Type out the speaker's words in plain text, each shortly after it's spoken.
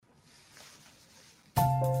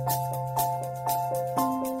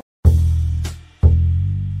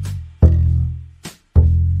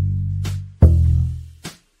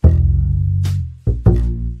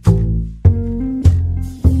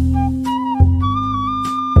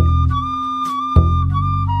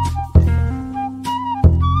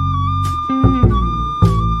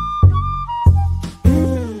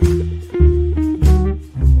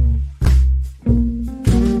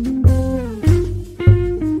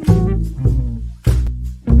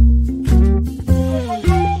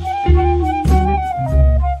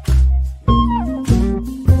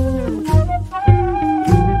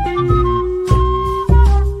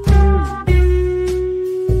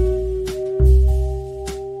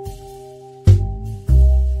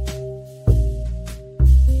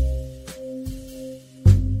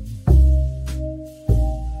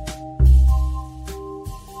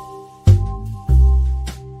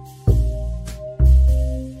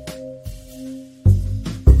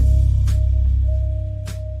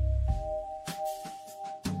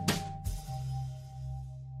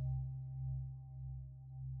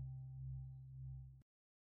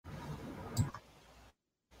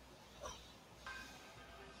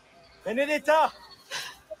Benedetta!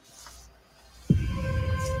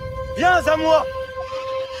 Viens à moi!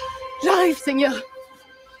 J'arrive, Seigneur.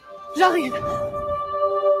 J'arrive.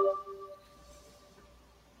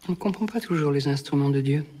 On ne comprend pas toujours les instruments de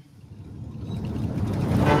Dieu.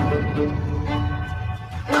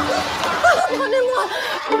 Prenez-moi!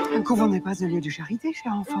 Un couvent n'est pas un lieu de charité,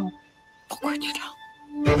 cher enfant. Pourquoi tu es là?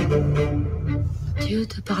 Dieu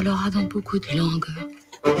te parlera dans beaucoup de langues.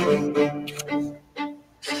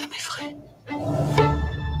 Ça m'effraie.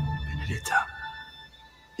 Benedetta,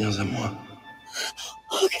 viens à moi.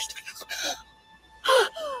 Oh, quelle douleur!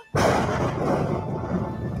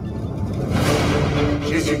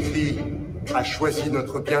 Jésus-Christ a choisi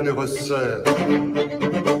notre bienheureuse sœur,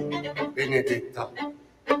 Benedetta.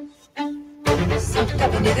 Santa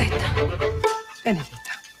Benedetta.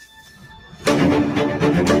 Benedetta.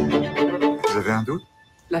 Vous avez un doute?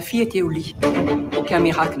 La fille était au lit. Aucun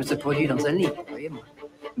miracle ne se produit dans un lit, croyez-moi.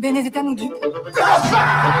 Benedetta nous dupe.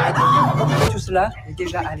 Tout cela est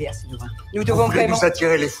déjà allé assez loin. Nous Vous devons voulez vraiment... nous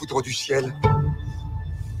attirer les foudres du ciel?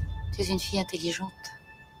 Tu es une fille intelligente.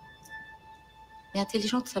 Mais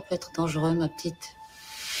intelligente, ça peut être dangereux, ma petite.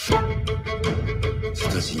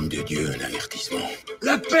 C'est un signe de Dieu, un avertissement.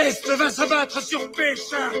 La peste va s'abattre sur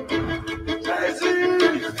Péchin! Jésus!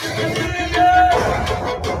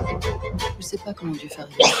 Je ne sais pas comment Dieu fait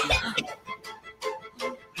arriver ça.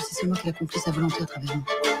 Je sais seulement qu'il accomplit sa volonté à travers nous.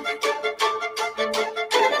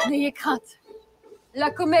 N'ayez crainte. La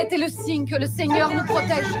comète est le signe que le Seigneur nous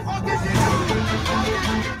protège.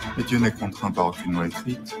 Et Dieu n'est contraint par aucune loi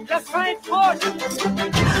écrite. La fin est proche!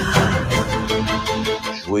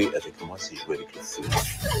 Jouer avec moi, c'est jouer avec le feu.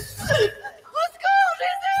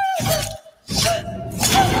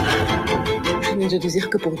 Je ne te désire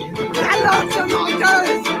que pour Dieu.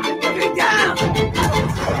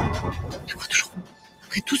 Tu crois toujours,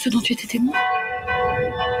 après tout ce dont tu étais témoin?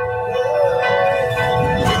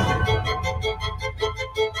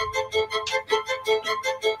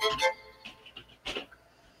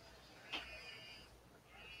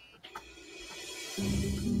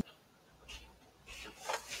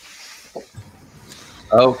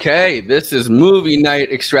 Okay, this is movie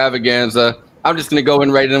night extravaganza. I'm just gonna go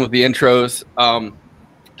right in with the intros.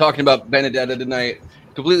 Talking about Benedetta tonight,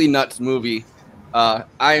 completely nuts movie. I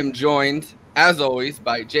am joined, as always,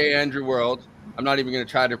 by J. Andrew World. I'm not even gonna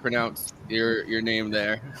try to pronounce your name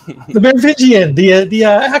there. The Merovingian, the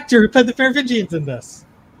actor who played the Merovingians in this.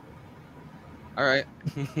 All right.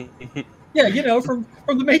 Yeah, you know, from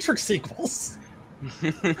the Matrix sequels.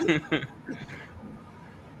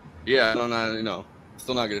 Yeah, I don't know, you know.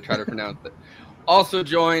 Still not going to try to pronounce it. Also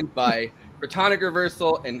joined by Protonic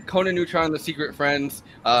Reversal and Conan Neutron, the Secret Friends.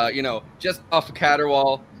 You know, just off of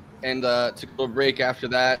Caterwall, and took a little break after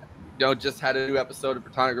that. You know, just had a new episode of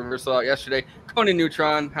Protonic Reversal out yesterday. Conan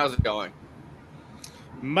Neutron, how's it going?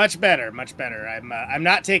 Much better, much better. I'm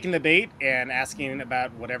not taking the bait and asking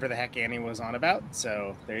about whatever the heck Annie was on about.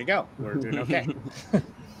 So there you go. We're doing okay.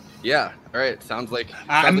 Yeah. All right. Sounds like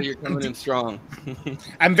you're coming in strong.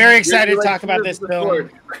 I'm very excited to talk about this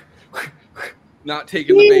film. Not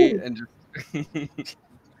taking the bait and just.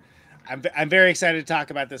 I'm very excited to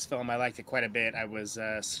talk about this film. I liked it quite a bit. I was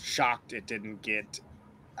shocked it didn't get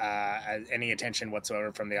any attention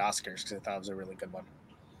whatsoever from the Oscars because I thought it was a really good one.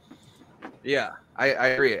 Yeah, I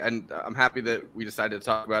agree, and I'm happy that we decided to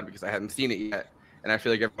talk about it because I hadn't seen it yet, and I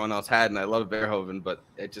feel like everyone else had, and I love Verhoeven, but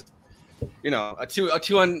it just. You know, a 2 hour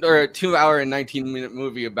and 19-minute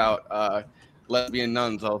movie about lesbian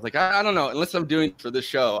nuns. I was like, I don't know. Unless I'm doing it for this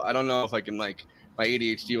show, I don't know if I can, like, my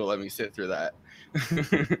ADHD will let me sit through that.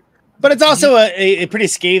 But it's also a pretty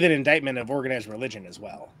scathing indictment of organized religion as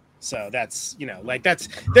well. So that's, you know, like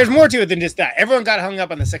there's more to it than just that. Everyone got hung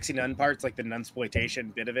up on the sexy nun parts, like the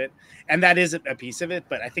nunsploitation bit of it, and that is a piece of it.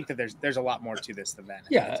 But I think that there's a lot more to this than that.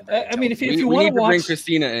 Yeah, I mean, if you we want need to to watch, bring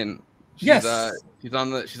Christina in. Yes. She's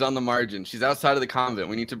on the margin. She's outside of the convent.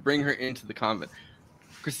 We need to bring her into the convent.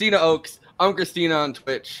 Christina Oakes. I'm Christina on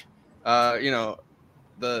Twitch. You know,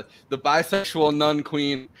 the bisexual nun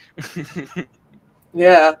queen.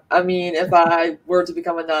 Yeah, I mean, if I were to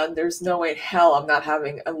become a nun, there's no way in hell I'm not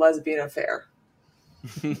having a lesbian affair.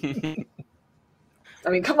 I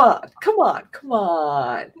mean, come on.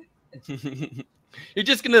 You're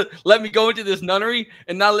just gonna let me go into this nunnery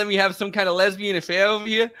and not let me have some kind of lesbian affair over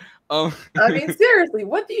here? I mean, seriously,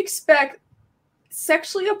 what do you expect?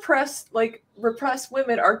 Sexually repressed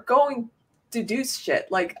women are going to do shit.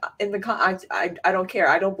 Like in the I don't care.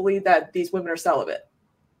 I don't believe that these women are celibate.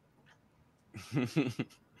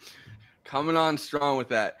 Coming on strong with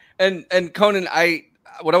that. And Conan,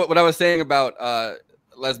 what I was saying about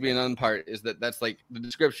lesbian nun part is that's like the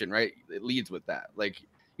description, right? It leads with that. Like,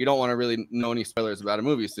 you don't want to really know any spoilers about a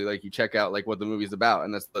movie, so like you check out like what the movie's about,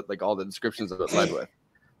 and that's like all the descriptions of it led with.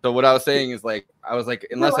 So what I was saying is like I was like,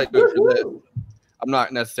 unless I go through this, I'm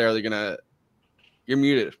not necessarily gonna. You're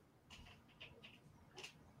muted.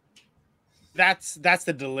 That's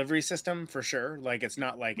the delivery system for sure. Like it's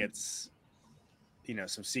not like it's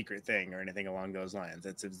some secret thing or anything along those lines.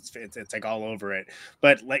 It's like all over it.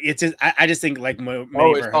 But like it's just, I just think like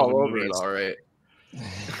it's all over it, all right.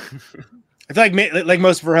 I feel like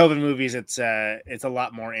most Verhoeven movies, it's a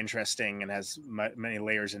lot more interesting and has many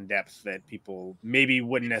layers and depth that people maybe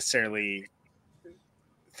wouldn't necessarily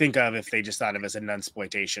think of if they just thought of it as a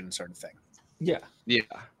nunsploitation sort of thing. Yeah.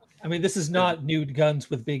 I mean, this is not nude nuns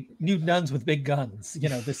with big guns.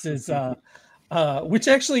 This is which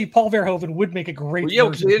actually Paul Verhoeven would make a great. Well, yeah,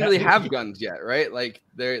 because they didn't really have guns yet, right? Like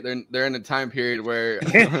they're in a time period where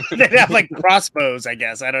they'd have like crossbows. I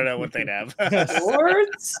guess I don't know what they'd have.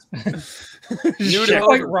 Swords.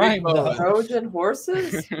 Quite rhyme though. Trojan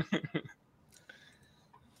horses.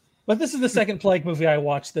 But this is the second Plague movie I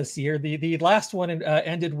watched this year. The last one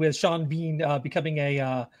ended with Sean Bean becoming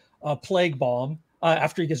a plague bomb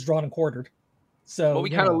after he gets drawn and quartered. So we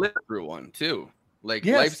kind of lived through one too. Like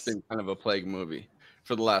life's been kind of a plague movie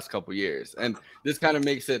for the last couple years, and this kind of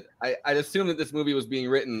makes it. I'd assume that this movie was being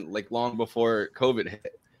written like long before COVID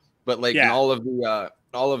hit, but like in all of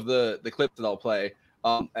the clips that I'll play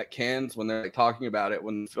at Cannes when they're like talking about it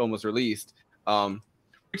when the film was released,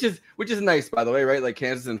 which is nice, by the way, right? Like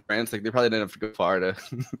Kansas and France, like they probably didn't have to go far to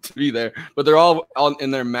to be there, but they're all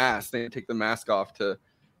in their masks. They take the mask off to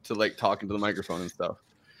like talk into the microphone and stuff.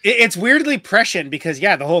 It's weirdly prescient because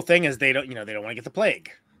the whole thing is they don't want to get the plague,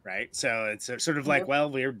 right? So it's sort of like, well,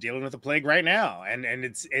 we're dealing with the plague right now, and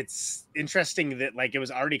it's interesting that like it was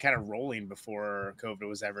already kind of rolling before COVID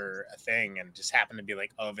was ever a thing, and just happened to be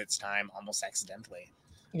like of its time almost accidentally.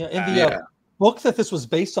 Yeah, and the book that this was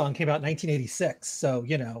based on came out in 1986, so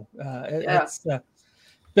it's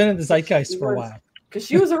been in the zeitgeist for a while. Because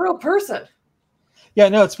she was a real person. Yeah,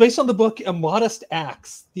 no, it's based on the book Immodest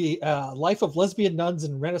Acts, the life of lesbian nuns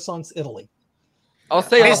in Renaissance Italy. I'll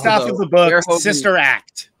say based off of the book Sister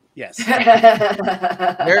Act. Yes.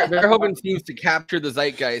 Verhoeven seems to capture the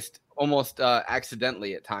zeitgeist almost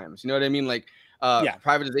accidentally at times. You know what I mean? Like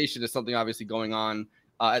privatization is something obviously going on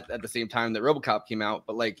at the same time that RoboCop came out,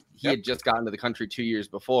 but like he had just gotten to the country 2 years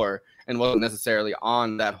before and wasn't necessarily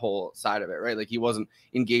on that whole side of it, right? Like he wasn't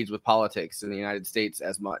engaged with politics in the United States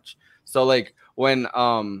as much. So like when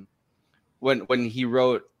he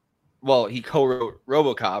wrote, well, he co-wrote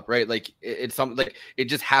RoboCop, right? Like it's something like it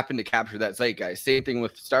just happened to capture that zeitgeist. Same thing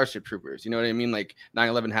with Starship Troopers. You know what I mean? Like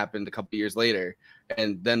 9/11 happened a couple years later,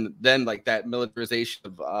 and then like that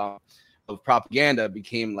militarization of propaganda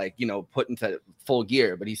became like put into full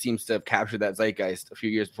gear. But he seems to have captured that zeitgeist a few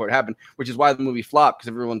years before it happened, which is why the movie flopped, because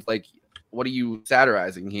everyone's like, "What are you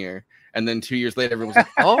satirizing here?" And then 2 years later, everyone's like,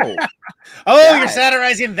 "Oh, you're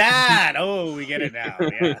satirizing that. Oh, we get it now.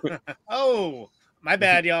 Yeah. Oh, my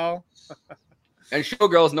bad, y'all." And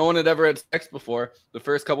Showgirls, no one had ever had sex before. The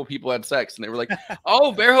first couple people had sex, and they were like,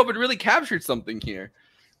 "Oh, Verhoeven really captured something here."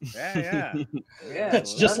 Yeah.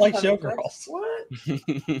 It's just like Showgirls. What?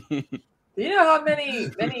 Do you know how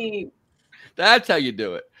many? That's how you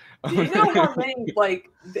do it. Do you know how many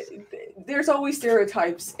there's always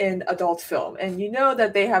stereotypes in adult film, and you know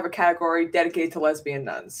that they have a category dedicated to lesbian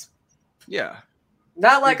nuns. Yeah.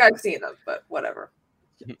 Not like I've seen them, but whatever.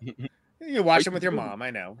 You watch them with your mom.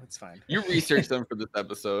 I know. It's fine. You researched them for this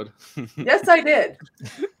episode. Yes, I did.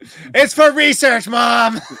 It's for research,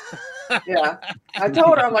 Mom. Yeah. I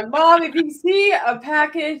told her, I'm like, Mom, if you see a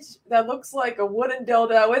package that looks like a wooden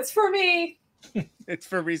dildo, it's for me. It's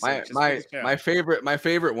for research. My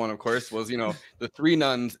favorite one, of course, was the three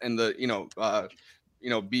nuns and the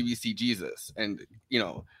BBC Jesus, and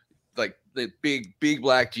like the big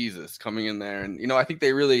black Jesus coming in there, and I think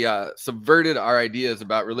they really subverted our ideas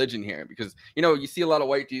about religion here, because you see a lot of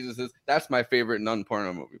white Jesuses. That's my favorite nun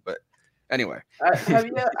porno movie. But anyway,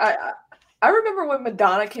 I remember when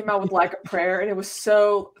Madonna came out with Like a Prayer, and it was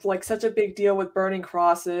such a big deal with burning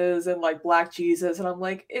crosses and like black Jesus, and I'm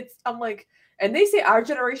like, and they say our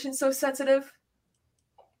generation's so sensitive.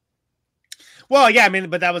 Well, yeah, I mean,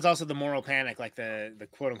 but that was also the moral panic, like the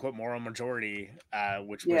quote unquote moral majority,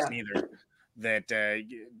 which was neither. That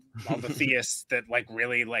all the theists that like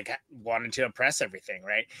really like wanted to oppress everything,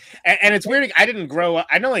 right? And it's weird. I didn't grow up.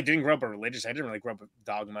 I not only didn't grow up religious, I didn't really grow up with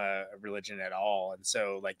dogma of religion at all, and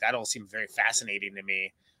so like that all seemed very fascinating to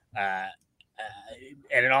me.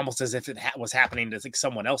 And it almost as if it was happening to like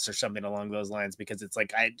someone else or something along those lines, because it's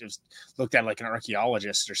like I just looked at it like an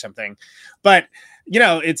archaeologist or something. But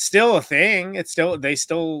it's still a thing. They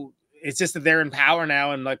still it's just that they're in power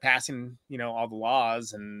now and like passing, all the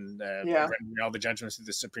laws and all the judgments of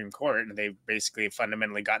the Supreme Court, and they've basically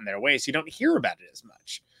fundamentally gotten their way. So you don't hear about it as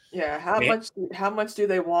much. Yeah, how much do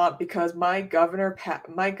they want? Because my governor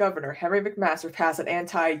Henry McMaster passed an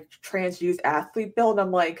anti-trans youth athlete bill, and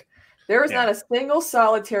I'm like, there is not a single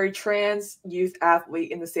solitary trans youth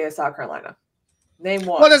athlete in the state of South Carolina. Name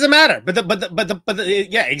one. Well, it doesn't matter.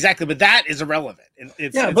 Yeah, exactly. But that is irrelevant.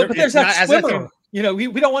 But there's that swimmer. We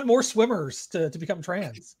don't want more swimmers to become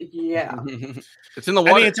trans. Yeah, it's in the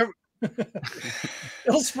water.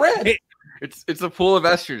 It'll spread. It's a pool of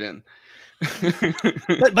estrogen.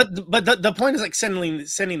 but the point is like sending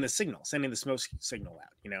the signal, sending the smoke signal out.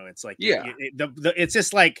 It's like it's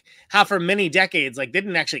just like how for many decades like they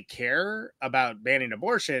didn't actually care about banning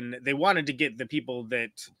abortion. They wanted to get the people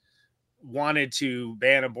that wanted to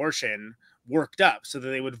ban abortion worked up so that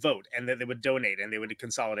they would vote and that they would donate and they would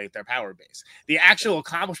consolidate their power base. The actual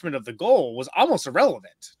accomplishment of the goal was almost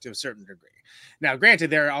irrelevant to a certain degree. Now, granted,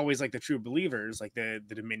 there are always like the true believers, like the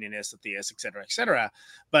dominionists, the theists, et cetera.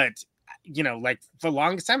 But like for the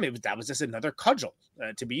longest time, that was just another cudgel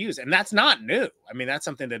to be used, and that's not new. I mean, that's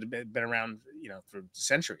something that had been around, for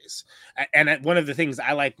centuries. And one of the things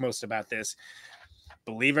I like most about this,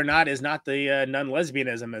 believe it or not, is not the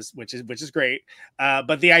non-lesbianism, which is great,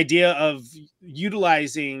 but the idea of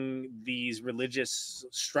utilizing these religious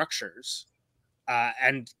structures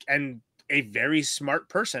and a very smart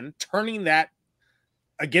person turning that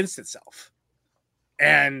against itself,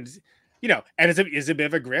 and and is a bit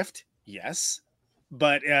of a grift, yes,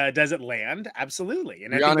 but does it land? Absolutely.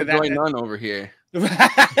 And I think none over here.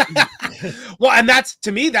 Well, and that's,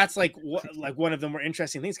 to me, that's like one of the more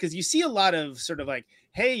interesting things, because you see a lot of sort of like,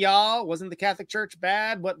 hey y'all, wasn't the Catholic Church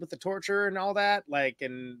bad? What with the torture and all that, like,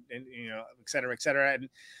 and et cetera, and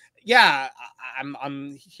yeah,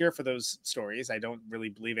 I'm here for those stories. I don't really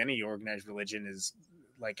believe any organized religion is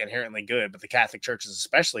like inherently good, but the Catholic Church is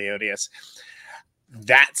especially odious.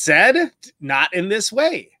 That said, not in this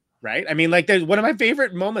way, right? I mean, like, there's one of my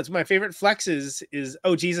favorite moments, my favorite flexes is,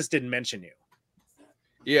 oh, Jesus didn't mention you.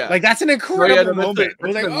 Yeah, like that's an incredible moment.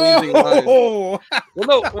 Well,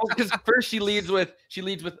 no, because first she leads with,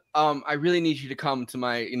 I really need you to come to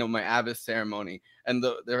my, my Abbess ceremony, and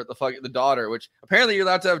the daughter, which apparently you're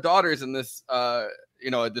allowed to have daughters in this, at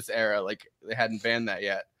this era, like they hadn't banned that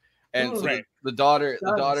yet, and so the daughter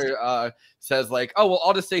says like, oh well,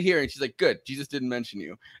 I'll just stay here, and she's like, good, Jesus didn't mention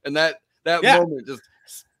you, and that moment just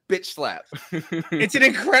bitch slap. It's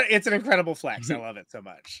an incredible flex. I love it so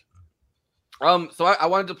much. So I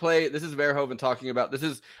wanted to play. This is Verhoeven talking about. This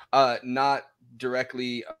is not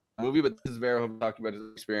directly a movie, but this is Verhoeven talking about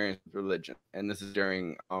his experience with religion, and this is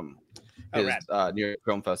during his New York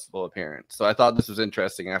Film Festival appearance. So I thought this was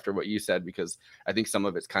interesting after what you said, because I think some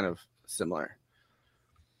of it's kind of similar.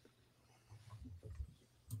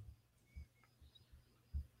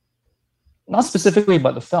 Not specifically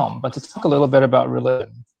about the film, but to talk a little bit about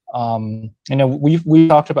religion. We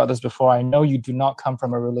talked about this before. I know you do not come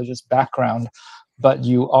from a religious background, but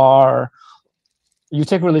you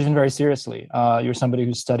take religion very seriously. You're somebody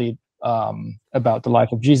who studied about the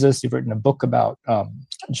life of Jesus. You've written a book about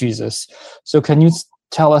Jesus. So can you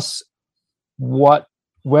tell us where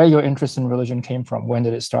your interest in religion came from? When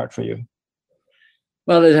did it start for you?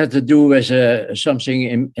 Well, it had to do with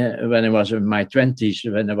something when I was in my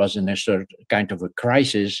 20s, when I was in a sort kind of a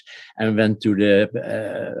crisis, and went to there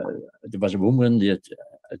was a woman that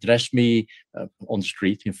addressed me on the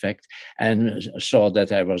street, in fact, and saw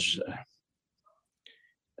that I was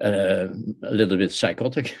a little bit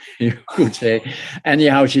psychotic, you could say.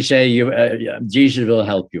 Anyhow, she said, Jesus will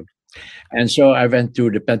help you. And so I went to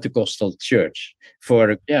the Pentecostal church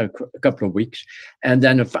for a couple of weeks, and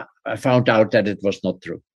then I found out that it was not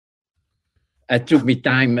true. It took me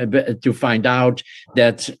time to find out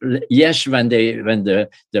that, yes, when the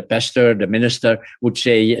pastor, the minister would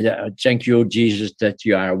say, thank you, Jesus, that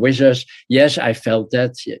you are with us. Yes, I felt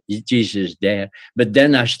that Jesus is there. But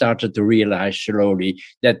then I started to realize slowly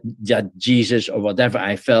that Jesus, or whatever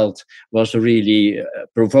I felt, was really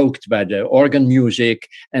provoked by the organ music,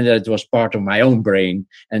 and that it was part of my own brain,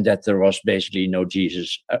 and that there was basically no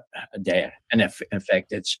Jesus there. And in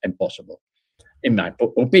fact, it's impossible. In my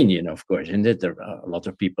opinion, of course, and that there are a lot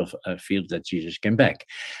of people feel that Jesus came back,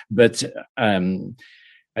 but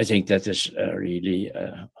I think that is really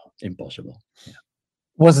impossible. Yeah.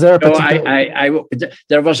 Was there a particular...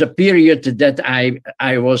 there was a period that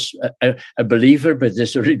I was a believer, but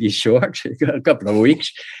it's really short, a couple of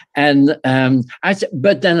weeks, and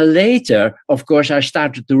but then later, of course, I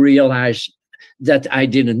started to realize that I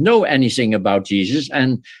didn't know anything about Jesus,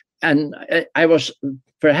 and I was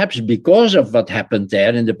perhaps because of what happened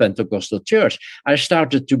there in the Pentecostal church, I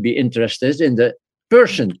started to be interested in the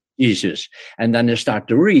person Jesus. And then I start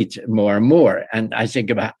to read more and more. And I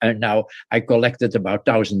think about now I collected about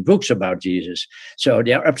 1,000 books about Jesus. So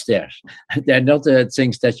they're upstairs. They're not the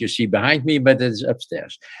things that you see behind me, but it's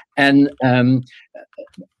upstairs. And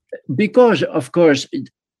because, of course,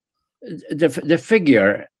 the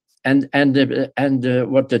figure and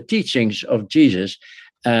what the teachings of Jesus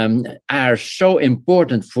are so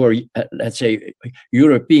important for, let's say,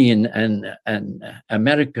 European and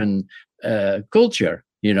American culture,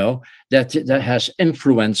 you know, that has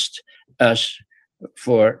influenced us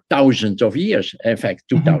for thousands of years. In fact,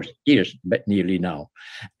 2,000 years, but nearly now.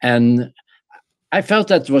 And I felt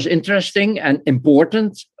that was interesting and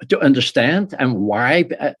important to understand and why.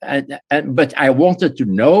 But I wanted to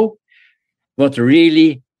know what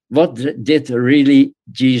did really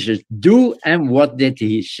Jesus do and what did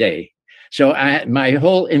he say? So my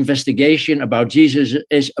whole investigation about Jesus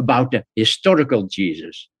is about the historical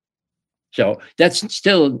Jesus. So that's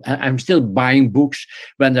still, I'm still buying books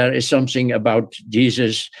when there is something about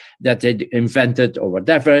Jesus that they invented or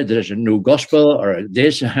whatever. There's a new gospel or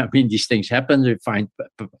this. I mean, these things happen. We find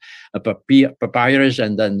a papyrus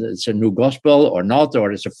and then it's a new gospel or not,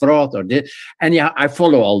 or it's a fraud or this. And yeah, I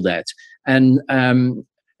follow all that. And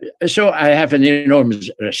so I have an enormous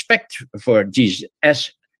respect for Jesus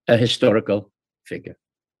as a historical figure.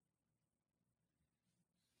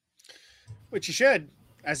 Which you should.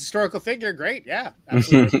 As a historical figure, great. Yeah,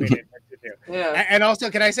 absolutely. Yeah. And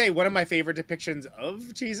also, can I say one of my favorite depictions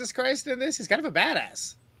of Jesus Christ in this? He's kind of a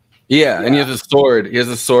badass. Yeah, and he has a sword. He has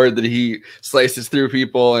a sword that he slices through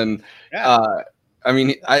people. And I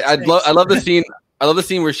mean, I love the scene. I love the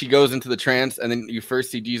scene where she goes into the trance, and then you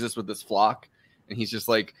first see Jesus with this flock, and he's just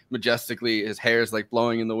like majestically, his hair is like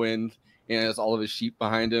blowing in the wind, and he has all of his sheep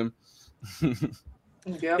behind him.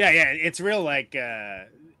 Yeah, it's real like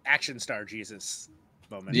action star Jesus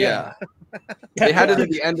moment. Yeah. They had it at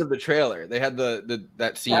the end of the trailer. They had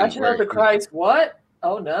that scene. Passion of the Christ. What?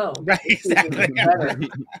 Oh no! Right, exactly. Better.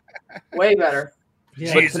 Way better.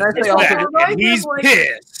 Yeah. But can I say also, he's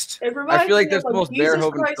pissed. It reminds I feel like me that's of the most Jesus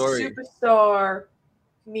Verhoeven Christ story. Superstar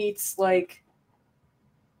meets like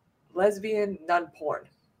lesbian nun porn.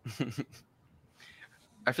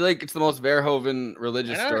 I feel like it's the most Verhoeven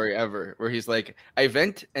religious story ever, where he's like, I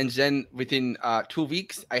went and then within 2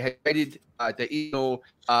 weeks I had read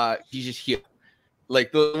Jesus here.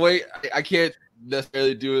 Like the way I can't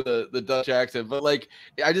necessarily do the Dutch accent, but like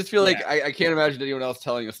I just feel like I can't imagine anyone else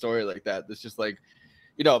telling a story like that. It's just like,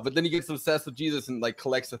 you know, but then he gets obsessed with Jesus and like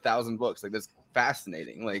collects 1,000 books. Like that's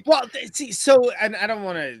fascinating. Like, well, see, so and I don't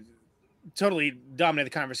want to totally dominate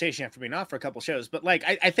the conversation after being off for a couple shows, but like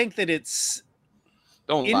I think that it's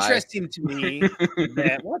interesting to me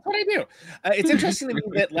that what I do. It's interesting to me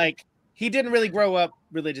that like he didn't really grow up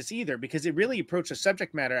religious either, because it really approached the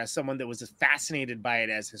subject matter as someone that was fascinated by it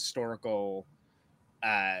as historical,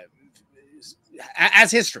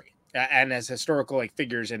 as history and as historical like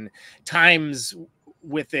figures and times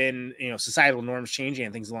within, you know, societal norms changing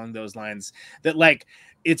and things along those lines. That like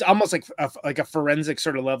it's almost like a forensic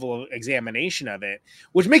sort of level of examination of it,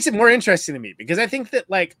 which makes it more interesting to me, because I think that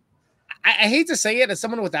like I hate to say it, as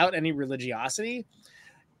someone without any religiosity,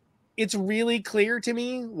 it's really clear to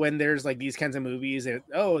me when there's like these kinds of movies that,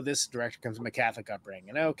 oh, this director comes from a Catholic upbringing,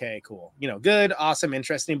 and okay, cool, you know, good, awesome,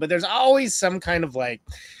 interesting, but there's always some kind of like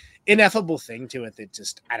ineffable thing to it that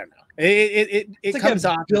just, I don't know, it like comes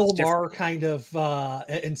off Bill Maher kind of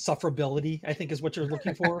insufferability, I think is what you're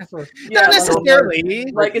looking for. Not necessarily,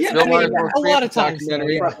 like it's a lot of times.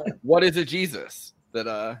 What is a Jesus that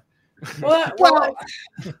well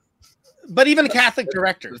but even Catholic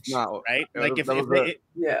directors, not, right? Like if that was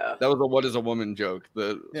a what is a woman joke.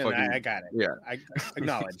 I got it. Yeah, I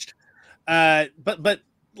acknowledged. But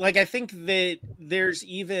like I think that there's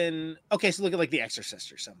even so look at like The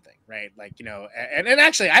Exorcist or something, right? Like, you know, and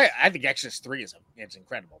actually I think Exorcist 3 it's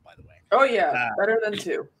incredible, by the way. Oh yeah, better than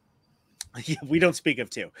 2. We don't speak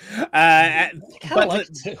of 2. But like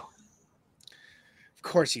 2. Of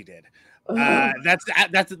course you did. That's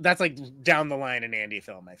like down the line in Andy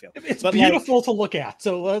film, I feel. It's beautiful to look at,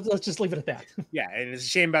 so let's just leave it at that. Yeah, and it's a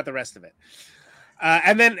shame about the rest of it.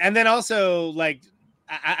 And then also like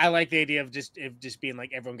I like the idea of just being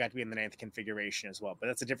like everyone got to be in the 9th configuration as well, but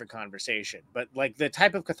that's a different conversation. But like the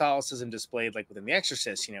type of Catholicism displayed like within The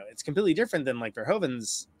Exorcist, you know, it's completely different than like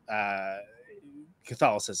Verhoeven's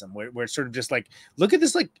Catholicism, where it's sort of just like, look at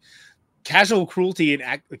this like casual cruelty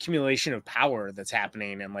and accumulation of power that's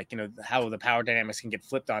happening, and like, you know, how the power dynamics can get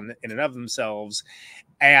flipped on in and of themselves.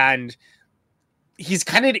 And he's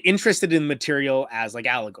kind of interested in material as like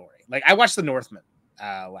allegory. Like I watched The Northman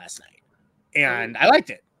last night, and I liked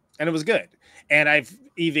it, and it was good. And I've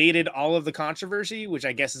evaded all of the controversy, which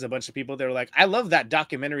I guess is a bunch of people that are like, I love that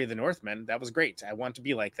documentary, The Northman. That was great. I want to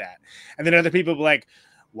be like that. And then other people were like,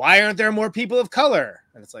 why aren't there more people of color?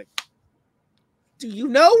 And it's like, do you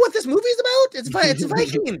know what this movie is about? It's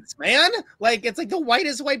Vikings, man. Like, it's like the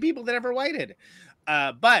whitest white people that ever whited.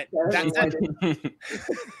 But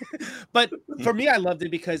but for me, I loved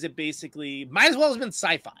it because it basically might as well have been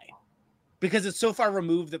sci-fi, because it's so far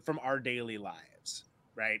removed from our daily lives,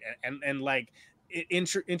 right? And like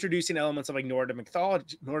introducing elements of like Nordic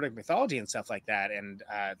mythology and stuff like that, and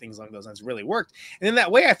things along those lines really worked. And in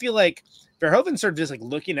that way, I feel like Verhoeven sort of just like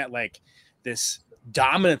looking at like this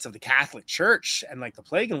dominance of the Catholic Church and like the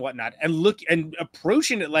plague and whatnot, and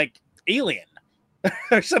approaching it like Alien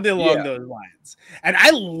or something along those lines. And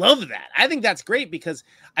I love that. I think that's great because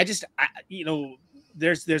there's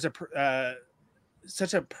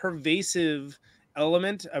such a pervasive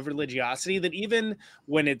element of religiosity that even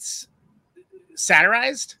when it's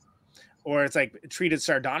satirized or it's like treated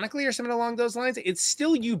sardonically or something along those lines, it's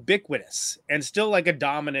still ubiquitous and still like a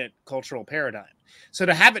dominant cultural paradigm. So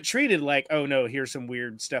to have it treated like, oh no, here's some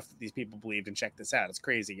weird stuff that these people believed, and check this out, it's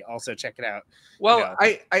crazy. Also check it out. Well,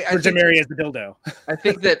 I think Mary is the dildo. I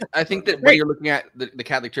think that when you're looking at the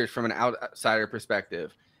Catholic Church from an outsider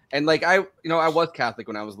perspective, and like I was Catholic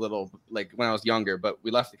when I was little, like when I was younger, but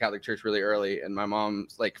we left the Catholic Church really early, and my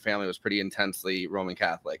mom's like family was pretty intensely Roman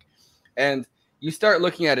Catholic, and you start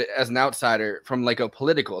looking at it as an outsider from like a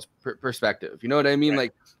political perspective. You know what I mean? Right.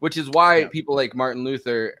 Like, which is why people like Martin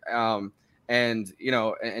Luther, and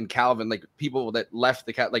Calvin, like people that left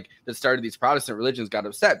that started these Protestant religions, got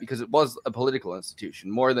upset because it was a political institution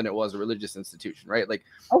more than it was a religious institution, right? Like,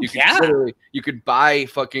 you could buy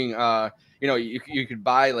fucking, you could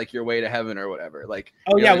buy like your way to heaven or whatever. Like,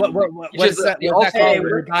 what's that?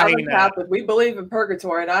 I'm a Catholic. We believe in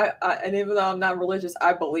purgatory, and even though I'm not religious,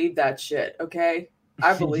 I believe that shit. Okay,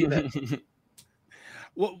 I believe it.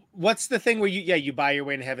 What's the thing where you buy your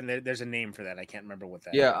way into heaven? There's a name for that. I can't remember what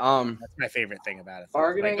that is. That's my favorite thing about it.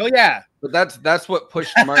 Bargaining. Like, oh yeah, but that's what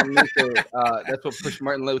pushed Martin Luther. That's what pushed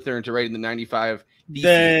Martin Luther into writing the 95. Which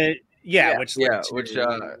is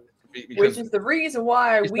the reason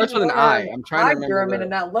why we starts with an I. I'm trying to remember German and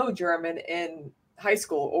not Low German in high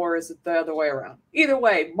school, or is it the other way around? Either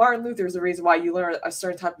way, Martin Luther is the reason why you learn a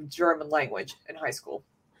certain type of German language in high school.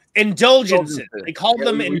 Indulgences. They called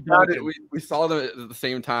them indulgences. We saw them at the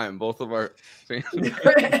same time. Both of our yeah.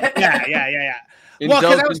 Well,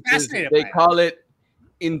 because I was fascinated. They call it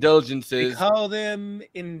indulgences. They call them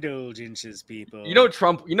indulgences, people.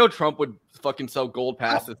 Trump would fucking sell gold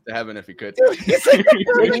passes to heaven if he could. He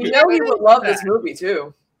would love this movie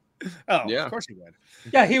too. Oh, yeah. Of course he would.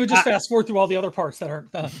 Yeah, he would just fast forward through all the other parts that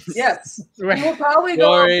aren't done. Yes. Right. He will probably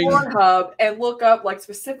go on Pornhub and look up like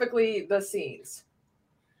specifically the scenes.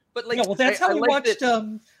 But like, that's how we watched.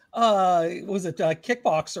 Was it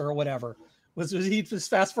Kickboxer or whatever? Was he just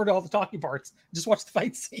fast forward all the talking parts, just watch the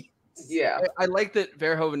fight scene? Yeah, I like that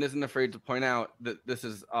Verhoeven isn't afraid to point out that this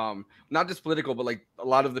is not just political, but like a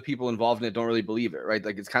lot of the people involved in it don't really believe it, right?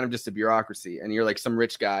 Like it's kind of just a bureaucracy, and you're like some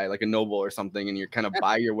rich guy, like a noble or something, and you're kind of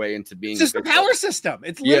buy your way into being. It's just the power system.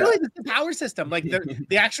 It's literally the power system. Like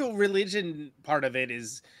the actual religion part of it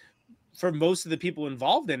is, for most of the people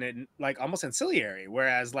involved in it, like almost ancillary,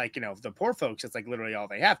 whereas like the poor folks, it's like literally all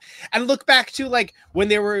they have. And look back to like when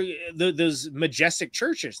there were those majestic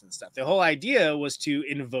churches and stuff. The whole idea was to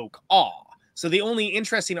invoke awe. So the only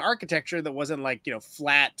interesting architecture that wasn't like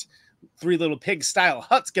flat Three Little Pigs style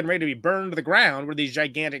huts getting ready to be burned to the ground were these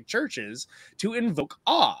gigantic churches to invoke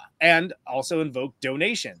awe and also invoke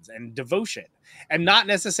donations and devotion, and not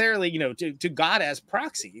necessarily to God as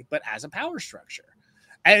proxy, but as a power structure.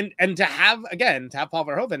 And to have Paul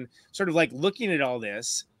Verhoeven sort of like looking at all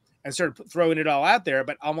this and sort of throwing it all out there,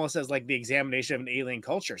 but almost as like the examination of an alien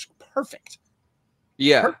culture is perfect.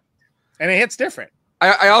 Yeah. Perfect. And it hits different.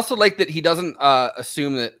 I also like that he doesn't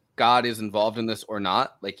assume that God is involved in this or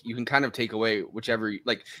not. Like you can kind of take away whichever,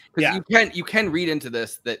 like, because you can read into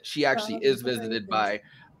this that she actually is visited by,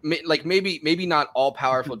 like maybe not all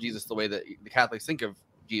powerful Jesus the way that the Catholics think of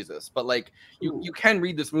Jesus, but like you can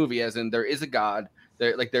read this movie as in there is a God.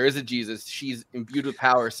 There is a Jesus. She's imbued with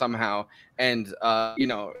power somehow, and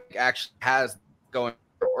actually has going.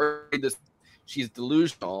 Or this, she's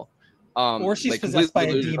delusional, or she's like, possessed by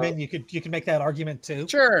delusional. a demon. You can make that argument too.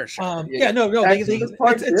 Sure. It's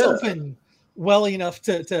open well enough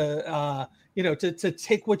to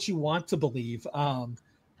take what you want to believe.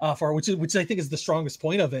 For which I think is the strongest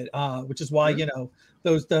point of it. Which is why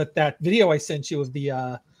that video I sent you of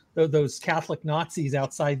those Catholic Nazis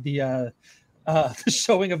outside the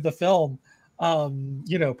showing of the film,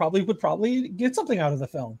 probably would get something out of the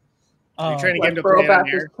film. You're trying to get him to Bro play on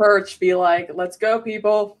Baptist air. Church be like, let's go,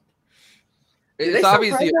 people. It's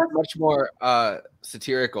obviously much more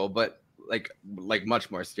satirical, but like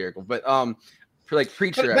much more satirical. But for like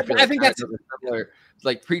Preacher, I think that's similar.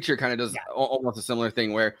 Like Preacher kind of does almost a similar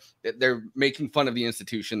thing where they're making fun of the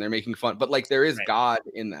institution, they're making fun, but like there is God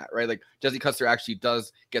in that, right? Like Jesse Custer actually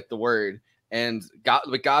does get the word, and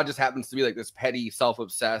God just happens to be like this petty,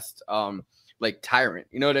 self-obsessed, like tyrant.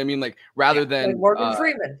 You know what I mean? Like rather than like Morgan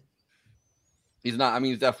Freeman. He's not. I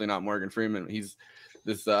mean, he's definitely not Morgan Freeman. He's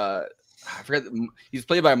this. I forget. He's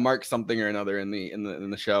played by Mark something or another in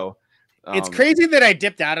the show. It's crazy that I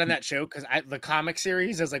dipped out on that show because the comic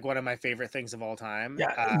series is like one of my favorite things of all time.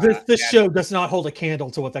 Yeah, the show does not hold a candle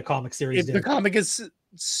to what the comic series did. The comic is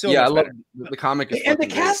so I much love better. the comic, and the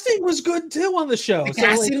casting was good too on the show. The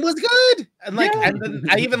casting was good, and and then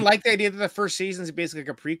I even like the idea that the first season is basically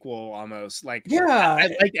like a prequel almost. Like, I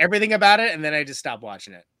liked everything about it, and then I just stopped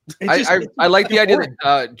watching it. I like the idea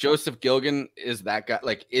that Joseph Gilgan is that guy,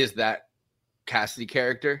 like is that Cassidy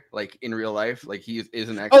character, like in real life, like he is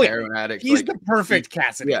an ex-heroin addict. He's like, the perfect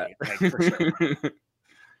Cassidy, like, for sure.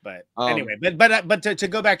 But anyway, but to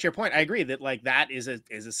go back to your point, I agree that like that is a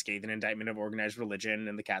scathing indictment of organized religion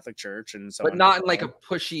and the Catholic Church and so on. But not in like a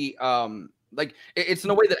pushy, like it's in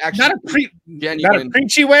a way that actually not a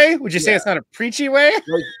preachy way. Would you say it's not a preachy way?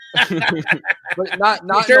 But not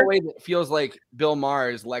in a way that feels like Bill Maher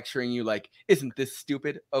is lecturing you, like, isn't this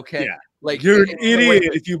stupid? Okay, like you're an idiot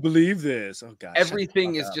if you believe this. Oh gosh,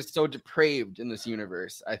 everything is just so depraved in this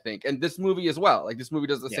universe, I think, and this movie as well. Like this movie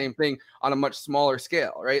does the same thing on a much smaller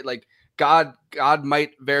scale, right? Like God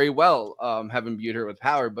might very well have imbued her with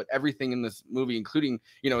power, but everything in this movie, including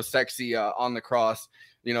sexy on the cross,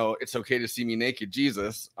 it's okay to see me naked,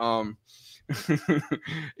 Jesus.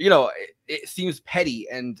 It seems petty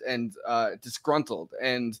and disgruntled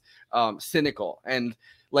and cynical and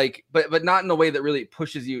like, but not in a way that really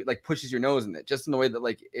pushes your nose in it. Just in a way that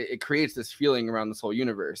like it creates this feeling around this whole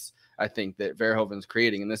universe. I think that Verhoeven's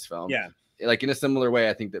creating in this film. Yeah, like in a similar way,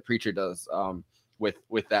 I think that Preacher does.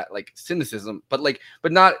 With that like cynicism, but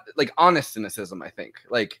not like honest cynicism. I think,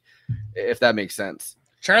 like, if that makes sense.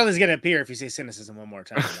 Charlie's gonna appear if you say cynicism one more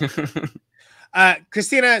time.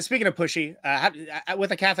 Christina, speaking of pushy,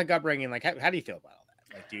 with a Catholic upbringing, like how do you feel about all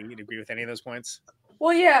that? Like, do you agree with any of those points?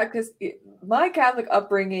 Well, yeah, because my Catholic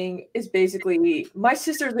upbringing is basically my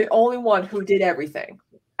sister's the only one who did everything.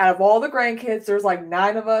 Out of all the grandkids, there's like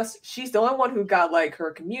 9 of us. She's the only one who got like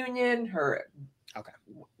her communion, her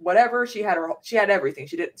whatever. She had everything.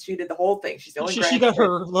 She did the whole thing. She's the only. She got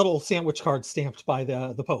her little sandwich card stamped by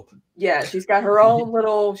the Pope. Yeah, she's got her own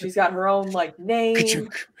like name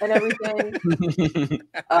and everything.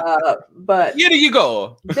 But here you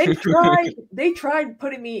go. They tried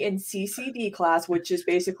putting me in CCD class, which is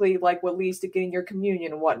basically like what leads to getting your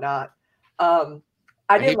communion and whatnot.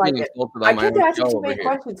 I didn't like it. I kept asking too many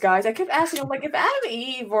questions, guys. I kept asking them, like, if Adam and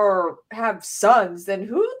Eve have sons, then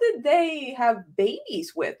who did they have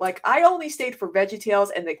babies with? Like, I only stayed for VeggieTales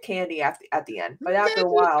and the candy at the end. But after a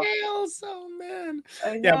while, oh man,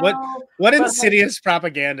 yeah. What insidious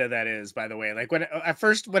propaganda that is, by the way. Like when I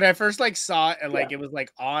first like saw it, and like it was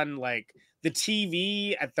like on like the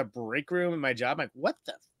TV at the break room in my job. I'm like, what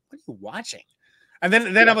are you watching? And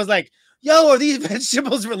then I was like, yo, are these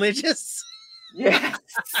vegetables religious? Yeah.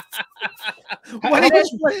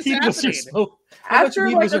 After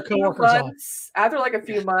like a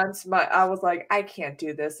few months, I was like, I can't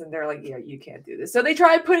do this, and they're like, yeah, you can't do this. So they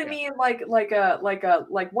tried putting me in like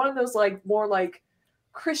one of those like more like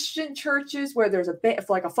Christian churches where there's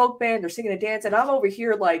like a folk band, they're singing and dancing, and I'm over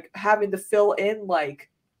here like having to fill in like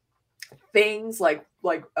things like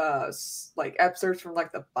excerpts from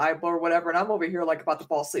like the Bible or whatever, and I'm over here like about to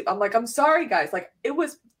fall asleep. I'm like, I'm sorry guys, like it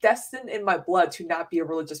was destined in my blood to not be a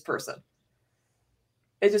religious person.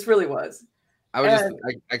 It just really was. I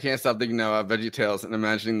can't stop thinking now about VeggieTales and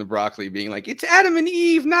imagining the broccoli being like, it's Adam and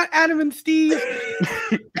Eve, not Adam and Steve.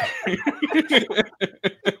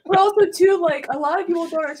 But also too, like a lot of people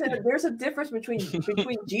don't understand that there's a difference between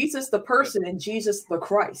Jesus the person and Jesus the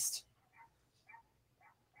Christ.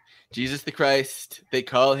 Jesus the Christ. They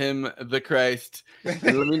call him the Christ.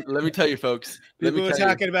 And let me tell you, folks. People are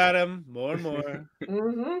talking about him more and more.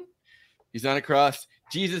 Mm-hmm. He's on a cross.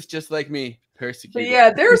 Jesus, just like me, persecuted. But yeah,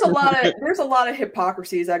 there's a lot of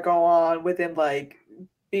hypocrisies that go on within like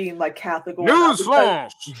being like Catholic.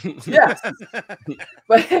 Newsflash. Yes.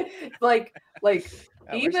 But like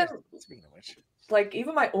even speaking of which, like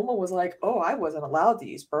even my Uma was like, oh, I wasn't allowed to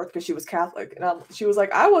use birth because she was Catholic, and she was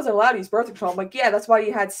like, I wasn't allowed to use birth control. I'm like, yeah, that's why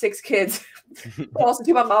you had 6 kids. But also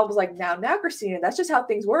too, my mom was like, now Christina, that's just how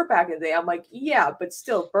things were back in the day. I'm like, yeah, but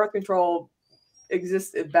still, birth control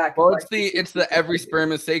existed back. Well, in, it's the every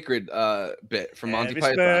sperm is sacred bit from Monty Every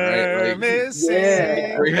Python, right? sperm is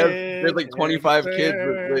where you have, there's like 25 kids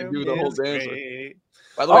that they do the whole dance.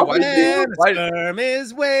 By the way, why sperm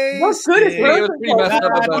is wasted. What good is it was pretty messed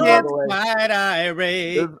up about, by the way. Quite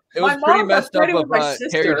irate. It was pretty messed up of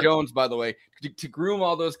Terry Jones, by the way, to groom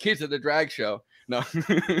all those kids at the drag show. No.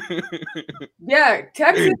 Yeah,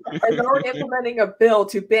 Texas is already implementing a bill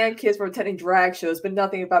to ban kids from attending drag shows, but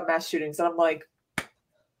nothing about mass shootings. And I'm like,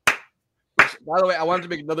 by the way, I wanted to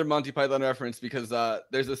make another Monty Python reference because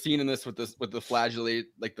there's a scene in this with the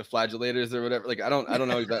flagellators or whatever. Like I don't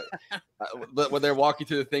know that when they're walking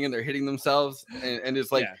through the thing and they're hitting themselves and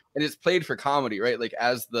it's like and it's played for comedy, right? Like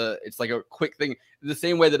it's like a quick thing. The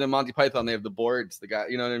same way that in Monty Python they have the boards, the guy,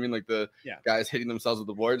 you know what I mean? Like the guys hitting themselves with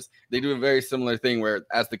the boards. They do a very similar thing where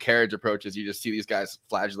as the carriage approaches, you just see these guys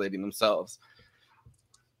flagellating themselves.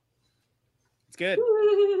 It's good.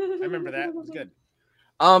 I remember that. It was good.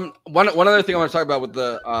 One other thing I want to talk about with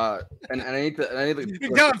the and I need to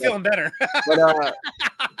now I'm feeling better. but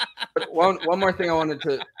one more thing I wanted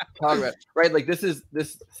to talk about, right? Like this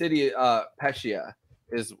city Pescia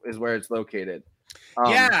is where it's located.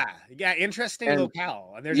 Interesting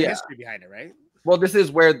locale, and there's a history behind it, right? Well, this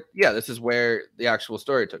is where the actual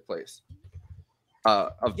story took place.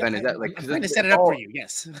 Of Benedetta, like I'm trying to set it up for you.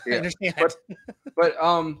 Yes, I understand. But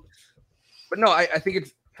no, I think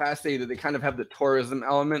it's fascinating that they kind of have the tourism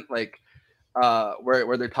element, like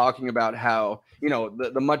where they're talking about how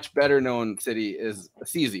the much better known city is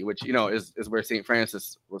Assisi, which is where St.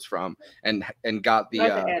 Francis was from and got the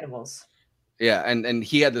animals. Yeah, and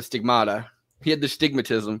he had the stigmata. He had the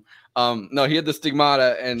stigmatism. No, he had the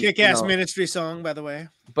stigmata and kick-ass ministry song, by the way.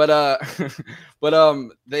 But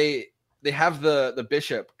they have the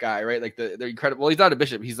bishop guy, right? Like they're incredible. Well, he's not a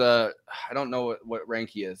bishop. He's I don't know what rank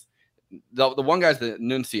he is. The one guy's the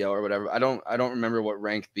nuncio or whatever. I don't remember what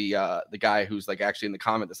rank the guy who's like actually in the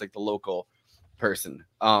comment that's like the local person.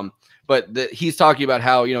 But he's talking about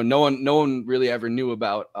how no one really ever knew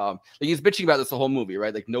about like he's bitching about this the whole movie,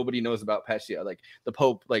 right? Like nobody knows about Pescia. Like the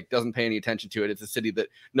Pope like doesn't pay any attention to it. It's a city that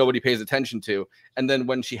nobody pays attention to. And then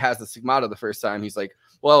when she has the stigmata the first time, he's like,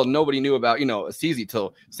 well, nobody knew about Assisi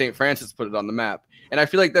till St. Francis put it on the map. And I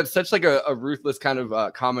feel like that's such like a ruthless kind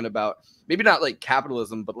of comment about maybe not like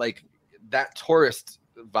capitalism, but like that tourist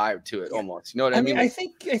vibe to it almost. You know what I mean? I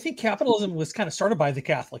think capitalism was kind of started by the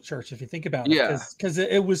Catholic Church, if you think about it. Because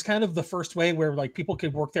it was kind of the first way where like people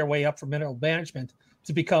could work their way up from middle management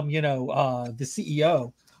to become, the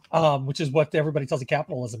CEO, which is what everybody tells you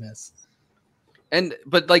capitalism is.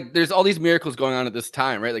 But like there's all these miracles going on at this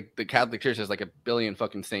time, right? Like the Catholic Church has like 1 billion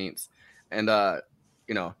fucking saints. And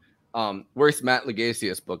worst Matt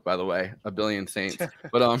Legasius book, by the way, 1 Billion Saints.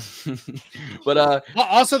 But also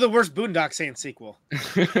the worst Boondock Saints sequel.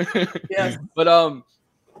 Yes. But so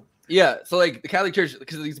like the Catholic Church,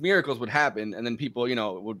 because these miracles would happen, and then people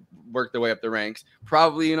would work their way up the ranks,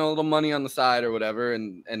 probably a little money on the side or whatever,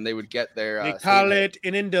 and they would get their. They call it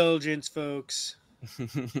an indulgence, folks.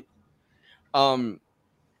 Indulge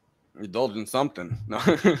in something. No,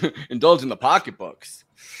 indulge in the pocketbooks.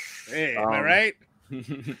 Hey, am I right?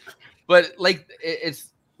 But like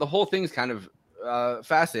it's the whole thing's kind of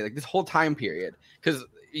fascinating, like this whole time period, because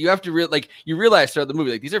you have to you realize throughout the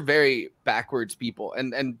movie like these are very backwards people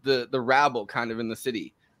and the rabble kind of in the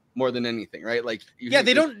city more than anything, right? Like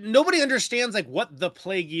nobody understands like what the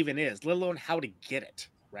plague even is, let alone how to get it,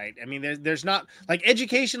 right? I mean there's not like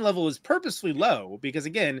education level is purposefully low because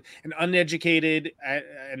again an uneducated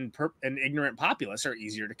and ignorant populace are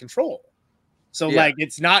easier to control. So like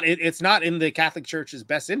it's not in the Catholic Church's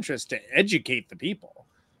best interest to educate the people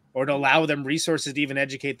or to allow them resources to even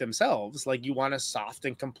educate themselves. Like you want a soft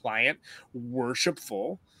and compliant,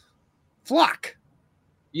 worshipful flock.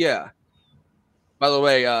 Yeah. By the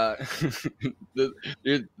way,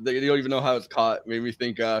 they don't even know how it's caught. Made me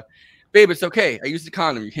think, babe, it's okay. I used a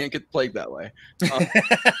condom. You can't get plagued that way.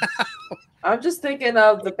 I'm just thinking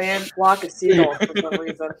of the band Flock of Seagulls for some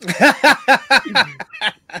reason.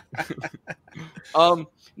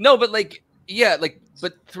 No, but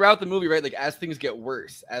but throughout the movie, right? Like as things get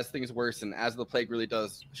worse, as things worsen, as the plague really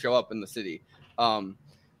does show up in the city,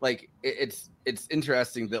 it's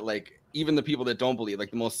interesting that like even the people that don't believe, like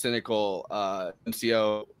the most cynical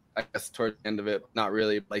NCO, I guess towards the end of it, not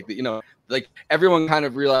really, like like everyone kind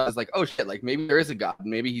of realized like, oh shit, like maybe there is a God,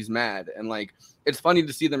 maybe he's mad, and like it's funny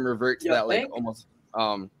to see them revert to that like almost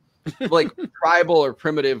like tribal or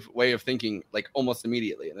primitive way of thinking, like almost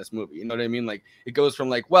immediately in this movie. You know what I mean? Like it goes from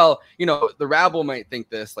like, well, you know, the rabble might think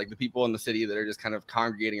this, like the people in the city that are just kind of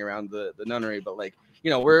congregating around the nunnery, but like, you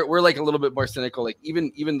know, we're like a little bit more cynical. Like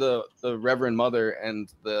even the Reverend Mother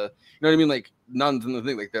and the, you know what I mean, like nuns and the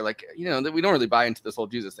thing, like they're like, you know, we don't really buy into this whole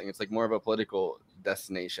Jesus thing. It's like more of a political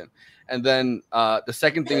destination. And then the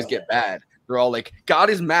second things get bad. They're all like, God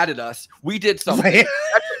is mad at us. We did something. That's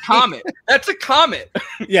a comet. That's a comet.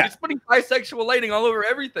 Yeah. It's putting bisexual lighting all over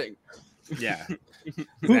everything. Yeah.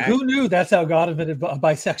 Who knew that's how God invented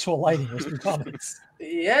bisexual lighting was through comics?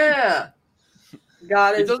 Yeah.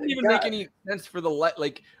 God It is. doesn't even God. make any sense for the light.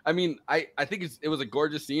 Like, I mean, I think it was a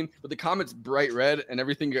gorgeous scene, but the comet's bright red and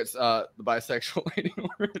everything gets the bisexual lighting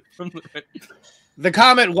over it from the red. The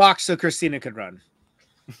comet walked so Christina could run.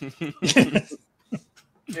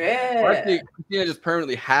 Yeah. Or actually, Christina just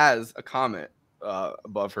permanently has a comet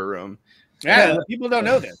above her room. Yeah, people don't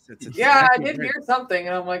know this. Yeah, I did hear something,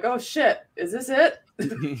 and I'm like, oh shit, is this it?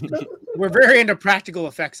 We're very into practical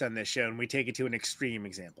effects on this show, and we take it to an extreme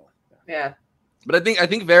example. Yeah. But I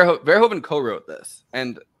think Verhoeven co-wrote this,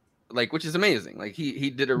 and like, which is amazing. Like he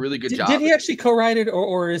did a really good job. Did he actually co-write it,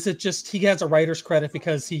 or is it just he has a writer's credit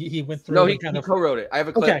because he went through? No, and he kind of co-wrote it. I have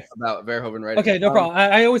a clip Okay. about Verhoeven writing. Okay, it. no problem.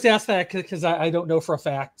 I always ask that because I don't know for a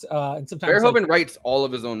fact. And sometimes Verhoeven like, writes all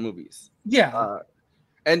of his own movies. Yeah.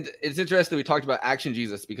 And it's interesting we talked about Action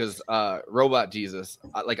Jesus because Robot Jesus,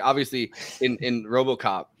 like obviously in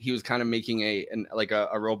RoboCop, he was kind of making a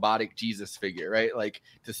robotic Jesus figure, right? Like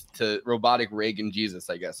to robotic Reagan Jesus,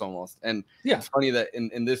 I guess almost. And yeah, it's funny that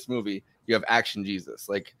in this movie you have Action Jesus.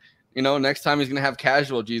 Like, you know, next time he's gonna have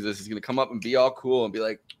Casual Jesus, he's gonna come up and be all cool and be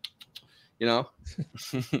like, you know.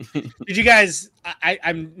 Did you guys?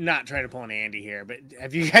 I'm not trying to pull an Andy here, but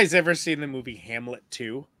have you guys ever seen the movie Hamlet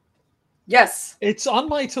 2? Yes. It's on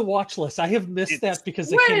my to watch list. I have missed that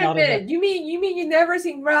because it Wait came a out minute. of You mean you never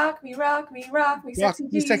seen Rock Me,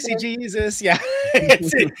 Sexy Sexy Jesus? Jesus. Yeah,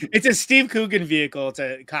 it's a Steve Coogan vehicle. It's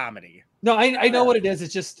a comedy. No, I know what it is.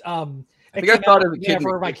 It's just I it think I came thought out as a kid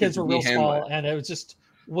whenever my kids were real Hamlet. small, and it was just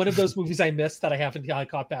one of those movies I missed that I haven't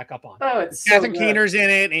caught back up on. Oh, it's so Catherine good. Keener's in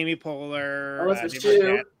it. Amy Poehler. Elizabeth David Shue.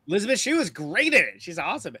 Arquette. Elizabeth Shue is great in it. She's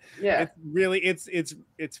awesome. Yeah. It's really it's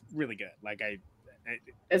really good. Like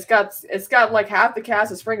It's got like half the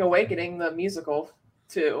cast of Spring Awakening, the musical,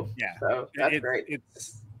 too. Yeah. So that's great.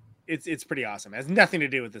 It's pretty awesome. It has nothing to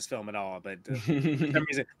do with this film at all, but for some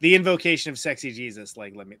reason, the invocation of sexy Jesus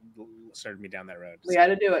started me down that road. We had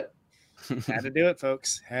to do it. Had to do it,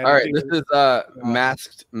 folks. Had All to right, do this it. is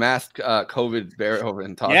masked COVID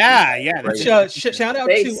Verhoeven talk. Yeah. Shout out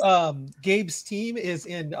to Gabe's team is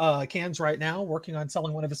in Cannes right now working on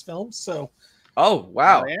selling one of his films. So oh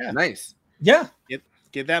wow, yeah. Nice. Yeah.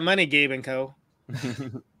 Get that money, Gabe and Co.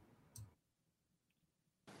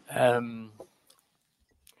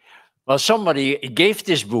 Well, somebody gave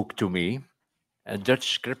this book to me, a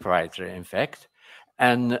Dutch scriptwriter, in fact,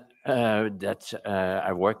 and that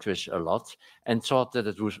I worked with a lot, and thought that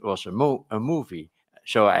it was a movie.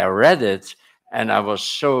 So I read it, and I was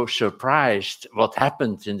so surprised what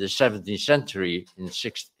happened in the 17th century, in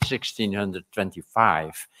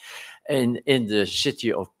 1625, in the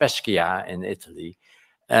city of Pescia in Italy.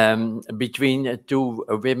 Between two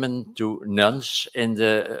women, two nuns in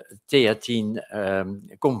the Theatine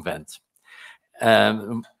convent.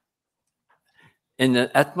 In an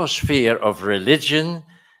atmosphere of religion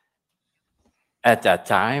at that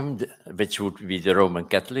time, which would be the Roman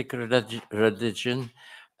Catholic religion,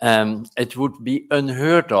 it would be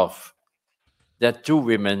unheard of that two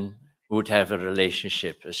women would have a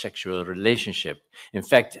relationship, a sexual relationship. In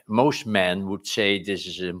fact, most men would say this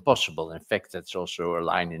is impossible. In fact, that's also a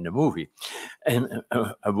line in the movie. And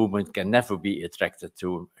a woman can never be attracted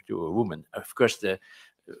to a woman. Of course, it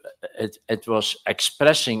was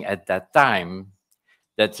expressing at that time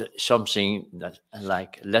that something that,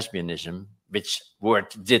 like lesbianism, which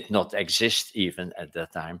word did not exist even at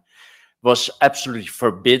that time, was absolutely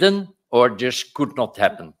forbidden or just could not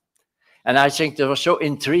happen. And I think that was so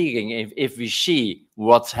intriguing if we see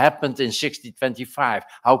what happened in 1625,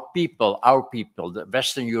 how our people, the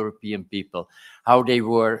Western European people, how they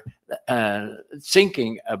were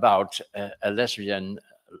thinking about a lesbian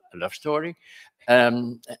love story,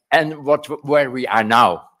 and where we are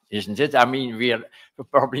now, isn't it? I mean, we are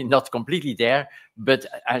probably not completely there, but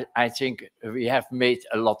I think we have made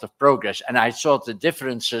a lot of progress. And I thought the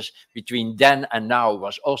differences between then and now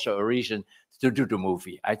was also a reason to do the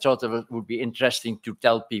movie. I thought it would be interesting to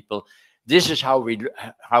tell people this is how we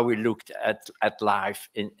looked at life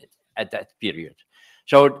at that period.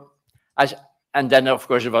 So and then, of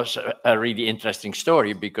course, it was a really interesting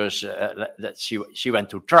story because that she went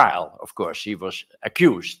to trial. Of course, she was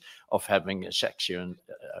accused of having a sexual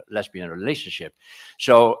lesbian relationship.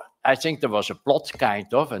 So I think there was a plot, kind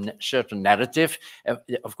of, a certain narrative.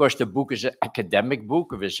 Of course, the book is an academic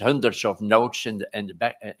book with hundreds of notes in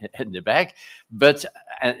the back, but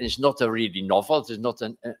it's not a really novel. It's not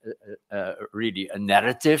really a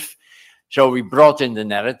narrative. So we brought in the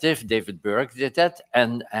narrative. David Burke did that,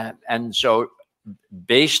 and so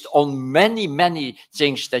based on many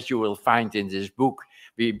things that you will find in this book,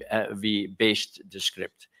 we based the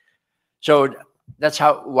script. So that's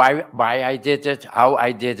why I did it, how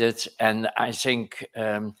I did it, and I think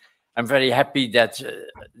I'm very happy that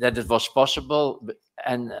it was possible.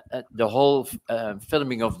 And the whole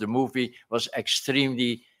filming of the movie was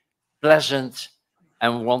extremely pleasant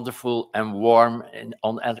and wonderful and warm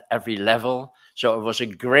on every level. So it was a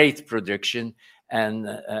great production. And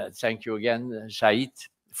thank you again, Said,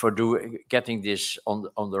 for getting this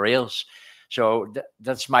on the rails. So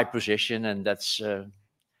that's my position, and that's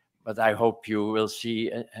what I hope you will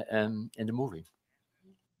see in the movie.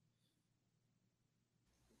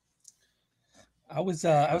 I was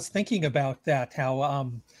thinking about that,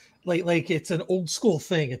 how like it's an old school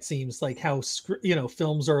thing. It seems like how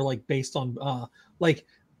films are like based on like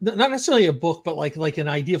not necessarily a book, but like an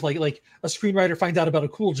idea of like a screenwriter finds out about a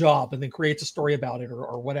cool job and then creates a story about it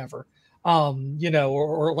or whatever.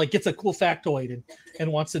 Or like gets a cool factoid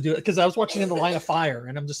and wants to do it. Because I was watching In the Line of Fire,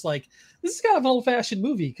 and I'm just like, this is kind of an old-fashioned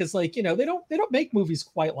movie, because they don't make movies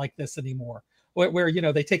quite like this anymore, where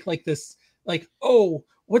they take like this, like, oh,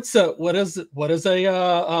 what does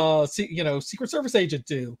a Secret Service agent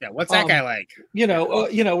do? Yeah, what's that guy like?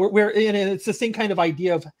 Where and it's the same kind of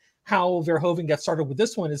idea of how Verhoeven got started with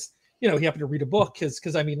this one. Is he happened to read a book,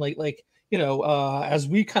 because I mean as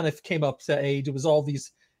we kind of came up to age, it was all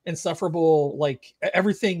these insufferable, like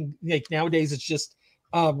everything, like nowadays it's just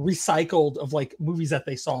recycled of like movies that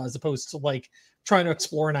they saw, as opposed to like trying to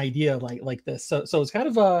explore an idea like this. So it's kind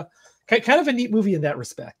of a neat movie in that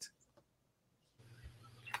respect.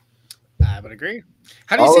 I would agree.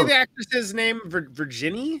 How do you say the actress's name?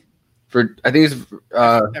 Virginie? I think it's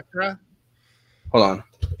Vera? Hold on.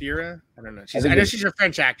 Vera? I don't know. I know she's a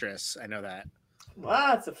French actress. I know that.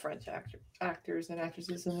 Lots of French actors and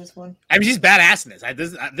actresses in this one. I mean, she's badass in this.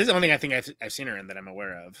 This is the only thing I think I've seen her in that I'm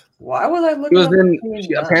aware of. Why was I looking?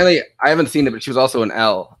 Apparently, I haven't seen it, but she was also in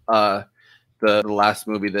Elle, the last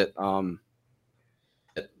movie that Verhoeven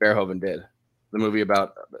did. The movie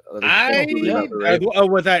about with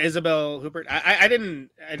that Isabelle Huppert. I didn't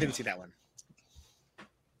see that one.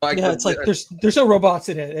 Yeah, it's like there's no robots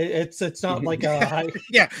in it. It's not like a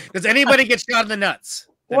yeah. Does anybody get shot in the nuts?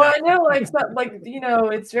 Well, I know,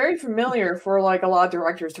 it's very familiar for like a lot of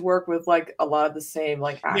directors to work with like a lot of the same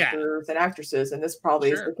like actors and actresses, and this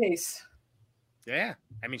probably is the case. Yeah,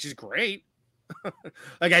 I mean, she's great.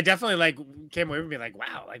 Like, I definitely like came away from being like,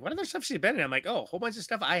 wow, like what other stuff she's been in? I'm like, oh, a whole bunch of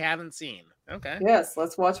stuff I haven't seen. Okay. Yes,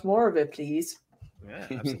 let's watch more of it, please. Yeah,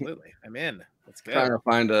 absolutely. I'm in. That's good. Trying to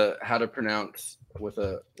find how to pronounce with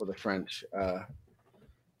a French.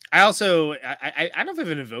 I also I don't know if I've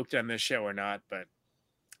been invoked on this show or not, but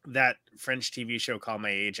that French TV show Call My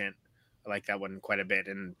Agent, I like that one quite a bit.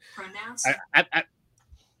 And pronounce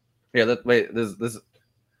this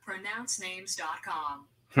pronouncenames.com.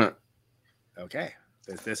 Huh. Okay.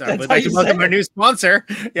 We'd like to welcome our new sponsor.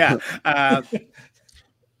 Yeah.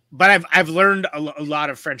 But I've learned a lot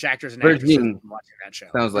of French actors and actresses from watching that show.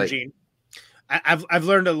 Sounds like Virgin. I've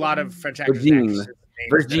learned a lot of French actors and actresses names that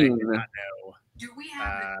I did not know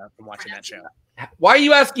from watching that show. Why are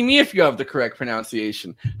you asking me if you have the correct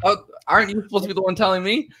pronunciation? Aren't you supposed to be the one telling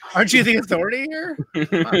me? Aren't you the authority here?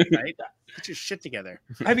 Come on, right? Get your shit together.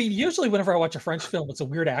 I mean, usually whenever I watch a French film, it's a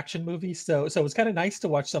weird action movie. So it's kind of nice to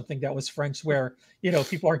watch something that was French, where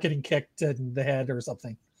people aren't getting kicked in the head or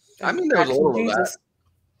something. I mean, there's a little of that.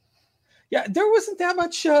 Yeah, there wasn't that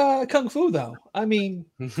much kung fu though. I mean,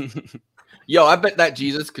 yo, I bet that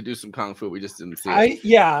Jesus could do some kung fu. We just didn't see it.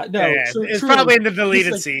 It's probably in the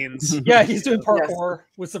deleted scenes. Yeah, he's doing parkour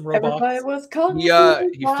with some robots. Everybody was kung fu.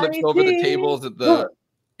 He flips over the tables at the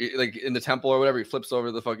like in the temple or whatever. He flips over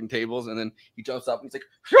the fucking tables and then he jumps up and he's like,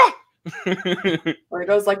 Shah! Or he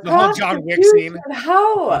goes like the whole John Wick scene.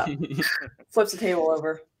 How flips the table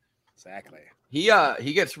over. Exactly. He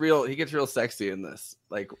gets real sexy in this.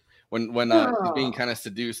 Like when he's being kind of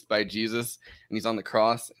seduced by Jesus and he's on the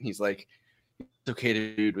cross and he's like, it's okay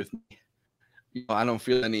to dude with me. I don't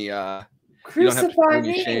feel any crucify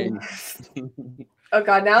me. Shame. Oh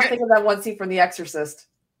god, now think of that one scene from The Exorcist.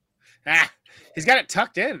 He's got it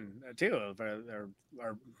tucked in too,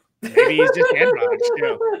 or Maybe he's just androgynous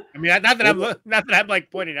too. I mean, not that I'm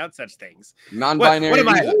like pointing out such things. Non-binary. What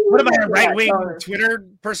am I, a right-wing Twitter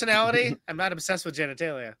personality? I'm not obsessed with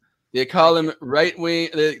genitalia. They call him right-wing.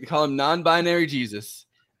 They call him non-binary Jesus.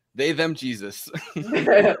 They them Jesus.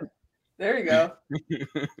 There you go.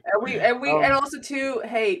 And also too,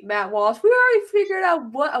 hey, Matt Walsh, we already figured out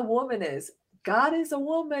what a woman is. God is a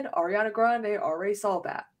woman. Ariana Grande already saw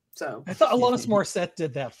that. So I thought Alanis Morissette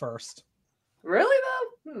did that first. Really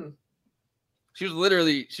though? She was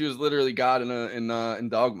literally God in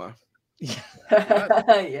Dogma. Yeah.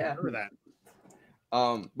 Remember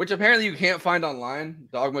that. Which apparently you can't find online.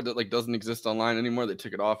 Dogma doesn't exist online anymore. They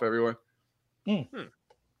took it off everywhere.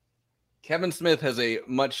 Kevin Smith has a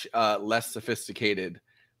much less sophisticated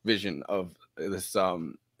vision of this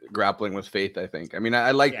grappling with faith, I think. I mean,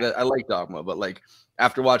 I like that. I like Dogma, but like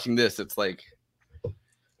after watching this, it's like,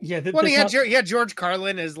 well, he had George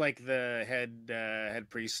Carlin as like the head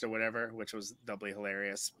priest or whatever, which was doubly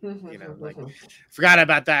hilarious. You know, like forgot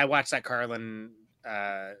about that. I watched that Carlin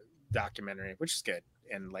documentary, which is good,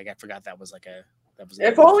 and like I forgot that was like a.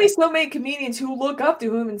 If only so many comedians who look up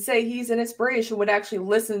to him and say he's an inspiration would actually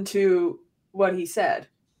listen to what he said.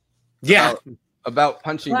 Yeah, about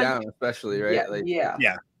punching down, especially, right?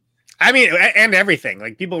 Yeah. I mean, and everything.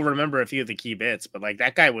 Like people remember a few of the key bits, but like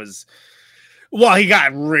that guy was. Well, he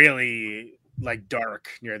got really like dark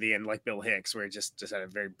near the end, like Bill Hicks, where he just had a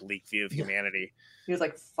very bleak view of humanity. He was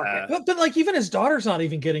like, "Fuck it." But like even his daughter's not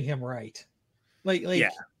even getting him right.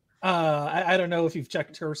 I don't know if you've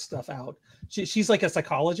checked her stuff out. She's like a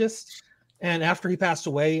psychologist, and after he passed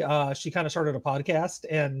away, she kind of started a podcast,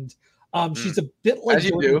 and she's a bit like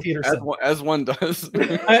Jordan Peterson, as one does.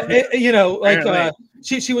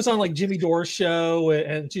 She was on like Jimmy Dore's show,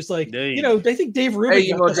 and she's like, I think Dave Rubin. Hey,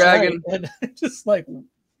 Emo Dragon, right. And just like,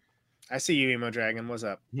 I see you, Emo Dragon. What's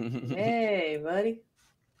up? Hey, buddy.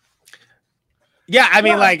 Yeah, I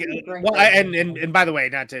mean, and by the way,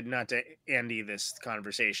 not to Andy this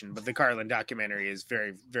conversation, but the Carlin documentary is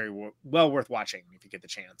very, very well worth watching if you get the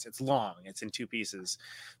chance. It's long; it's in 2 pieces,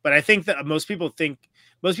 but I think that most people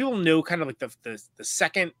know kind of like the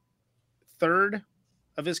second, third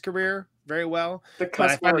of his career very well.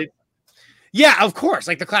 Yeah, of course,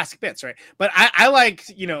 like the classic bits, right? But I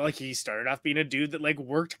liked, like he started off being a dude that like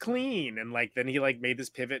worked clean, and like then he like made this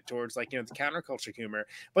pivot towards like the counterculture humor,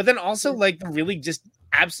 but then also like the really just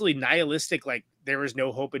absolutely nihilistic, like there is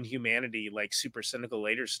no hope in humanity, like super cynical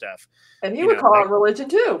later stuff. And he would call out religion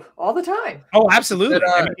too, all the time. Oh, absolutely.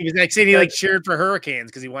 I mean, he was like saying he like cheered for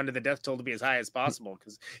hurricanes because he wanted the death toll to be as high as possible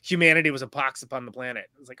because humanity was a pox upon the planet.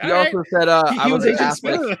 It was like he also said I was a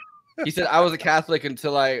Catholic. He said, I was a Catholic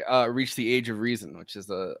until I reached the age of reason, which is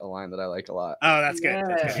a line that I like a lot. Oh, that's good.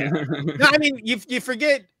 That's good. No, I mean, you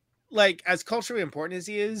forget, like, as culturally important as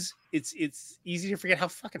he is, it's easy to forget how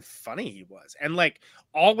fucking funny he was. And, like,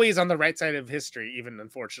 always on the right side of history, even,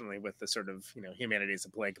 unfortunately, with the sort of, humanity is a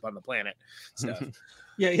plague upon the planet stuff.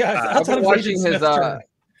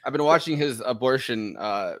 I've been watching his abortion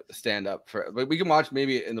stand up but we can watch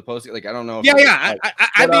maybe in the post. Like I don't know.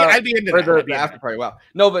 I'd be into that. The after party. Wow.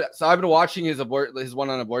 No, but so I've been watching his one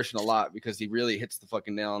on abortion a lot because he really hits the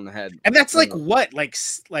fucking nail on the head. And that's like what, like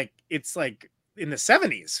it's like in the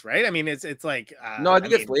 70s, right? I mean, it's like no, I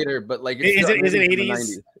think it's later, but like is it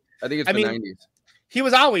 80s? I think it's the 90s. He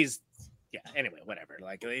was always Anyway, whatever.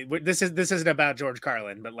 Like this isn't about George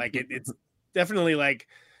Carlin, but like it's definitely like.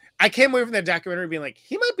 I came away from that documentary being like,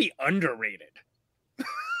 he might be underrated.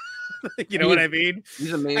 What I mean?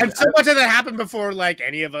 He's amazing. And so much of that happened before like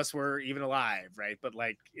any of us were even alive, right? But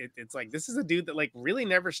like it's like this is a dude that like really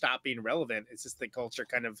never stopped being relevant. It's just the culture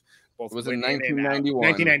kind of both. It was in 1991.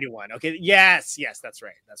 1991. Okay. Yes, that's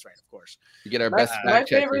right. That's right. Of course. You get our best fact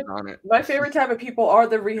checkers on it. My favorite type of people are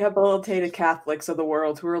the rehabilitated Catholics of the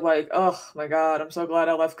world who are like, oh my God, I'm so glad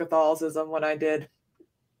I left Catholicism when I did.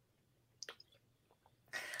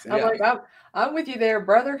 I'm with you there,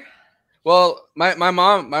 brother. Well, my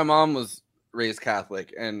mom was raised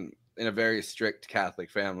Catholic and in a very strict Catholic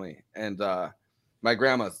family, and my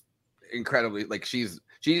grandma's incredibly like she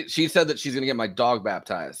said that she's gonna get my dog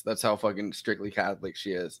baptized. That's how fucking strictly Catholic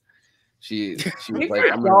she is. She was keep like,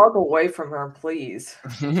 your dog away from her, please.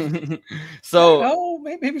 So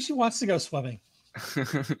maybe she wants to go swimming.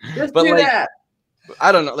 Just do that.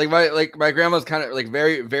 I don't know. Like my grandma's kind of like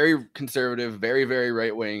very, very conservative, very, very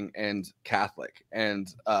right wing and Catholic.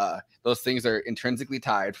 And those things are intrinsically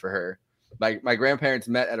tied for her. My grandparents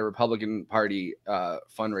met at a Republican Party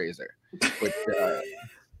fundraiser, which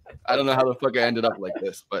I don't know how the fuck I ended up like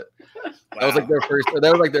this, but that was like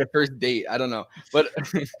their first date. I don't know. But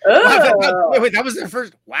wait, that was their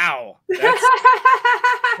first. Wow.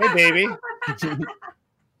 Hey baby.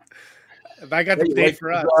 If I got to You pay like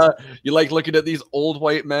for us. you like looking at these old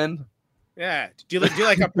white men? Yeah. Do you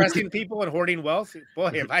like oppressing people and hoarding wealth?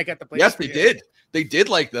 Boy, if I got the place. Yes, they did. They did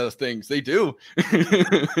like those things. They do.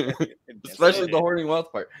 Especially the hoarding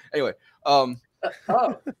wealth part. Anyway, they're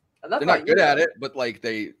not good at it, but like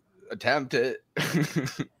they attempt it.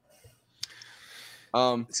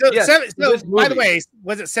 So yes, by the way,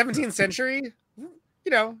 was it 17th century?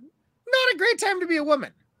 You know, not a great time to be a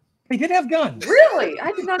woman. They did have guns. Really?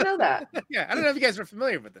 I did not know that. Yeah, I don't know if you guys are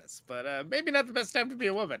familiar with this, but maybe not the best time to be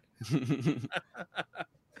a woman.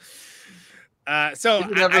 So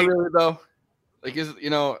is it never really though? Like, is it, you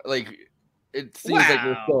know, like it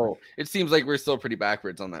seems like we're still pretty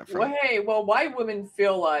backwards on that front. Well, white women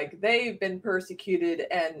feel like they've been persecuted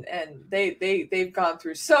and they've gone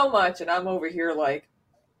through so much, and I'm over here like,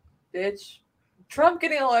 bitch, Trump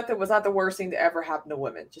getting elected was not the worst thing to ever happen to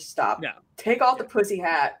women. Just stop. No. Take off the pussy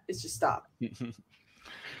hat. It's just stop.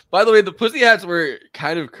 By the way, the pussy hats were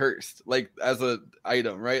kind of cursed, like as a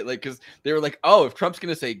item, right? Like, because they were like, oh, if Trump's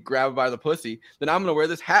gonna say grab by the pussy, then I'm gonna wear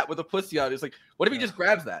this hat with a pussy on. It's like, what if he just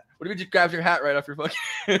grabs that? What if he just grabs your hat right off your fucking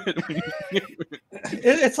head?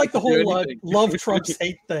 It's like the whole love Trump's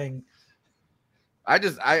hate thing. I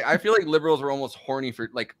feel like liberals are almost horny for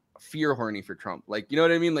like fear horny for Trump. Like, you know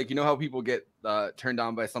what I mean? Like, you know how people get turned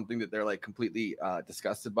on by something that they're like completely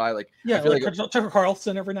disgusted by? Like, yeah, I feel like Tucker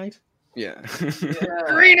Carlson every night. Yeah.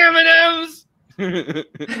 Green M&Ms.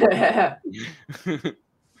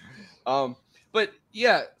 But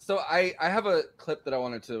yeah, so I have a clip that I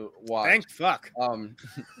wanted to watch. Thank fuck.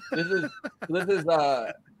 This is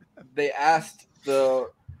they asked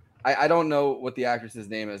I don't know what the actress's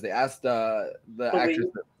name is. They asked the actress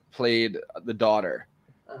that played the daughter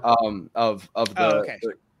of the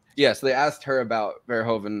so they asked her about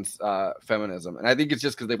Verhoeven's feminism, and I think it's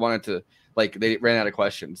just because they wanted to, like, they ran out of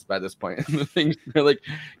questions by this point. And the thing, they're like,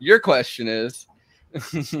 your question is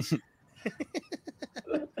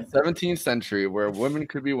 17th century where women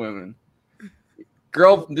could be women.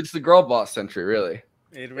 It's the girl boss century, really.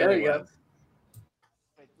 It really was.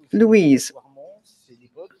 Louise,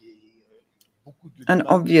 an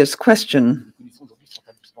obvious question.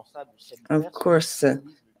 Of course,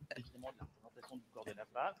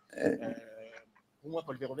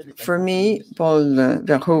 for me, Paul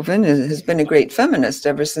Verhoeven has been a great feminist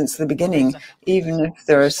ever since the beginning, even if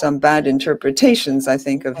there are some bad interpretations, I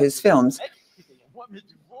think, of his films.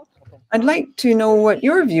 I'd like to know what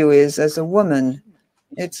your view is as a woman.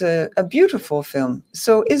 It's a beautiful film.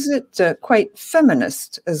 So is it quite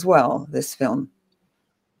feminist as well, this film?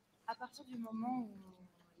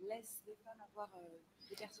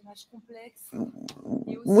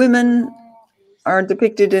 Women are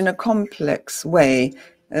depicted in a complex way.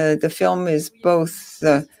 The film is both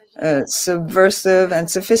subversive and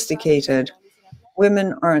sophisticated.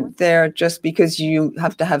 Women aren't there just because you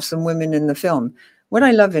have to have some women in the film. What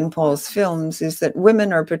I love in Paul's films is that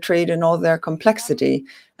women are portrayed in all their complexity.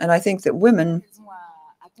 And I think that women,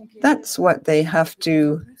 that's what they have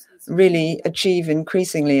to really achieve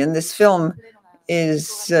increasingly. And this film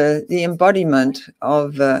is the embodiment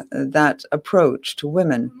of that approach to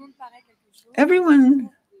women. Everyone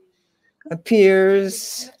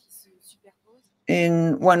appears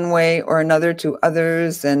in one way or another to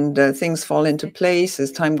others, and things fall into place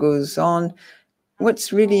as time goes on.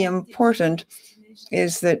 What's really important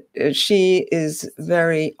is that she is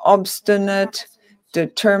very obstinate,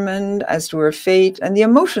 determined as to her fate, and the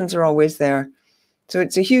emotions are always there. So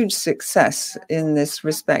it's a huge success in this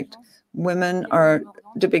respect. Women are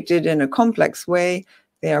depicted in a complex way.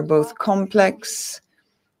 They are both complex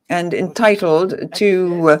and entitled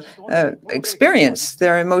to experience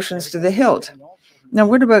their emotions to the hilt. Now,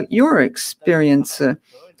 what about your experience?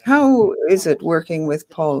 How is it working with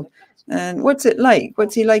Paul? And what's it like?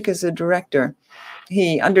 What's he like as a director?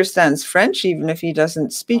 He understands French, even if he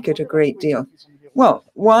doesn't speak it a great deal. Well,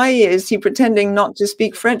 why is he pretending not to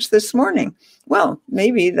speak French this morning? Well,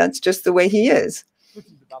 maybe that's just the way he is.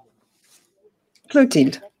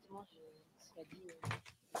 Clotilde.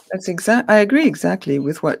 I agree exactly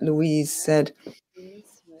with what Louise said.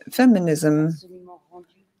 Feminism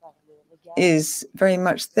is very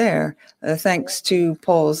much there, thanks to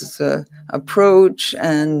Paul's approach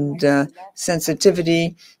and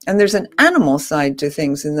sensitivity. And there's an animal side to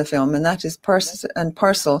things in the film, and that is part and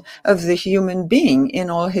parcel of the human being in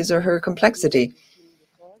all his or her complexity.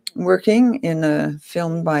 Working in a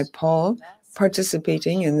film by Paul,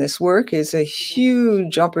 participating in this work is a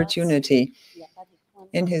huge opportunity.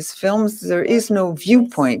 In his films, there is no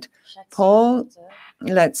viewpoint. Paul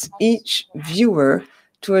lets each viewer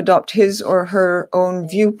to adopt his or her own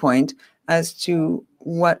viewpoint as to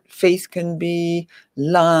what faith can be,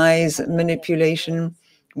 lies, manipulation,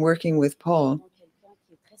 working with Paul?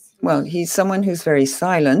 Well, he's someone who's very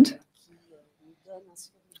silent.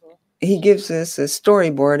 He gives us a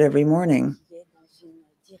storyboard every morning.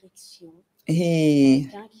 He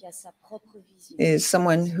is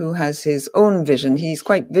someone who has his own vision. He's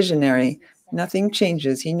quite visionary. Nothing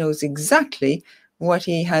changes. He knows exactly what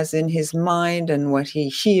he has in his mind and what he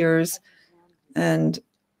hears. And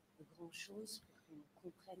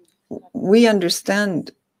we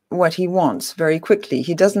understand what he wants very quickly.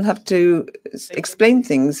 He doesn't have to explain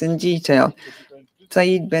things in detail.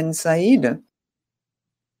 Said Ben Said.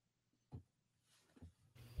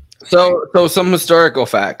 So some historical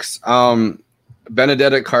facts.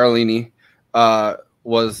 Benedetta Carlini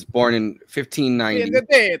was born in 1590.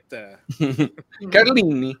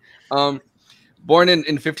 Carlini. Born in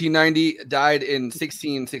 1590, died in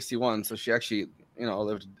 1661. So she actually,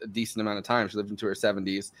 lived a decent amount of time. She lived into her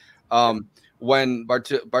 70s. When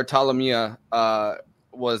Bartolomea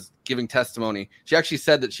was giving testimony, she actually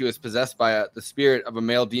said that she was possessed by the spirit of a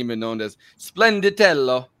male demon known as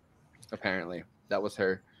Splenditello. Apparently, that was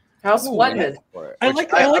her. How splendid! I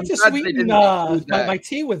like to sweeten my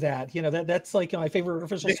tea with that. That's like my favorite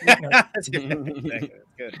official sweetener.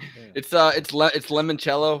 Good. It's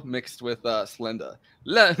limoncello mixed with Splenda.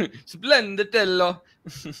 Splenditello.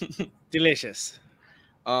 Delicious.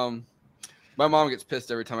 My mom gets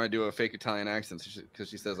pissed every time I do a fake Italian accent because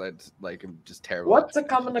she says I'm just terrible. What's a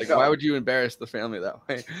coming to go? Why would you embarrass the family that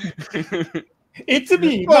way? It's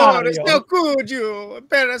me, Mario. How could you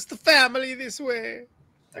embarrass the family this way?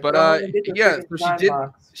 But so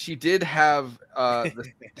she did have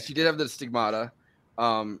the stigmata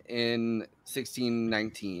in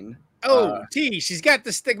 1619. She's got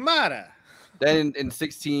the stigmata. Then in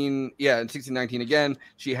 1619 again,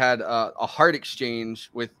 she had a heart exchange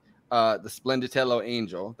with the Splenditello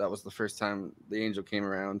angel. That was the first time the angel came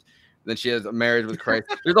around. Then she has a marriage with Christ.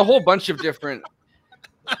 There's a whole bunch of different.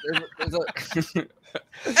 We're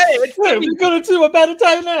going to do a bad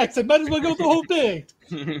Italian accent. Might as well go the whole thing.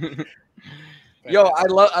 Yo,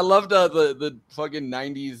 I loved the fucking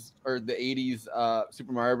 90s or the 80s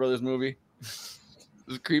Super Mario Brothers movie. It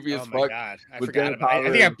was creepy as fuck. Oh my god, I forgot about it.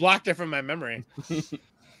 I think I blocked it from my memory.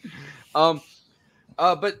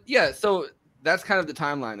 But yeah, so that's kind of the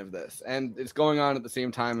timeline of this, and it's going on at the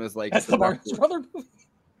same time as that's the Mario Brothers movie.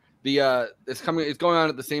 It's going on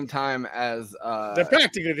at the same time as they're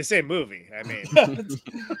practically the same movie. I mean,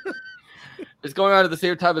 it's going on at the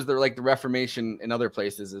same time as the Reformation in other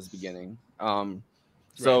places is beginning.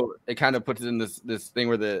 So it kind of puts it in this thing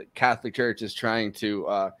where the Catholic Church is trying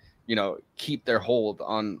to keep their hold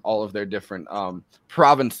on all of their different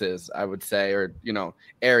provinces, I would say, or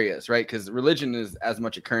areas, right? Because religion is as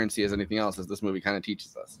much a currency as anything else, as this movie kind of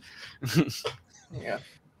teaches us. Yeah.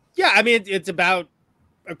 I mean, it's about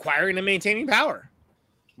acquiring and maintaining power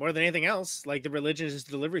more than anything else. Like, the religion is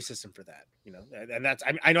the delivery system for that, and that's,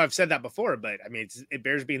 I know I've said that before, but I mean, it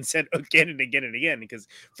bears being said again and again and again, because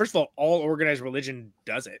first of all organized religion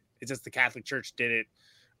does it. It's just the Catholic Church did it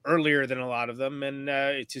earlier than a lot of them, and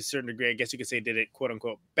to a certain degree, I guess you could say, did it quote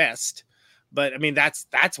unquote best. But I mean, that's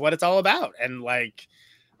what it's all about. And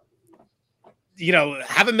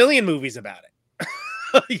have a million movies about it.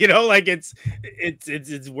 It's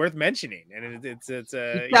worth mentioning, and it's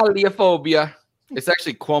Italiaphobia. It's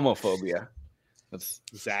actually Cuomophobia. That's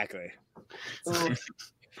exactly. You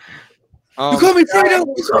call me Fredo.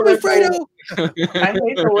 You call me Fredo. I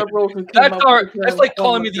hate the liberals who that's like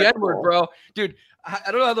calling me the N-word, bro. Dude,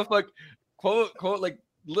 I don't know how the fuck quote like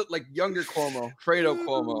younger Cuomo, Fredo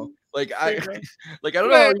Cuomo. I don't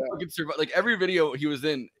know how he fucking survived. Like, every video he was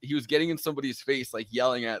in, he was getting in somebody's face, like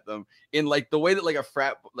yelling at them in the way that a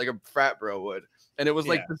frat bro would, and it was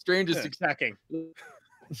the strangest. Attacking.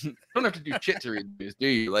 You don't have to do shit to read these, do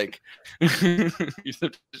you? You just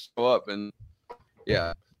have to show up and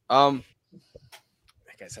yeah. That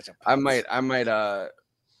guy's such a. I might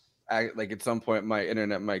at some point my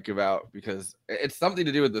internet might give out because it's something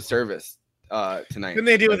to do with the service tonight. Then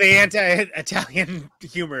they do with the anti-Italian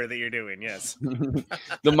humor that you're doing. Yes.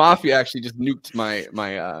 The mafia actually just nuked my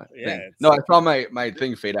thing. No, I saw my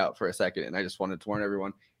thing fade out for a second, and I just wanted to warn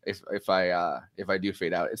everyone if I do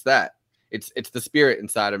fade out, it's that. It's the spirit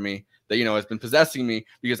inside of me that has been possessing me,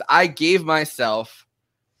 because I gave myself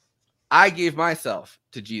to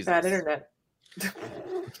Jesus. Bad internet.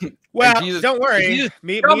 Well, don't worry. Jesus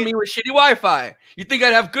me with shitty Wi-Fi. You think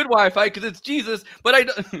I'd have good Wi-Fi because it's Jesus, but I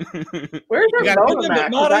don't. Where's your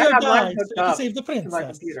Mario died, so save the princess. My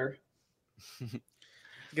computer.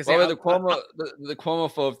 Well, the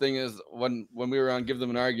Cuomophobe thing is when we were on Give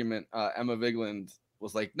Them an Argument, Emma Vigeland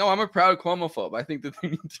was like, no, I'm a proud Cuomophobe. I think that they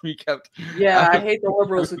need to be kept. Yeah, I hate the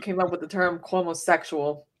liberals who came up with the term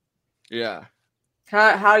Cuomosexual. Yeah.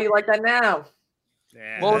 How do you like that now?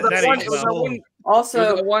 Yeah, Well, that one, ain't it was well. the one, Also,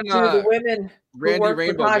 it was the one, to the women who Randy work for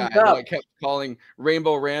Rainbow guy Time's that Up. I kept calling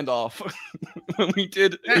Rainbow Randolph when we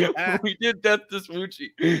did Death to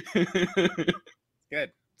Smoochie.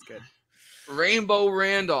 Good. It's good. Rainbow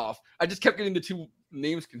Randolph. I just kept getting the two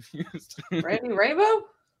names confused. Randy Rainbow?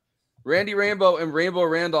 Randy Rainbow and Rainbow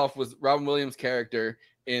Randolph was Robin Williams' character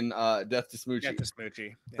in Death to Smoochie. Death to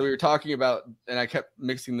Smoochie. Yeah. So we were talking about, and I kept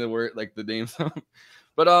mixing the word, like the names up.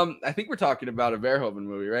 But I think we're talking about a Verhoeven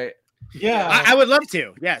movie, right? Yeah, I would love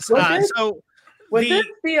to. Yes. Would this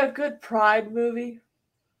be a good Pride movie?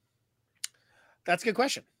 That's a good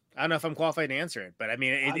question. I don't know if I'm qualified to answer it, but I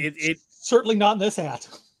mean, it certainly not in this hat.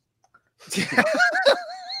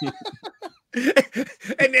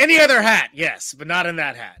 In any other hat, yes, but not in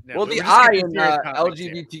that hat. No, Well, the I in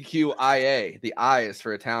LGBTQIA, the I is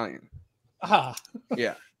for Italian. Ah,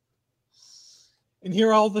 Yeah. and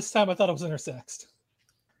here all this time I thought it was intersexed.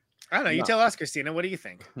 I don't know. You No. tell us, Christina. What do you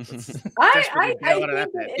think? I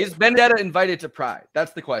Is Benedetta invited to Pride?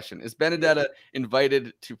 That's the question. Is Benedetta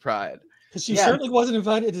invited to Pride? Because she certainly wasn't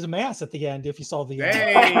invited to mass at the end. If you saw the,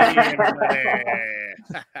 Hey,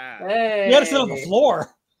 you had to sit on the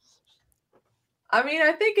floor. I mean,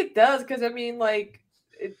 I think it does because I mean, like,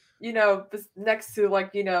 it, this next to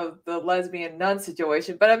like the lesbian nun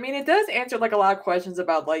situation, but I mean, it does answer like a lot of questions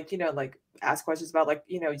about like like ask questions about like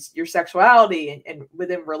your sexuality and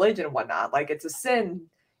within religion and whatnot. Like, it's a sin,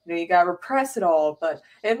 you gotta repress it all. But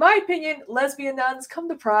in my opinion, lesbian nuns come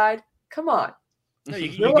to Pride. Come on, No, you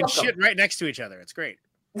You're can welcome. shit right next to each other. It's great.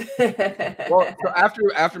 Well, so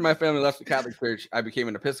after my family left the Catholic Church, I became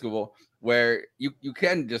an Episcopal, where you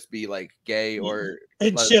can just be like gay or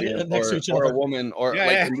And shit lesbian next to each or other. a woman or Yeah,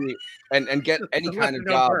 like yeah. and be- and get any kind of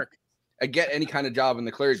Don't job. work. Get any kind of job in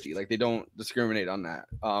the clergy. Like, they don't discriminate on that.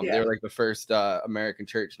 Yeah. They're like the first American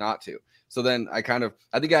church not to. So then I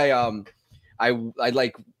think I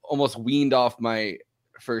like almost weaned off my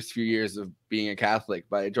first few years of being a Catholic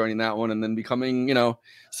by joining that one and then becoming,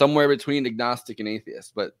 somewhere between agnostic and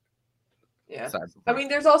atheist. But yeah. besides the I point. mean,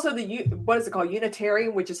 there's also what is it called,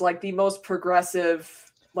 Unitarian, which is like the most progressive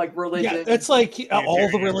like religion. Yeah, it's like all the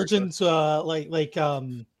Unitarian. religions,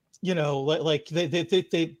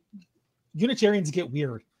 they Unitarians get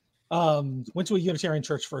weird. Went to a Unitarian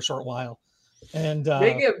church for a short while, and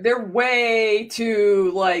they're way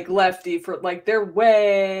too like lefty for like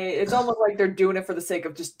it's almost like they're doing it for the sake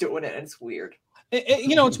of just doing it, and it's weird.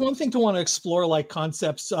 It's one thing to want to explore like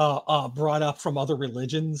concepts brought up from other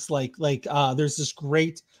religions. Like there's this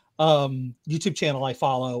great YouTube channel I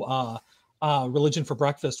follow, Religion for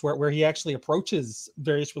Breakfast, where he actually approaches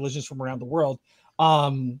various religions from around the world.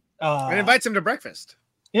 And invites him to breakfast.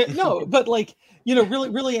 No, but like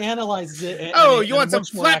really analyzes it. You want some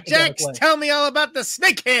flapjacks? Tell me all about the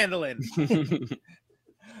snake handling.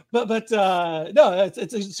 But no,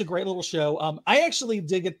 it's a great little show. I actually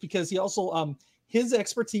dig it because he also his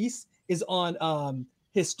expertise is on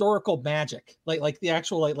historical magic, like the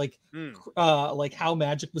actual like how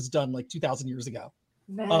magic was done like 2,000 years ago,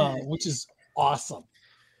 which is awesome.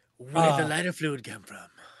 Where did the lighter fluid come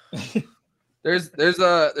from? There's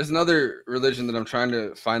another religion that I'm trying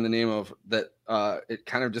to find the name of that it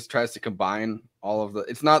kind of just tries to combine all of the.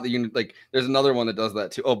 It's not the unit. Like, there's another one that does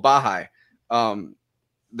that too. Oh, Baha'i.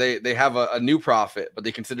 They have a new prophet, but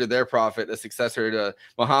they consider their prophet a successor to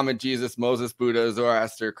Muhammad, Jesus, Moses, Buddha,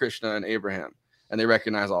 Zoroaster, Krishna, and Abraham, and they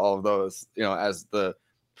recognize all of those, as the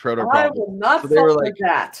proto I prophet. will not So they were fuck like with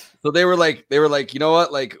that. So they were like, you know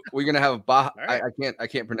what? Like, we're gonna have I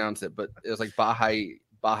can't pronounce it, but it was like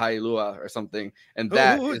Baha'i Lua or something, and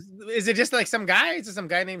that Is it just like some guy? Is it some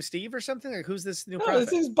guy named Steve or something? Like, who's this new No, prophet?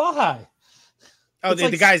 this is Baha'i. Oh, It's the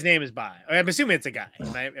like- guy's name is Baha'i. I'm assuming it's a guy.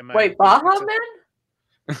 Wait, Baha Man?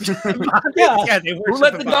 Yeah. They Who worship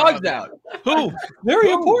let the Baha dogs Man. out? Who?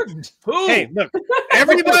 Very important. Who? Hey, look,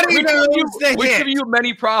 everybody Which knows of you, the which hit. of you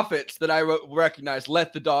many prophets that I recognize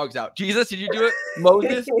let the dogs out? Jesus, did you do it?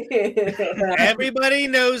 Moses? Everybody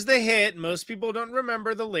knows the hit. Most people don't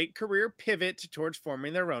remember the late career pivot towards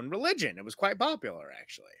forming their own religion. It was quite popular,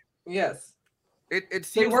 actually. Yes. It They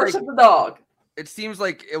seems worship like the dog. it seems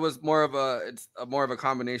like it was more of a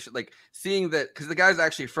combination, like seeing that because the guy's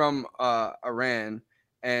actually from Iran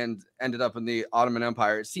and ended up in the Ottoman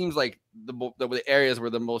Empire. It seems like the areas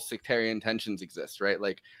where the most sectarian tensions exist, right?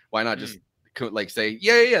 Like, why not just like say,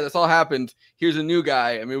 yeah, this all happened. Here's a new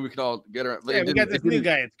guy. I mean, we can all get around. Yeah, we got this new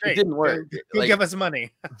guy. It's great. It didn't work. He'll give us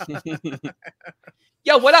money.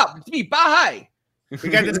 Yo, what up? It's me, Baha'i. We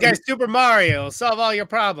got this guy Super Mario. He'll solve all your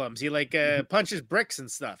problems. He like punches bricks and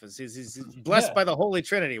stuff. He's blessed by the Holy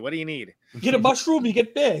Trinity. What do you need? Get a mushroom, you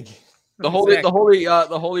get big. The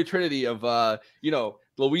holy trinity of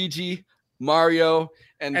Luigi, Mario,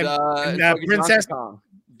 and Princess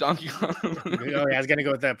Donkey Kong. Oh yeah, I was gonna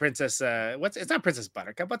go with that Princess. It's not Princess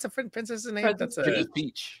Buttercup. What's a princess's name? That's Princess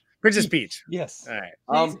Peach. Princess Peach. Yes. All right.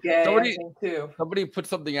 Somebody put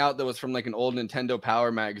something out that was from like an old Nintendo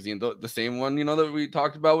Power magazine, the same one, that we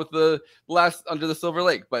talked about with the last Under the Silver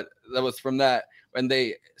Lake, but that was from that. And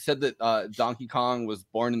they said that Donkey Kong was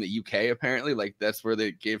born in the UK, apparently, like that's where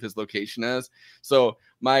they gave his location as. So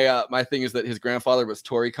my thing is that his grandfather was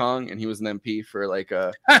Tory Kong, and he was an MP for like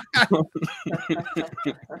a.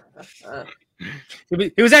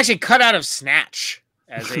 He was actually cut out of Snatch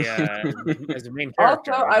as a main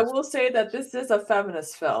character. Also, I will say that this is a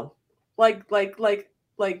feminist film, like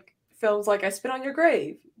films like I Spit on Your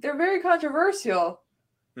Grave. They're very controversial,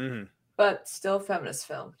 but still feminist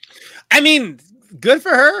film. I mean, good for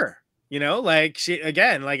her. Like she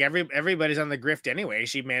again, like everybody's on the grift anyway.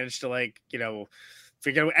 She managed to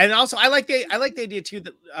figure out, and also I like the idea too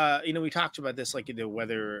that we talked about this, like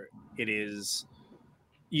whether it is.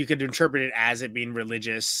 You could interpret it as it being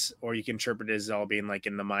religious, or you can interpret it as all being like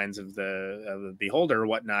in the minds of the beholder or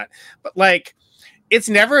whatnot. But like, it's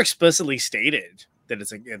never explicitly stated that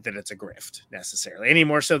it's a grift necessarily, any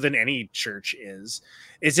more so than any church is.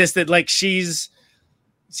 It's just that like she's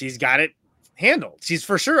got it handled. She's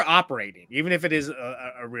for sure operating, even if it is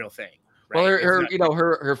a real thing. Right? Well,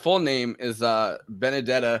 her full name is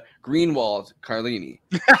Benedetta Greenwald Carlini.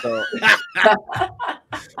 So.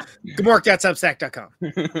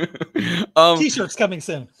 Gamork.substack.com. T-shirts coming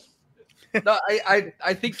soon. No, I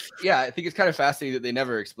think it's kind of fascinating that they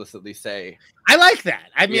never explicitly say. I like that.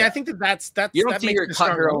 I mean, I think that's you don't see her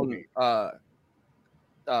cut her own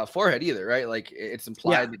forehead either, right? Like it's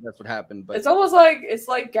implied that that's what happened, but it's almost like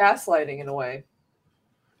gaslighting in a way.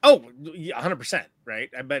 Oh, 100%, right?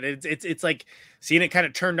 But it's like seeing it kind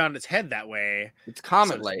of turned on its head that way. It's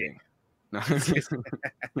comet lighting. Like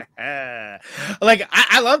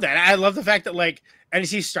I love that. I love the fact that like, and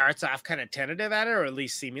she starts off kind of tentative at it, or at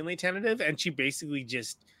least seemingly tentative, and she basically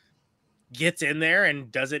just gets in there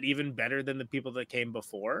and does it even better than the people that came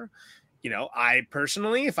before. I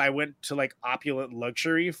personally, if I went to like opulent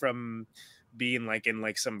luxury from being like in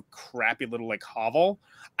like some crappy little like hovel,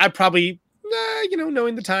 I'd probably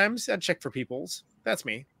knowing the times, I'd check for peoples. That's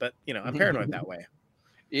me, but I'm paranoid that way.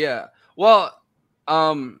 Yeah. Well,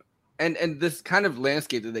 and this kind of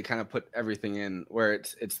landscape that they kind of put everything in, where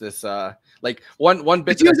it's this like one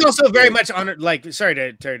bit. She was also very much on her. Like, sorry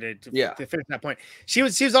to finish that point. She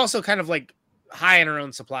was also kind of like high in her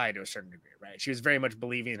own supply to a certain degree, right? She was very much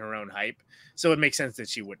believing in her own hype, so it makes sense that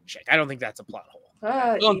she wouldn't check. I don't think that's a plot hole.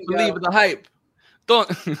 Don't believe in the hype. Don't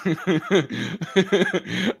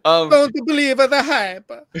believe in the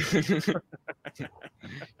hype.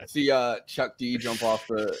 See Chuck D jump off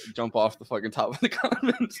the fucking top of the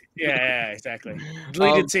comments. Yeah, exactly.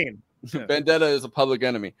 Deleted scene. Vendetta is a public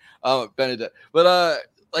enemy. Benedetta. But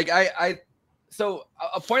so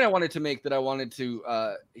a point I wanted to make that I wanted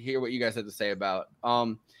to hear what you guys had to say about.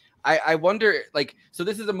 I wonder, like, so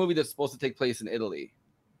this is a movie that's supposed to take place in Italy,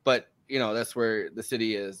 but that's where the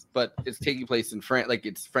city is, but it's taking place in France. Like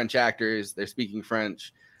it's French actors, they're speaking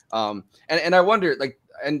French. And I wonder, like,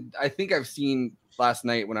 and I think I've seen last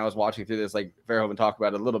night when I was watching through this, like Verhoeven talk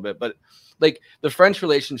about it a little bit, but like the French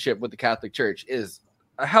relationship with the Catholic Church is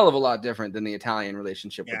a hell of a lot different than the Italian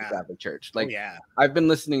relationship with the Catholic Church. Like, I've been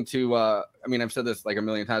listening to, I mean, I've said this like a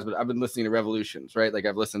million times, but I've been listening to Revolutions, right? Like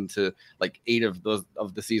I've listened to like 8 of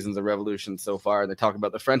the seasons of Revolution so far. And they talk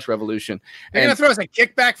about the French Revolution. You're going to throw us a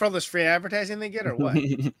kickback for all this free advertising they get or what?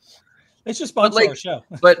 It's just sponsor our show.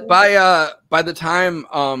 But by the time,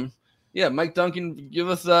 Mike Duncan, give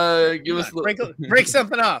us break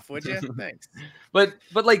something off, would you? Thanks. But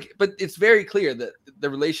it's very clear that the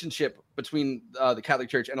relationship between the Catholic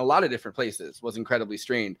Church and a lot of different places was incredibly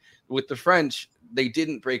strained. With the French, they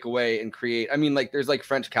didn't break away and create. I mean, like there's like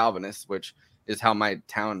French Calvinists, which is how my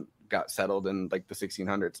town got settled in like the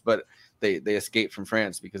 1600s. But they escaped from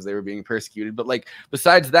France because they were being persecuted. But like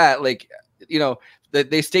besides that, like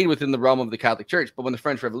they stayed within the realm of the Catholic Church. But when the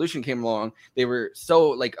French Revolution came along, they were so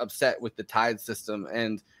like upset with the tithe system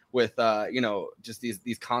and with just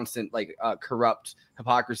these constant like corrupt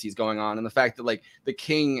hypocrisies going on, and the fact that like the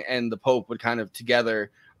king and the Pope would kind of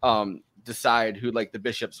together decide who like the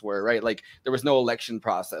bishops were, right? Like there was no election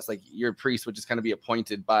process. Like your priest would just kind of be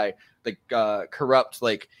appointed by the corrupt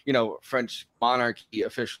like French monarchy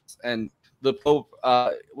officials, and the Pope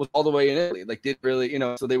was all the way in Italy, like did really,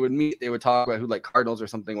 so they would meet, they would talk about who like cardinals or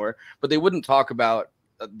something were, but they wouldn't talk about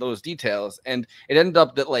those details. And it ended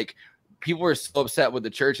up that like people were so upset with the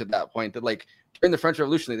church at that point that like during the French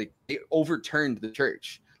Revolution, they overturned the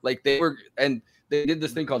church. Like they did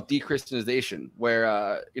this thing called dechristianization,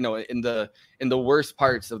 where in the worst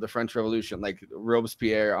parts of the French Revolution, like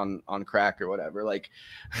Robespierre on crack or whatever, like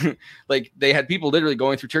like they had people literally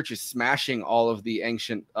going through churches, smashing all of the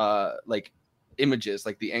ancient like images,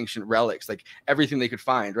 like the ancient relics, like everything they could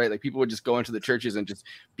find, right? Like people would just go into the churches and just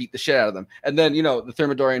beat the shit out of them. And then the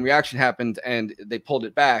Thermidorian reaction happened, and they pulled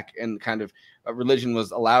it back, and kind of religion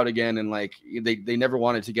was allowed again. And like they never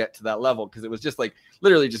wanted to get to that level, because it was just like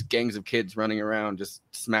literally just gangs of kids running around just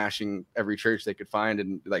smashing every church they could find,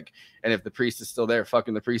 and if the priest is still there,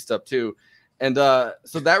 fucking the priest up too. And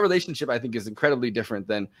so that relationship, I think, is incredibly different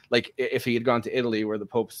than like if he had gone to Italy, where the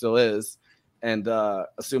Pope still is, and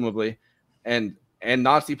assumably, and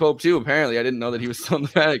Nazi Pope too. Apparently, I didn't know that he was still in the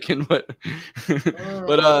Vatican, but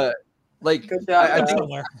like Good job,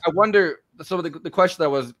 I wonder. So the question that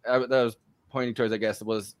was pointing towards, I guess,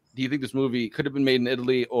 was, do you think this movie could have been made in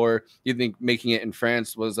Italy, or do you think making it in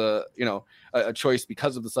France was a choice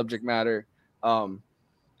because of the subject matter?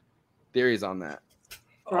 Theories on that.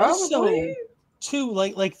 Also, too,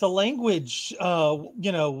 like the language,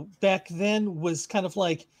 back then was kind of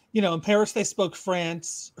like, in Paris they spoke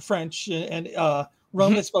French, and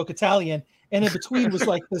Rome they spoke Italian, and in between was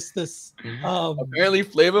like this. Apparently,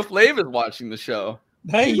 Flavor Flav is watching the show.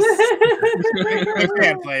 Nice. Big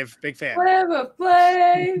fan, Flav. Big fan. Flavor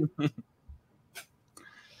Flav.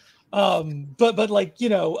 But like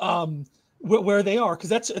where they are,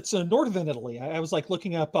 because it's northern Italy. I was like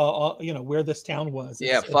looking up where this town was.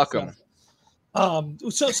 Yeah, fuck them.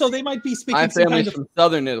 So they might be speaking. My family's from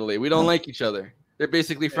southern Italy. We don't like each other. They're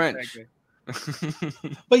basically French.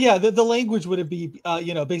 But yeah, the language would be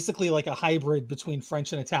basically like a hybrid between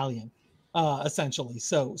French and Italian, essentially.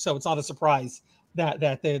 So it's not a surprise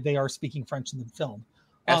that they are speaking French in the film.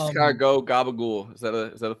 Escargot gabagool. Is that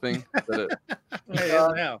a thing?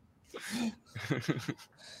 Now.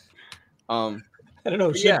 I don't know.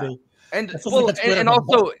 It should be. And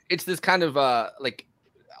also it's this kind of like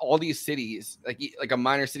all these cities, like a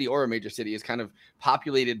minor city or a major city, is kind of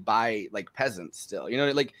populated by like peasants still.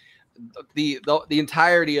 Like the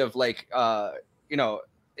entirety of like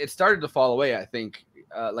it started to fall away, I think,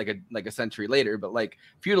 like a century later, but like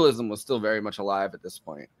feudalism was still very much alive at this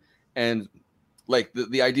point. And like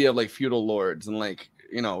the idea of like feudal lords, and like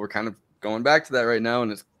we're kind of going back to that right now,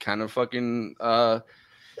 and it's kind of fucking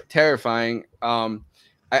terrifying.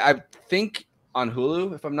 I think on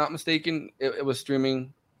Hulu, if I'm not mistaken, it was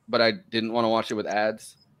streaming, but I didn't want to watch it with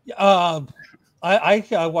ads. I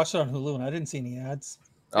watched it on Hulu and I didn't see any ads.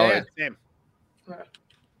 Oh, yeah, same.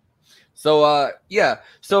 So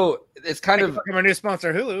so it's kind of our new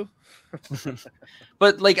sponsor, Hulu.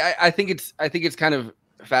 But like I think it's kind of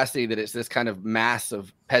fascinating that it's this kind of mass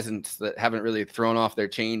of peasants that haven't really thrown off their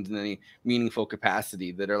chains in any meaningful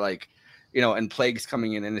capacity, that are like, and plagues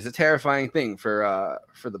coming in, and it's a terrifying thing for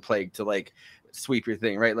the plague to like sweep your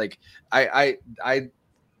thing, right? Like I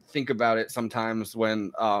think about it sometimes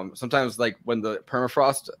when like when the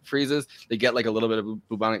permafrost freezes, they get like a little bit of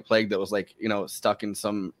bubonic plague that was like stuck in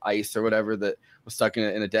some ice or whatever, that was stuck in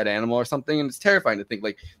a dead animal or something. And it's terrifying to think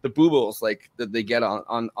like the bubbles like that they get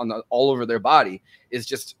on all over their body is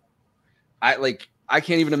just, I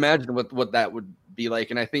can't even imagine what that would be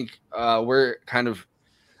like. And I think we're kind of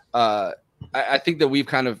I think that we've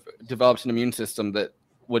kind of developed an immune system that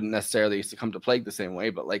wouldn't necessarily succumb to plague the same way,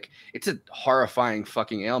 but like it's a horrifying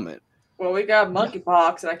fucking ailment. Well, we got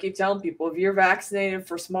monkeypox, and I keep telling people, if you're vaccinated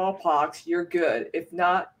for smallpox, you're good. If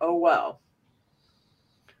not, oh well.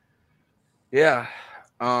 Yeah.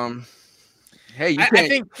 Hey, you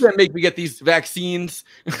can't make me get these vaccines.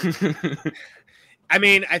 I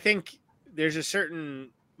mean, I think there's a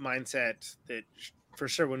certain mindset that, for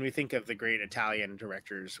sure, when we think of the great Italian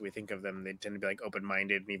directors, we think of them, they tend to be like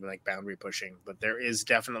open-minded and even like boundary pushing, but there is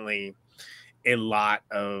definitely a lot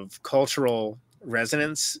of cultural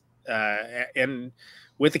resonance and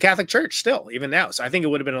with the Catholic Church still, even now. So I think it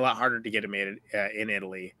would have been a lot harder to get it made in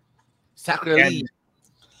Italy. Sacrilege.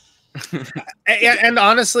 And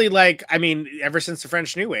honestly, like, I mean, ever since the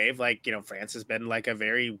French New Wave, like, France has been like a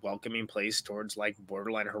very welcoming place towards like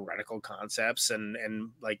borderline heretical concepts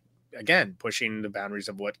and like, again, pushing the boundaries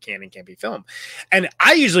of what can and can't be filmed. And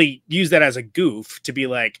I usually use that as a goof to be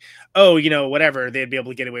like, oh, whatever, they'd be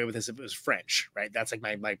able to get away with this if it was French, right? That's like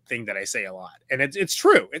my thing that I say a lot. And it's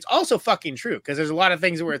true. It's also fucking true, because there's a lot of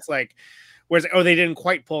things where it's like, Whereas, oh, they didn't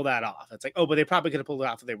quite pull that off. It's like, oh, but they probably could have pulled it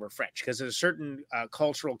off if they were French, because there's a certain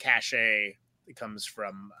cultural cachet that comes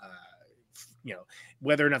from,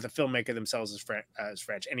 whether or not the filmmaker themselves is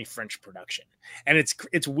French, any French production. And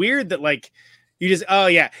it's weird that like you just, oh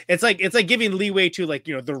yeah, it's like giving leeway to like,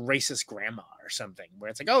 the racist grandma or something, where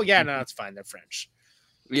it's like, oh yeah, no, it's fine, they're French.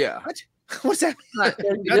 Yeah. What? What's that? I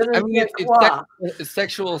mean, it's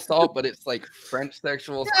sexual assault, but it's like French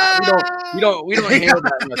sexual assault. We don't handle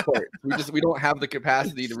that in the court. We don't have the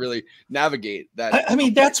capacity to really navigate that. I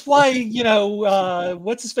mean, that's why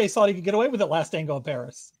what's his face thought he could get away with it last Tango in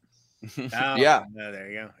Paris. Yeah. No, there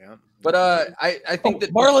you go. Yeah. But I think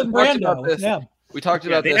that Marlon Brando. Yeah. We talked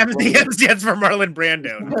about they this. have the yes for Marlon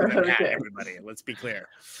Brando. Everybody, let's be clear.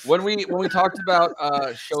 When we talked about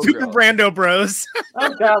Showgirls, Super Brando Bros.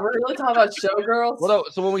 Oh god, we're really talking about Showgirls. Well, no,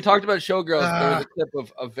 so when we talked about Showgirls, there was a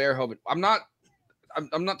clip of Verhoeven. I'm not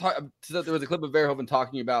talking. There was a clip of Verhoeven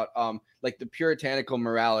talking about like the puritanical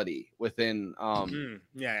morality within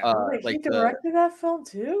he directed that film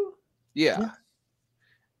too. Yeah.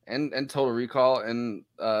 And Total Recall and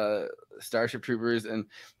Starship Troopers, and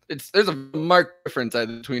there's a marked difference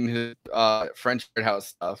between his French art house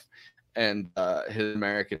stuff and his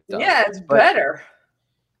American stuff. Yeah, it's better.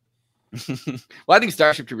 Well, I think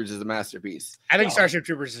Starship Troopers is a masterpiece. I think Starship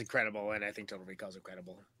Troopers is incredible, and I think Total Recall is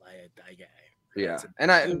incredible. Yeah,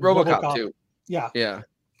 and RoboCop too. Yeah.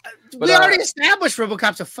 But, we already established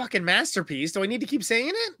RoboCop's a fucking masterpiece. Do I need to keep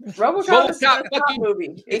saying it? RoboCop is a cop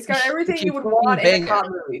movie. It's got everything you would want in a cop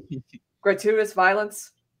movie. Gratuitous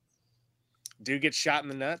violence. Dude gets shot in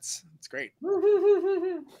the nuts. It's great.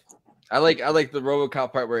 I like the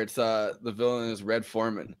RoboCop part where it's the villain is Red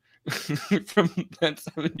Foreman from that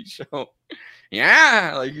 70s show.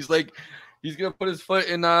 Yeah, like he's gonna put his foot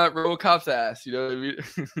in RoboCop's ass. You know what I mean?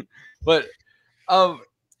 But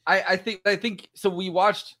I think so. We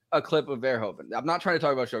watched a clip of Verhoeven. I'm not trying to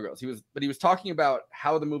talk about Showgirls. He was talking about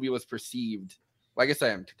how the movie was perceived. Well, I guess I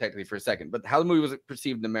am technically for a second, but how the movie was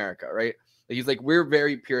perceived in America, right? Like he's like, we're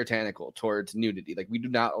very puritanical towards nudity. Like we do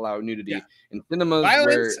not allow nudity in cinemas.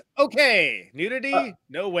 Violence, okay. Nudity,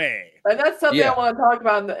 no way. And that's something I want to talk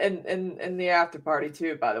about in the after party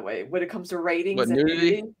too. By the way, when it comes to ratings and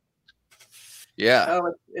nudity. Yeah.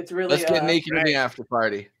 Oh, it's really. Let's get naked in the after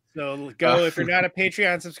party. So go if you're not a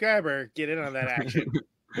Patreon subscriber, get in on that action.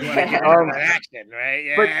 You want to get in on that action, right?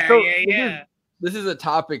 Yeah. This is a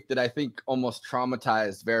topic that I think almost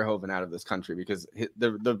traumatized Verhoeven out of this country because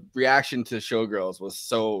the reaction to Showgirls was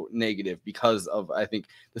so negative because of, I think,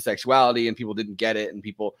 the sexuality, and people didn't get it, and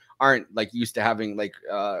people aren't like used to having like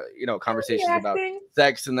conversations about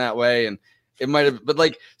sex in that way, and it might have, but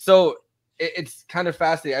like so it's kind of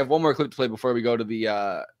fascinating. I have one more clip to play before we go to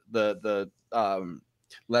the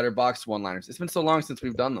Letterboxd one-liners. It's been so long since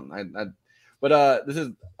we've done them. But this is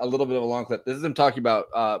a little bit of a long clip. This is him talking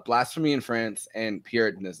about blasphemy in France and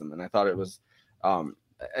Puritanism, and I thought it was an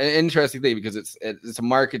interesting thing because it's a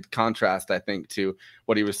marked contrast, I think, to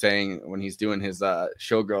what he was saying when he's doing his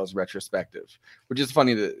Showgirls retrospective, which is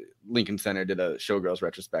funny that Lincoln Center did a Showgirls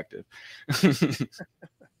retrospective.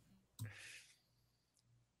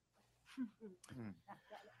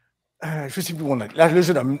 Je sais plus où on est. Là, le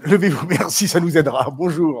jeune homme, levez-vous, merci, ça nous aidera.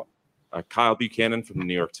 Bonjour. Kyle Buchanan from the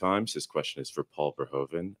New York Times. His question is for Paul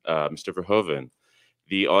Verhoeven. Mr. Verhoeven,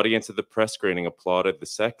 the audience at the press screening applauded the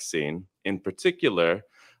sex scene. In particular,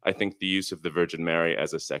 I think the use of the Virgin Mary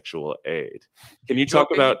as a sexual aid. Can you talk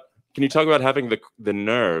about having the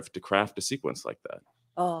nerve to craft a sequence like that?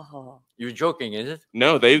 Oh, you're joking, is it?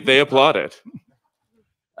 No, they applauded.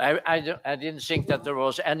 I didn't think that there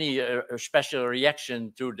was any special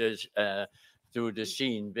reaction to this to the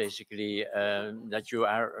scene, basically, that you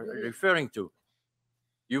are referring to.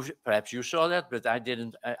 Perhaps you saw that, but I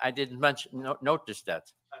didn't notice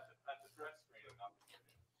that.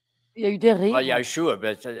 Well, yeah, sure,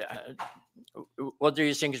 but what do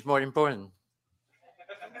you think is more important?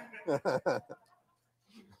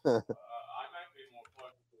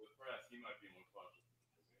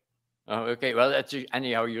 Oh, okay, well, that's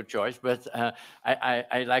anyhow your choice, but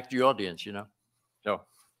I like the audience, you know. So.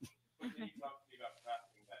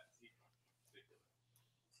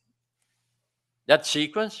 That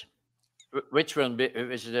sequence, which one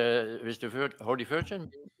is the Holy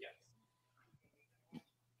Virgin?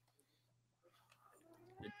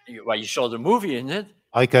 Well, you saw the movie, isn't it?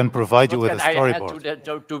 I can provide you with a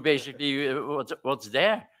storyboard. To basically what's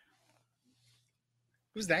there.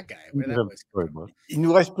 Who's that guy? Il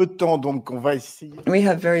nous reste peu de temps, donc on va essayer. We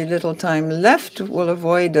have very little time left. We'll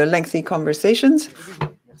avoid lengthy conversations.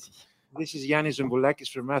 This is Yanis Zambulakis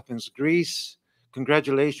from Athens, Greece.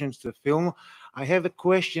 Congratulations to the film. I have a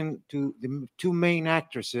question to the two main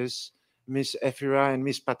actresses, Miss Efira and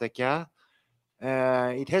Miss Pataka.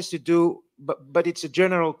 It has to do, but it's a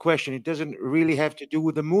general question. It doesn't really have to do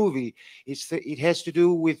with the movie. It has to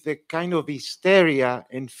do with the kind of hysteria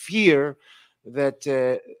and fear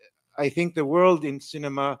that I think the world in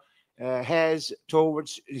cinema has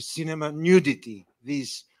towards cinema nudity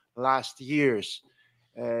these last years.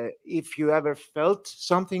 If you ever felt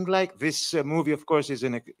something like this, movie, of course, is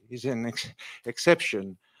an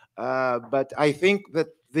exception. But I think that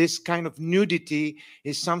this kind of nudity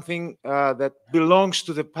is something that belongs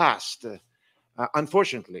to the past,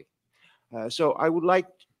 unfortunately. So I would like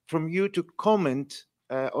from you to comment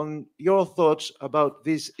on your thoughts about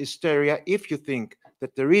this hysteria, if you think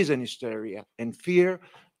that there is an hysteria and fear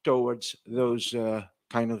towards those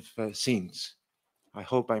kind of scenes. I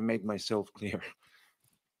hope I made myself clear.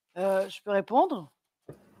 Je peux répondre?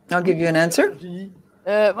 I'll give you an answer.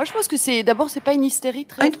 Moi, je pense que c'est pas une hystérie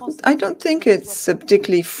très française. I don't think it's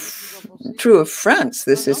particularly true of France,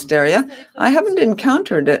 this hysteria. I haven't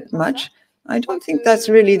encountered it much. I don't think that's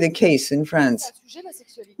really the case in France.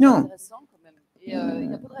 No.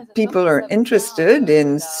 People are interested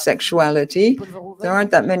in sexuality. There aren't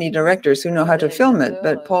that many directors who know how to film it,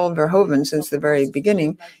 but Paul Verhoeven, since the very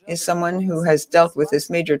beginning, is someone who has dealt with this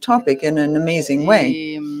major topic in an amazing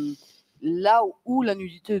way.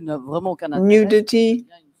 Nudity,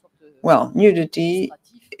 well, nudity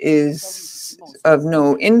is of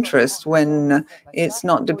no interest when it's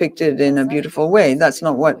not depicted in a beautiful way. That's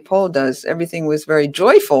not what Paul does. Everything was very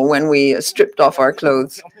joyful when we stripped off our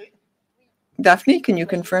clothes. Daphne, can you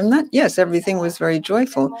confirm that? Yes, everything was very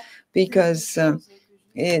joyful because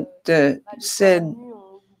it said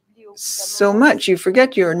so much. You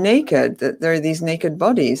forget you're naked, that there are these naked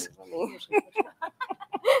bodies.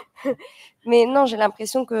 Mais non, j'ai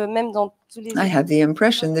l'impression que même dans tous les... I have the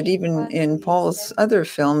impression that even in Paul's other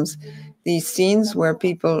films, these scenes where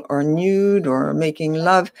people are nude or making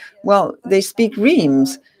love, well, they speak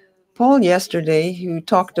reams. Paul yesterday, who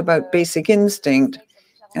talked about Basic Instinct,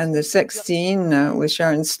 and the sex scene with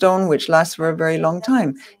Sharon Stone, which lasts for a very long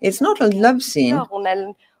time. It's not a love scene.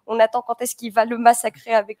 On attend quand est-ce qu'il va le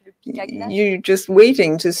massacrer avec le pic à glace. You're just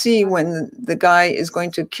waiting to see when the guy is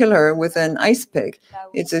going to kill her with an ice pick.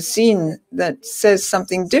 It's a scene that says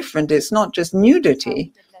something different. It's not just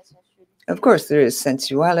nudity. Of course, there is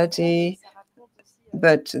sensuality,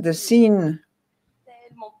 but the scene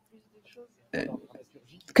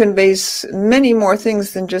conveys many more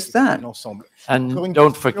things than just that. And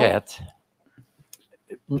don't forget,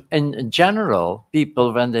 in general,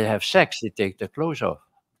 people, when they have sex, they take their clothes off.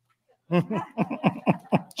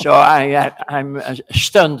 So I'm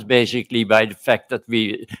stunned, basically, by the fact that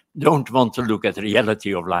we don't want to look at the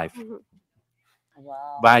reality of life.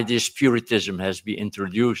 Why this puritanism has been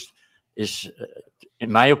introduced is,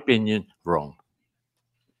 in my opinion, wrong.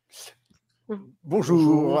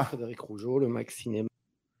 Bonjour, Frédéric Rougeau, le Max Cinéma.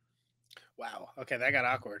 Wow. Okay, that got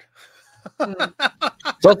awkward.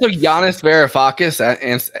 It's also Giannis Varoufakis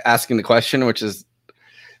asking the question, which is,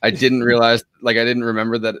 I didn't realize, like, I didn't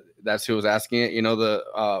remember that that's who was asking it. You know,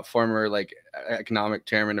 the former, like, economic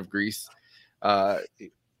chairman of Greece. That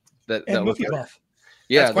was,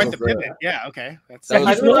 yeah, that's quite the pivot. Yeah, okay.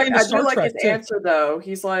 I do like his answer, though.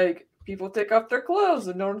 He's like, people take off their clothes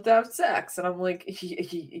in order to have sex. And I'm like,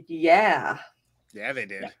 yeah. Yeah, they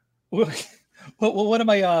did. Well, one of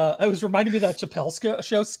my, I was reminding me of that Chappelle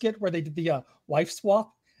show skit where they did the wife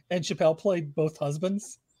swap, and Chappelle played both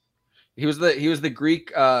husbands. He was the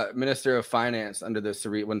Greek minister of finance under the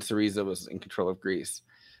when Syriza was in control of Greece,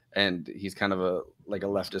 and he's kind of a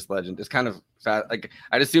leftist legend. It's kind of like,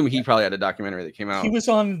 I'd assume he probably had a documentary that came out. He was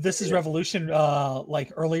on This Is Revolution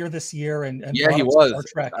like earlier this year, and yeah, he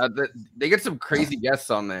was. They get some crazy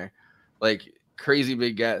guests on there, like crazy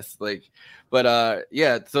big guests, like. But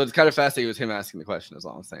yeah, so it's kind of fascinating. It was him asking the question. Is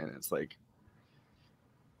all I'm saying. It's like,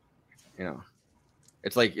 you know,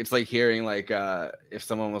 it's like hearing like if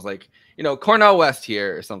someone was like, you know, Cornel West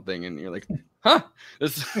here or something, and you're like, huh?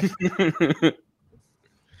 This.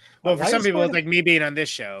 Well, for some people, it's like me being on this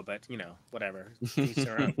show, but you know, whatever.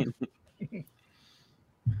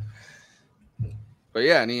 But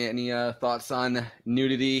yeah, any thoughts on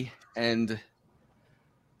nudity and?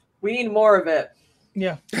 We need more of it.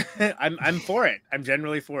 Yeah, I'm for it. I'm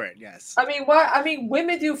generally for it. Yes. I mean, why? I mean,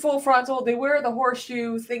 women do full frontal. They wear the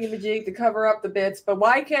horseshoe thingamajig to cover up the bits. But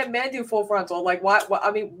why can't men do full frontal? Like, why?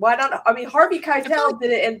 I mean, why not? I mean, Harvey Keitel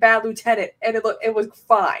did it in Bad Lieutenant, and it was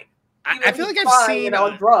fine. I feel like I've seen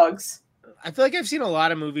on drugs. I feel like I've seen a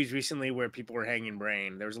lot of movies recently where people were hanging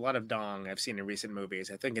brain. There was a lot of dong I've seen in recent movies.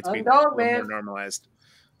 I think it's been more normalized.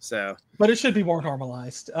 So, but it should be more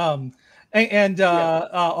normalized.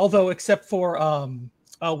 Although, except for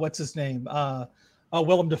what's his name?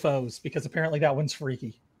 Willem Dafoe's, because apparently that one's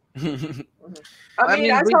freaky. I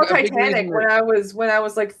mean, I saw Titanic when I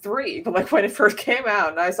was like 3, but like when it first came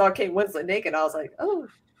out, and I saw Kate Winslet naked, I was like, oh.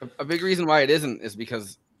 A big reason why it isn't is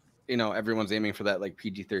because, you know, everyone's aiming for that like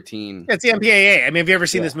PG-13. It's the MPAA. I mean, have you ever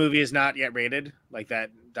seen this movie is not yet rated? Like that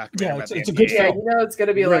documentary. Yeah, about it's a the good MPAA? Yeah, you know it's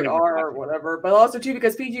gonna be like R or whatever, but also too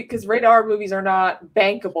because rated R movies are not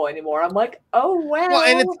bankable anymore. I'm like, oh wow. Well,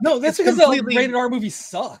 and that's because completely... rated R movies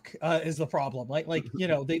suck. Is the problem? Like you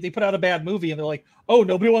know, they put out a bad movie and they're like, oh,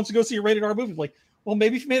 nobody wants to go see a rated R movie. Like, well,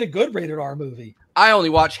 maybe if you made a good rated R movie. I only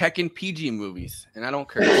watch heckin' PG movies, and I don't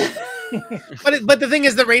care. but the thing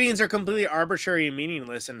is, the ratings are completely arbitrary and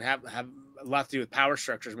meaningless, and have a lot to do with power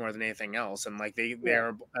structures more than anything else. And like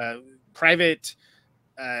they're a private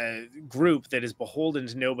group that is beholden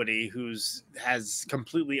to nobody, has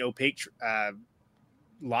completely opaque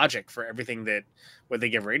logic for everything that what they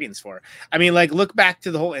give ratings for. I mean, like look back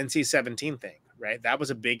to the whole NC-17 thing, right? That was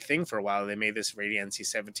a big thing for a while. They made this rating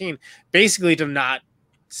NC-17 basically to not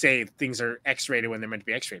say things are X-rated when they're meant to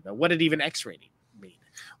be X-rated. But what did even X-rating mean?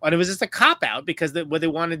 And it was just a cop-out because what they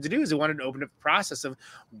wanted to do is they wanted to open up the process of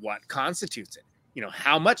what constitutes it. You know,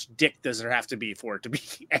 how much dick does there have to be for it to be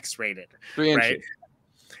X-rated? 3 inches. Right?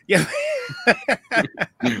 Yeah.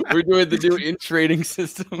 We're doing the new inch rating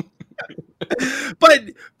system.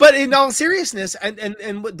 but in all seriousness,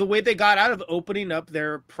 and the way they got out of opening up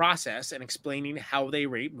their process and explaining how they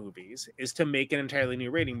rate movies is to make an entirely new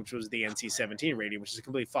rating, which was the NC-17 rating, which has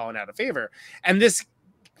completely fallen out of favor. And this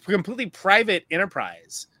completely private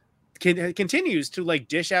enterprise continues to like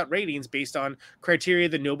dish out ratings based on criteria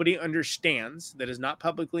that nobody understands, that is not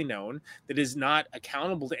publicly known, that is not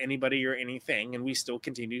accountable to anybody or anything, and we still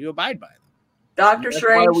continue to abide by them. Doctor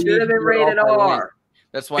Strange should have been rated R.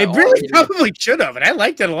 That's why it really probably should have, and I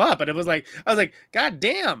liked it a lot. But it was like I was like, God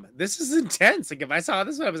damn, this is intense. Like if I saw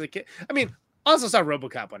this when I was a kid, I mean, also saw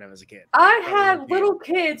RoboCop when I was a kid. I had little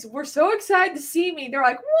kids were so excited to see me. They're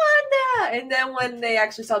like Wanda, and then when they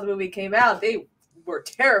actually saw the movie came out, they were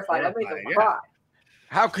terrified. I made them cry.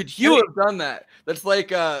 How could you have done that? That's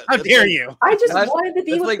like how dare you? I just wanted to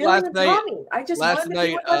be with like Billy and night, Tommy. I just wanted to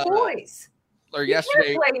be with my boys. Or You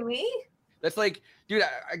yesterday. can't blame me. That's like, dude,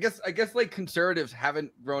 I guess like conservatives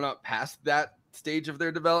haven't grown up past that stage of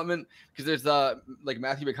their development, because there's like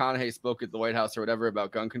Matthew McConaughey spoke at the White House or whatever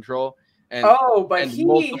about gun control. And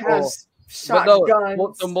he has shot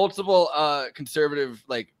guns. The multiple conservative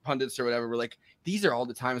like pundits or whatever were like, these are all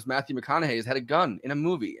the times Matthew McConaughey has had a gun in a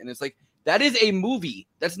movie, and it's like, that is a movie.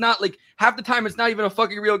 That's not like half the time it's not even a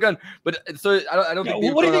fucking real gun. But so I don't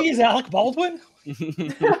think. What do you think is Alec Baldwin?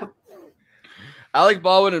 Alec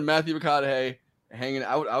Baldwin and Matthew McConaughey hanging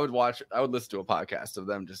out. I would listen to a podcast of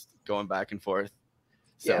them just going back and forth.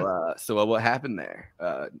 So what happened there?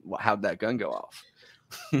 How'd that gun go off?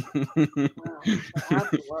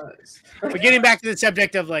 But getting back to the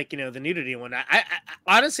subject of like, you know, the nudity one, I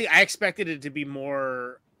honestly I expected it to be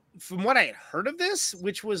more from what I had heard of this,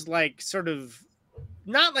 which was like sort of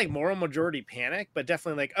not like moral majority panic, but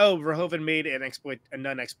definitely like, oh, Verhoeven made a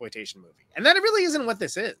non-exploitation movie, and that really isn't what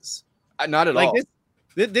this is. Not at all.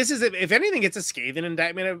 This is, if anything, it's a scathing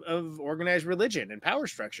indictment of organized religion and power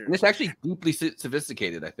structure. And it's actually deeply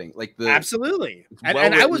sophisticated, I think. Like absolutely, and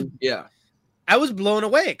I was blown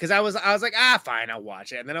away because I was like, fine, I'll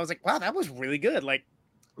watch it, and then I was like, wow, that was really good. Like,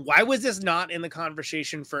 why was this not in the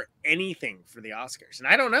conversation for anything for the Oscars? And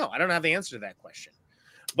I don't know. I don't have the answer to that question.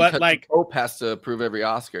 But because like, Pope has to approve every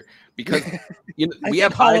Oscar because we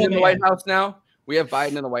have Biden in the White House now. We have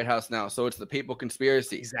Biden in the White House now, so it's the papal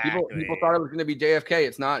conspiracy. Exactly. People thought it was going to be JFK.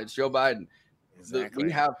 It's not. It's Joe Biden. Exactly.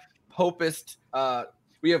 We have popist.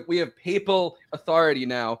 We have papal authority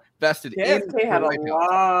now vested in. JFK had a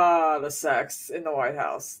lot of sex in the White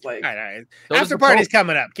House. Like, all right. After party's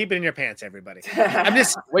coming up. Keep it in your pants, everybody. I'm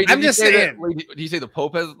just saying. Do you say the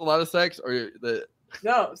Pope has a lot of sex, or the?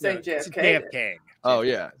 No, I'm saying JFK. JFK. Oh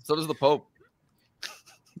yeah. So does the Pope.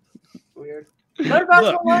 Weird. What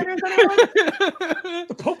about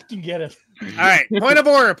the Pope can get it. All right, point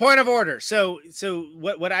of order. So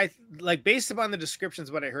what I like based upon the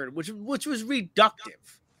descriptions, what I heard, which was reductive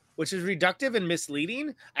and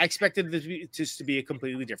misleading. I expected this to be a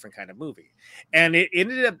completely different kind of movie, and it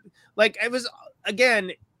ended up like it was.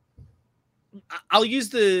 Again, I'll use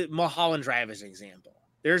the Mulholland Drive as an example.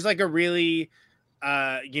 There's like a really,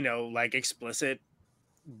 like explicit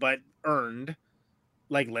but earned,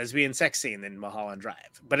 like lesbian sex scene in Mulholland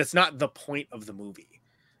Drive, but it's not the point of the movie.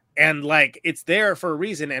 And like, it's there for a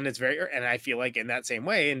reason. And it's and I feel like in that same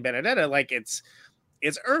way in Benedetta, like it's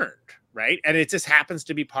earned, right? And it just happens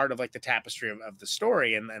to be part of like the tapestry of the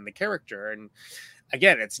story and the character. And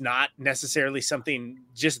again, it's not necessarily something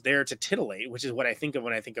just there to titillate, which is what I think of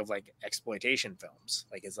when I think of like exploitation films.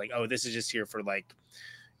 Like it's like, oh, this is just here for like,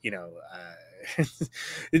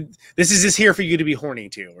 this is just here for you to be horny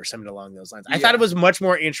to, or something along those lines. I thought it was much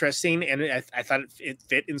more interesting, and I thought it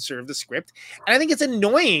fit and served the script. And I think it's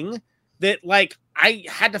annoying that like I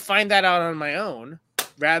had to find that out on my own,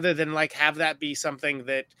 rather than like have that be something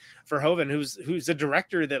that Verhoeven, who's a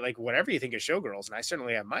director that like whatever you think of Showgirls, and I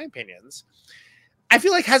certainly have my opinions, I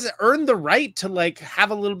feel like has earned the right to like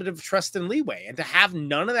have a little bit of trust and leeway, and to have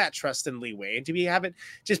none of that trust and leeway, and to have it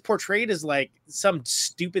just portrayed as like some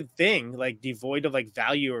stupid thing, like devoid of like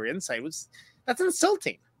value or insight, that's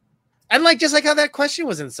insulting. And like, just like how that question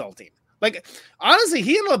was insulting. Like, honestly,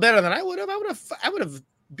 he handled it better than I would have. I would have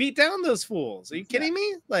beat down those fools. Are you kidding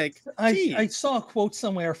me? Like, I saw a quote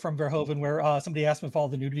somewhere from Verhoeven where somebody asked him if all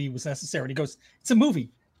the nudity was necessary, and he goes, "It's a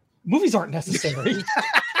movie. Movies aren't necessary."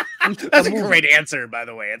 That's a great answer, by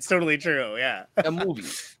the way. It's totally true. Yeah, a movie.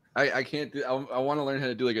 I can't do. I want to learn how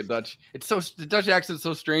to do like a Dutch. The Dutch accent's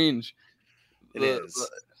so strange. It is.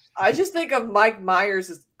 I just think of Mike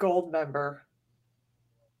Myers as Goldmember.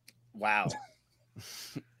 Wow.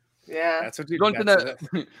 Yeah, that's what you. Blunt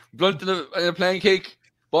in a pancake,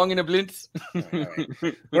 bong in a blintz.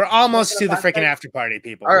 Right. We're almost to the freaking after party,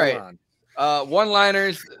 people. All right.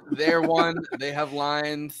 One-liners. They're one. They have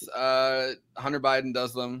lines. Hunter Biden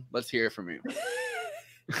does them. Let's hear it from you.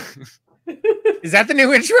 Is that the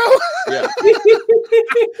new intro? Yeah.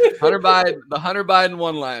 The Hunter Biden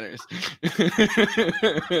one-liners.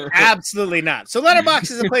 Absolutely not. So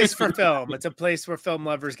Letterboxd is a place for film. It's a place where film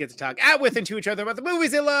lovers get to talk at with and to each other about the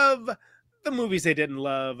movies they love, the movies they didn't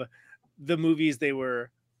love, the movies they were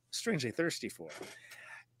strangely thirsty for,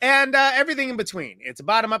 and everything in between. It's a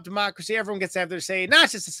bottom-up democracy. Everyone gets to have their say, not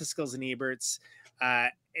just the Siskel's and Eberts.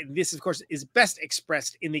 And this, of course, is best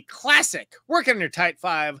expressed in the classic Working Under Tight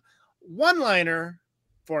 5 one-liner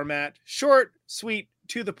format. Short, sweet,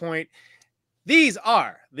 to the point. These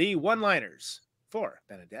are the one-liners for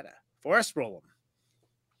Benedetta. Forrest, roll them.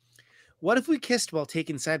 What if we kissed while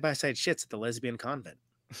taking side-by-side shits at the lesbian convent?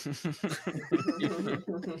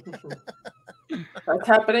 That's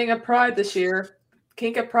happening at Pride this year.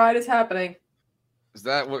 Kink at Pride is happening. Is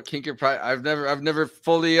that what Kink at Pride? I've never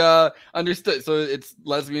fully understood. So it's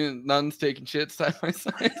lesbian nuns taking shit side by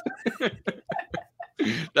side.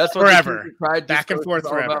 That's what forever. Pride back and forth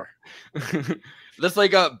forever. That's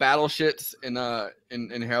like battle shits in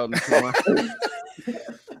Harold and Kumar.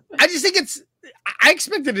 I just think I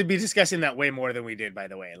expected to be discussing that way more than we did, by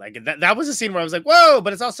the way. Like that was a scene where I was like, whoa,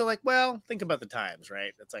 but it's also like, well, think about the times,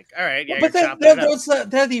 right? It's like, all right, yeah.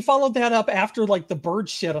 But he followed that up after like the bird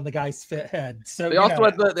shit on the guy's head. So they also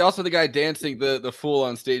had the guy dancing, the fool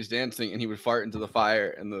on stage dancing, and he would fart into the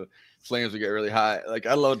fire and the flames would get really high. Like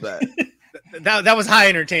I love that. that was high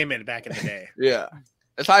entertainment back in the day. Yeah.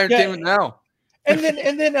 It's high entertainment now. And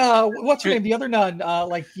then what's her name? The other nun,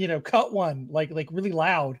 cut one like really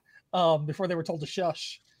loud before they were told to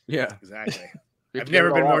shush. Yeah, exactly. I've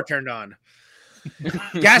never been more turned on.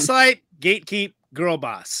 Gaslight, Gatekeep, Girl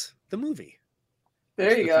Boss, the movie.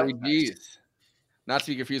 There you go. 3 Gs. Not to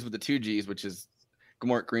be confused with the 2 Gs, which is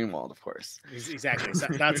Gmort Greenwald, of course. Exactly.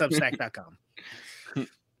 That's Substack.com.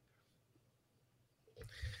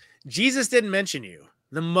 Jesus didn't mention you,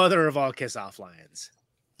 the mother of all kiss-off lines.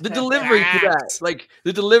 The delivery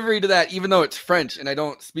to that, even though it's French and I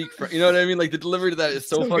don't speak French, you know what I mean? Like the delivery to that is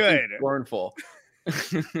so fucking good. scornful.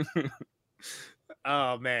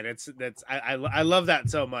 Oh man, I love that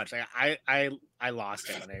so much. I lost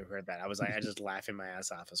it when I heard that. I just laughing my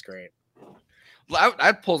ass off. It's great.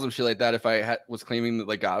 I'd pull some shit like that if I was claiming that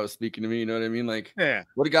like God was speaking to me. You know what I mean? Like, yeah.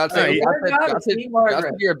 What did God say? God said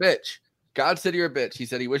Margaret. you're a bitch. God said you're a bitch. He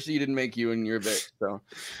said he wished he didn't make you, and you're a bitch. So.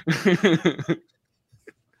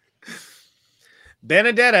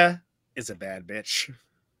 Benedetta is a bad bitch.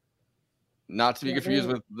 Not to be confused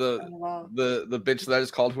with the bitch that I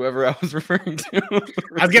just called whoever I was referring to.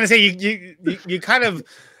 I was gonna say you kind of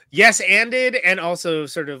yes-anded and also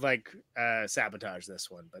sort of like sabotage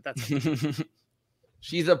this one, but that's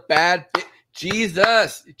she's a bad bitch.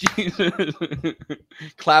 Jesus.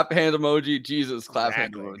 Clap hand emoji. Jesus. Clap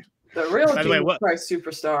hand emoji. The real Jesus Christ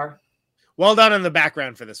superstar. Well done in the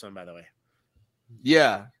background for this one, by the way.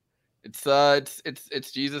 Yeah. It's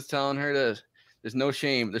Jesus telling her to there's no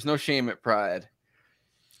shame. There's no shame at Pride.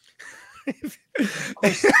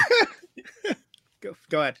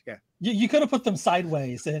 Go ahead. Yeah. You could have put them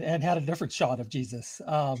sideways and had a different shot of Jesus.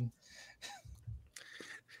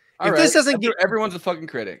 This doesn't get everyone's a fucking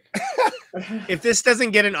critic. If this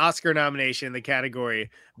doesn't get an Oscar nomination in the category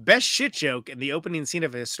Best Shit Joke in the opening scene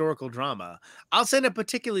of a historical drama, I'll send a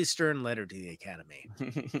particularly stern letter to the Academy.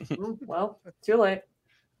 Well, too late.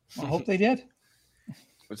 I hope they did.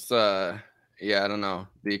 It's yeah, I don't know.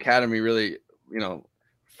 The Academy really,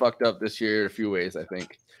 fucked up this year in a few ways, I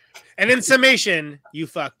think. And in summation, you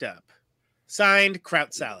fucked up. Signed,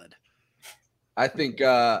 Kraut Salad. I think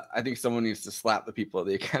someone needs to slap the people of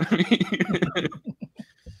the Academy.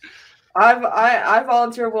 I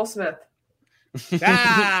volunteer Will Smith. He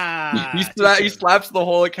slaps the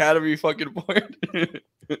whole Academy fucking board.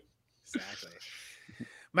 Exactly.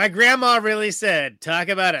 My grandma really said, "Talk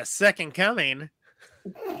about a second coming."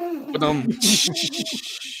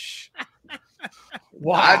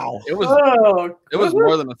 Wow. It was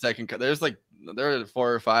more than a second. There are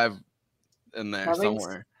 4 or 5 in there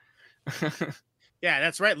somewhere. Yeah,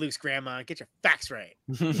 that's right, Luke's grandma. Get your facts right.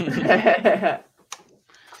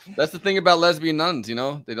 That's the thing about lesbian nuns, they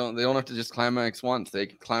don't have to just climax once. They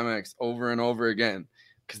can climax over and over again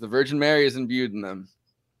because the Virgin Mary is imbued in them.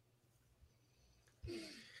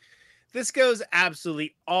 This goes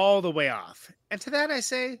absolutely all the way off. And to that I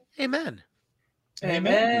say, amen.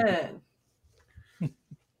 Amen.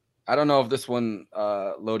 I don't know if this one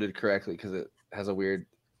loaded correctly because it has a weird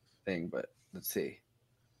thing, but let's see.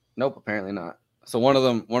 Nope, apparently not. So one of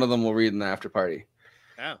them will read in the after party.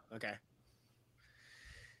 Oh, okay.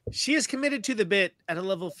 She is committed to the bit at a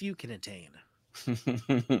level few can attain.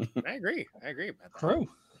 I agree about that.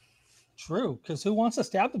 True. Because who wants to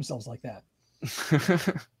stab themselves like that?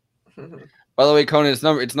 By the way, Conan,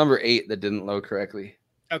 it's number 8 that didn't load correctly.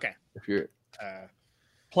 Okay. If you're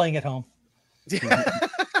playing at home.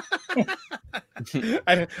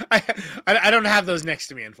 I don't have those next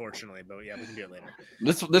to me, unfortunately, but yeah, we can do it later.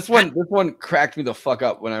 This one cracked me the fuck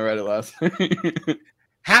up when I read it last night.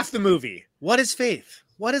 Half the movie. What is faith?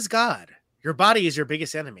 What is God? Your body is your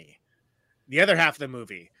biggest enemy. The other half of the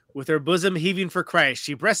movie. With her bosom heaving for Christ,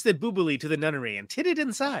 she breasted boobily to the nunnery and titted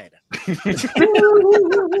inside.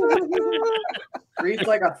 Reads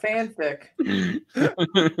like a fanfic.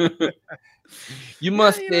 You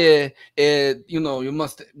must, you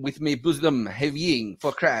must, with my bosom heavying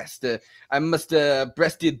for Christ, I must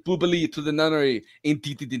breasted boobily to the nunnery and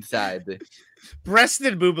titted inside.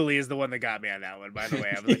 Breasted boobily is the one that got me on that one, by the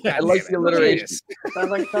way. I like the alliteration.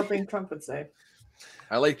 Sounds like something Trump would say.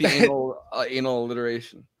 I like the anal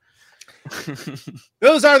alliteration.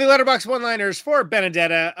 Those are the Letterboxd one-liners for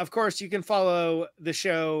Benedetta. Of course, you can follow the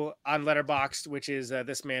show on Letterboxd, which is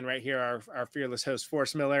this man right here, our fearless host,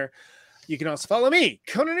 Forrest Miller. You can also follow me,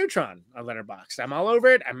 Conan Neutron, on Letterboxd. I'm all over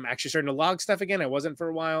it. I'm actually starting to log stuff again. I wasn't for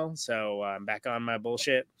a while, so I'm back on my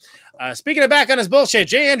bullshit. Speaking of back on his bullshit,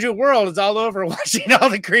 J. Andrew World is all over watching all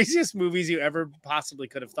the craziest movies you ever possibly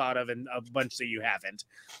could have thought of, and a bunch that you haven't.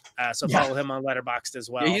 So follow him on Letterboxd as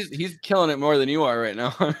well. Yeah, he's killing it more than you are right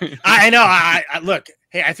now. I know. I look.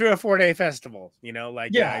 Hey, I threw a 4-day festival.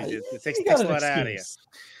 It takes a lot out of you.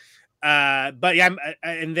 But yeah,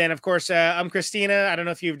 and then of course I'm Christina. I don't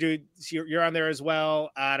know if you're on there as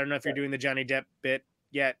well. I don't know if you're doing the Johnny Depp bit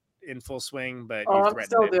yet in full swing, but I'm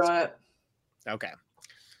still doing it. Okay,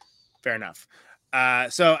 fair enough.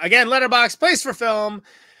 So again, Letterboxd, place for film.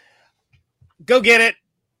 Go get it.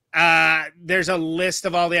 There's a list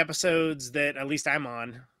of all the episodes that at least I'm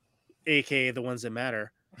on, aka the ones that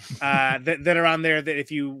matter, that are on there. That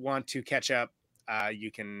if you want to catch up.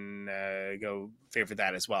 You can go favorite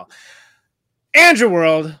that as well. Andrew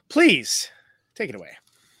World, please take it away.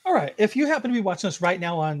 All right. If you happen to be watching us right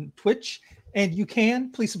now on Twitch, and you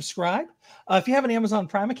can, please subscribe. If you have an Amazon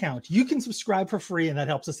Prime account, you can subscribe for free, and that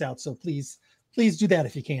helps us out. So please do that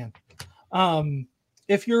if you can.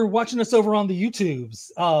 If you're watching us over on the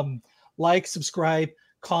YouTubes, like, subscribe,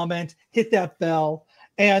 comment, hit that bell.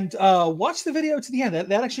 And watch the video to the end.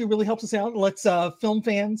 That actually really helps us out. Let's film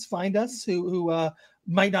fans find us who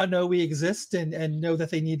might not know we exist and know that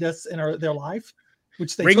they need us in their life.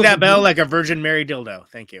 Which they ring that bell like a Virgin Mary dildo.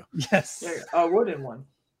 Thank you. Yes, a wooden one.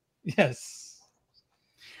 Yes,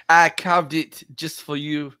 I carved it just for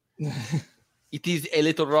you. It is a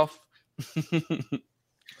little rough.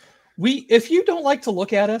 If you don't like to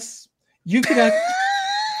look at us, you can.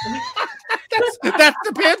 That's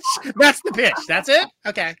the pitch. That's the pitch. That's it.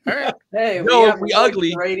 Okay. All right. Hey, we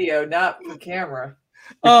ugly radio, not the camera.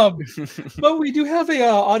 But we do have a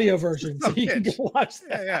audio version, so you can go watch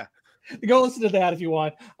that. Yeah. Go listen to that if you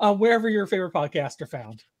want, wherever your favorite podcasts are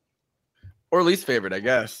found, or least favorite, I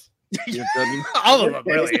guess. All of them,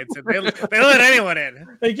 really. They let anyone in.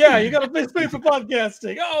 Like, yeah, you got a big space for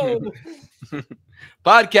podcasting. Oh,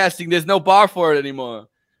 podcasting. There's no bar for it anymore.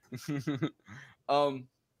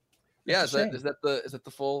 Yeah, is that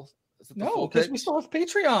the full No, because we still have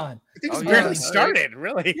Patreon. I think it's barely started,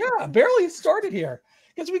 really. Yeah, barely started here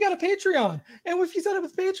because we got a Patreon. And if you sign up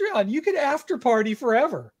with Patreon, you can after party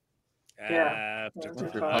forever. After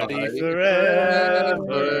party forever.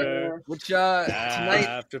 Which tonight,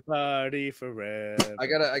 after party forever. I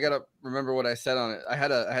gotta remember what I said on it. I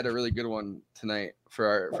had a really good one tonight for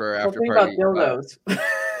our after Something party. about dildos.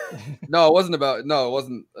 No, it wasn't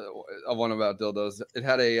a one about dildos. It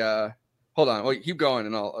had a hold on. Wait, keep going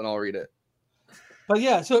and I'll read it. But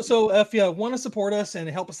yeah, so if you want to support us and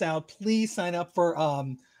help us out, please sign up for our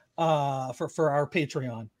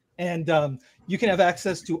Patreon, and you can have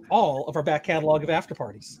access to all of our back catalog of after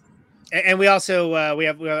parties. And we also we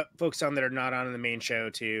have folks on that are not on in the main show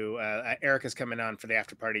too. Erica's coming on for the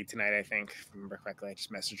after party tonight, I think. If I remember correctly, I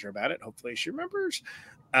just messaged her about it. Hopefully she remembers.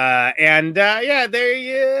 Yeah, there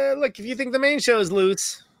you look. If you think the main show is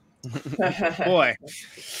loose, boy,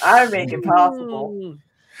 I make it possible.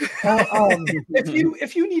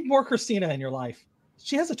 If you need more Christina in your life,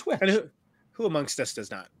 she has a Twitch. And who amongst us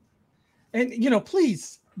does not? And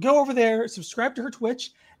please go over there, subscribe to her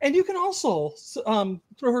Twitch, and you can also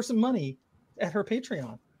throw her some money at her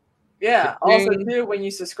Patreon. Yeah. Also, too, when you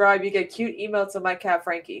subscribe, you get cute emails to my cat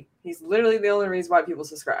Frankie. He's literally the only reason why people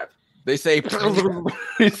subscribe. They say,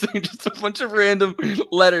 they say just a bunch of random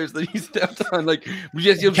letters that he stepped on, like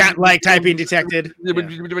cat-like typing detected. Yeah.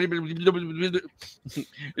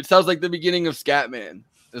 It sounds like the beginning of Scatman.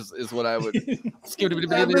 Is what I would. The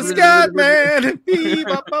Scatman.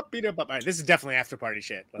 This is definitely after party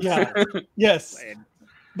shit. Yes.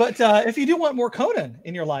 But if you do want more Conan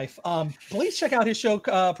in your life, please check out his show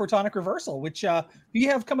Protonic Reversal, which you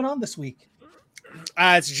have coming on this week.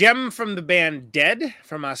 It's Jem from the band Dead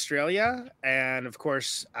from Australia, and of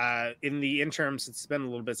course, in the interim, since it's been a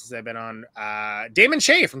little bit since I've been on, Damon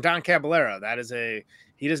Shea from Don Caballero.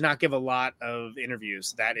 He does not give a lot of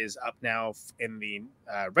interviews. That is up now in the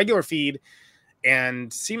regular feed,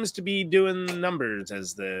 and seems to be doing numbers,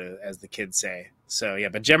 as the kids say. So yeah,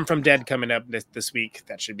 but Jem from Dead coming up this week.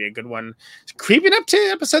 That should be a good one. It's creeping up to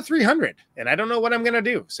episode 300, and I don't know what I'm gonna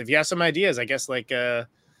do. So if you have some ideas, I guess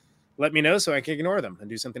let me know so I can ignore them and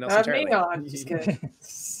do something else entirely. I'm just kidding.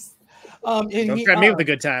 Don't threaten me with a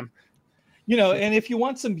good time. And if you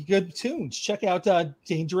want some good tunes, check out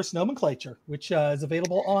Dangerous Nomenclature, which is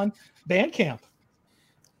available on Bandcamp.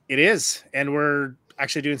 It is, and we're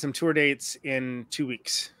actually doing some tour dates in 2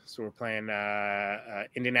 weeks. So we're playing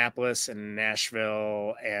Indianapolis and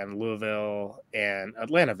Nashville and Louisville and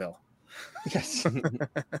Atlantaville. Yes.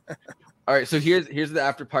 All right, so here's the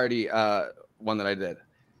after party one that I did.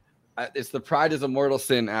 It's the Pride is a Mortal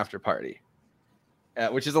Sin after party,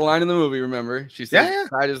 which is a line in the movie. Remember, she said,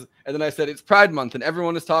 "Pride is," and then I said, "It's Pride Month, and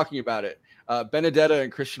everyone is talking about it." Benedetta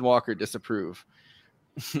and Christian Walker disapprove.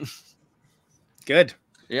 Good,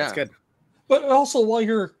 yeah, that's good. But also, while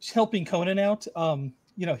you're helping Conan out,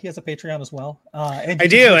 he has a Patreon as well. And I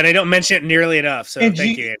do, and I don't mention it nearly enough. So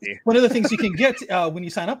thank you, Andy. One of the things you can get when you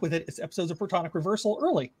sign up with it is episodes of Protonic Reversal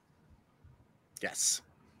early. Yes.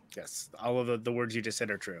 All of the words you just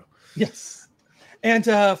said are true. Yes. And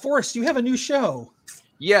Forrest, you have a new show.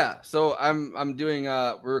 Yeah, so I'm doing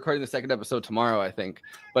we're recording the second episode tomorrow, I think,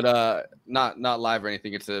 but not live or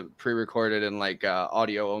anything. It's a pre-recorded and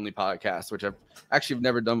audio only podcast, which I've actually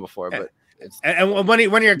never done before. But it's and one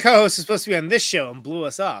of your co-hosts is supposed to be on this show and blew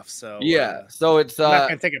us off. So yeah, so it's I'm not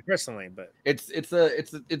gonna take it personally, but it's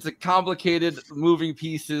a complicated moving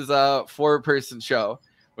pieces 4-person show,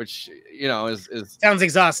 which is sounds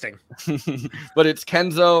exhausting. But it's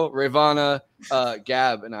Kenzo, Ravana,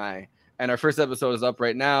 Gab, and I. And our first episode is up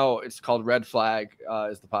right now. It's called Red Flag,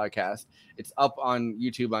 is the podcast. It's up on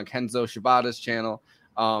YouTube on Kenzo Shibata's channel.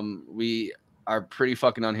 We are pretty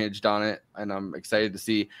fucking unhinged on it, and I'm excited to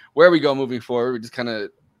see where we go moving forward. We just kind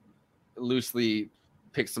of loosely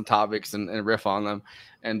pick some topics and riff on them.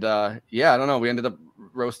 And I don't know. We ended up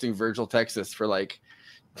roasting Virgil Texas for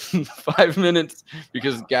 5 minutes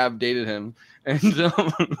because Gab dated him, and yeah,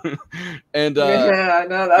 I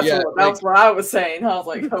know that's what I was saying. I was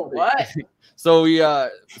like, oh, what? So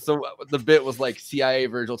so the bit was CIA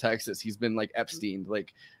Virgil Texas. He's been Epstein, he's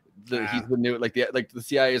the new the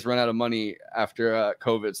CIA has run out of money after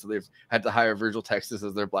COVID, so they've had to hire Virgil Texas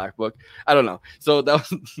as their black book. I don't know. So that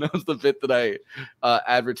was the bit that I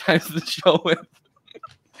advertised the show with.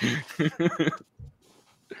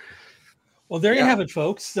 Well, there you have it,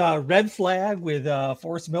 folks. Red Flag with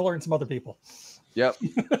Forrest Miller and some other people. Yep.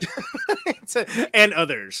 And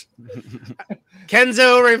others.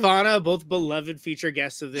 Kenzo, Ravana, both beloved feature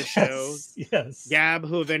guests of this show. Yes. Gab,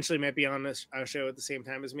 who eventually might be on our show at the same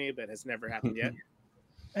time as me, but has never happened yet.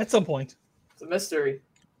 At some point. It's a mystery.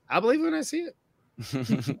 I'll believe when I see it.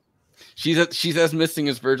 She's as missing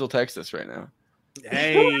as Virgil Texas right now.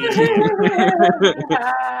 Hey.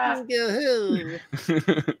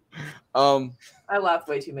 I laughed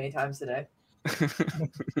way too many times today.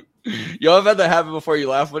 Y'all have had that happen before? You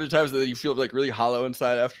laugh a bunch of times and then you feel like really hollow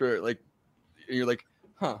inside after, like, you're like,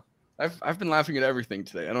 huh, I've been laughing at everything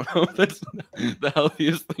today. I don't know if that's the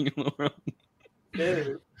healthiest thing in the world.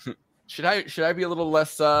 Dude. Should I be a little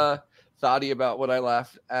less thoughty about what I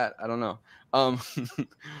laughed at? I don't know.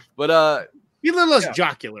 But be a little less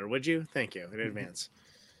jocular, would you? Thank you in advance.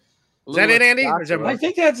 Is that it, Andy? Or is there I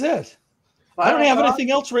think that's it. I don't have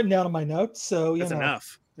anything else written down in my notes, so that's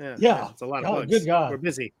enough. Yeah, it's a lot of oh, books. good God, we're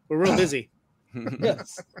busy. We're real busy.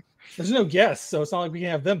 Yes, there's no guests, so it's not like we can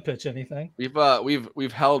have them pitch anything.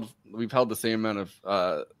 We've held the same amount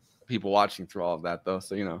of people watching through all of that, though.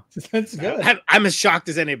 So that's good. I'm as shocked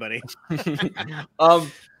as anybody.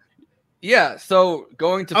 Yeah. So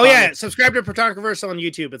going to subscribe to Protoncoverse on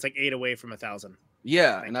YouTube. It's like 8 away from 1,000.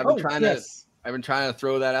 Yeah, and I've been trying to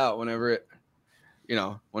throw that out whenever it.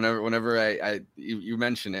 Whenever you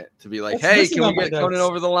mention it, to be like, hey, can we get Conan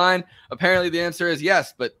over the line? Apparently the answer is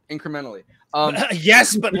yes, but incrementally.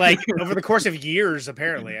 Yes, but like over the course of years,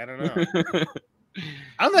 apparently. I don't know.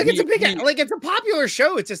 I don't think it's it's a popular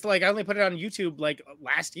show. It's just like I only put it on YouTube like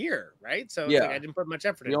last year, right? So I didn't put much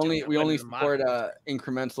effort into it. We only support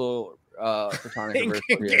incremental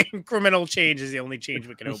incremental change is the only change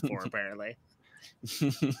we can hope for, apparently.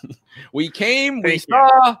 We came, we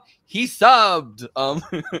saw, he subbed.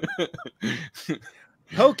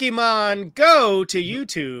 Pokemon, go to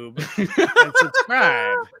YouTube and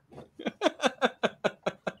subscribe.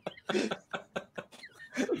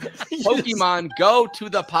 Pokemon, go to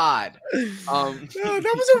the pod.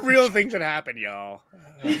 That was a real thing that happened, y'all.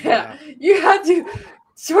 Yeah, you had to.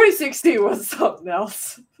 2016 was something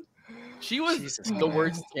else. She was the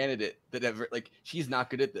worst candidate that ever. Like, she's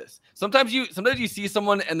not good at this. Sometimes you see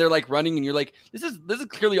someone and they're like running, and you're like, this is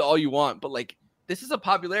clearly all you want, but like, this is a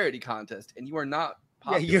popularity contest, and you are not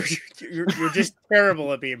popular. Yeah, you're just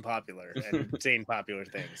terrible at being popular and saying popular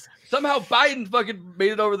things. Somehow Biden fucking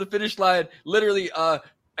made it over the finish line. Literally,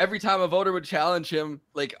 every time a voter would challenge him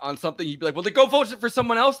like on something, he'd be like, well, then go vote for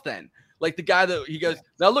someone else then. Like the guy that he goes,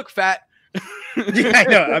 now look, fat. Yeah, I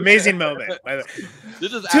know. Amazing moment. By the way.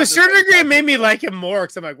 This is to a certain degree, it made me like him more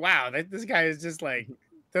because I'm like, wow, this guy is just like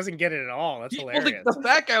doesn't get it at all. That's hilarious. Well, the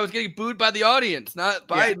fat guy was getting booed by the audience, not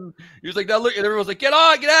Biden. Yeah. He was like, now look, and everyone was like, get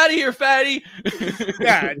out of here, fatty.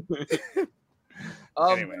 Yeah.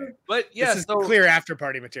 Anyway, but yeah, this is clear after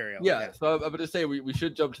party material. Yeah, so I'm going to say we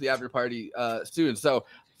should jump to the after party soon. So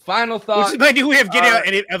final thought. Which is my new way of getting out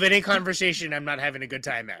of any conversation I'm not having a good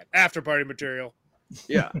time at. After party material.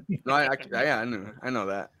 Yeah, no, I know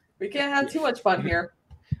that. We can't have too much fun here.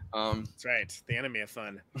 That's right. The enemy of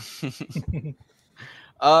fun.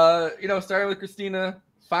 Starting with Christina.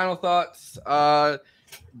 Final thoughts. What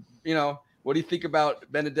do you think about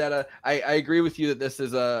Benedetta? I agree with you that this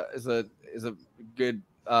is a good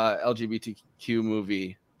LGBTQ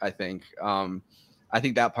movie. I think. I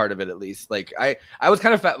think that part of it, at least. Like I was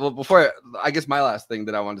kind of before. I guess my last thing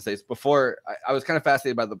that I wanted to say is before I was kind of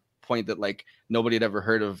fascinated by the point that like nobody had ever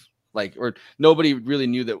heard of or nobody really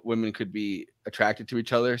knew that women could be attracted to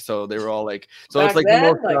each other, so they were all like, so back it's like then,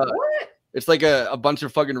 the most, it's like a bunch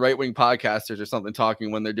of fucking right-wing podcasters or something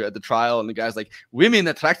talking when they're at the trial, and the guy's like, women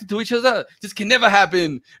attracted to each other, this can never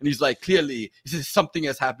happen, and he's like, clearly this is something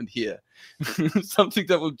has happened here. Something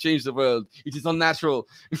that will change the world. It is unnatural.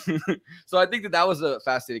 So I think that was a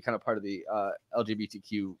fascinating kind of part of the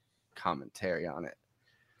LGBTQ commentary on it.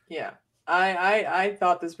 Yeah. I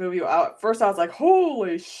thought this movie at first I was like,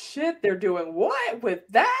 holy shit, they're doing what with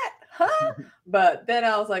that? Huh? But then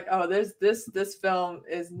I was like, oh, this film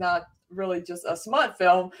is not really just a smut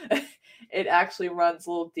film. It actually runs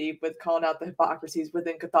a little deep with calling out the hypocrisies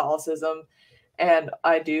within Catholicism. And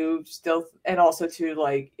I do still, and also too,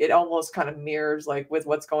 like, it almost kind of mirrors like with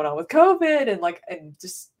what's going on with COVID and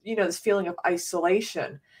just, this feeling of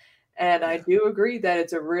isolation. And I do agree that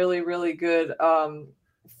it's a really, really good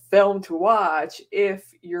film to watch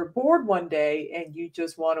if you're bored one day and you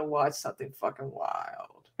just want to watch something fucking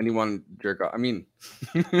wild. And you want to jerk off. I mean,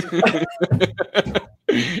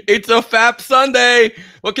 it's a FAP Sunday.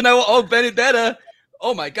 What can I? Oh, Benedetta.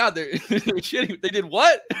 Oh my God, they're shitting. They did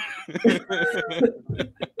what?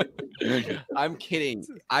 I'm kidding. It's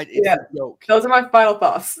a joke. Those are my final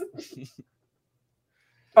thoughts.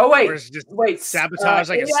 Oh wait, sabotage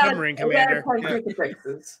like a submarine commander.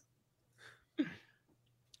 Yeah.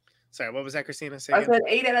 Sorry, what was that, Christina? Say I said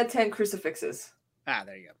 8 out of 10 crucifixes. Ah,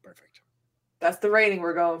 there you go. Perfect. That's the rating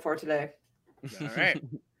we're going for today. All right.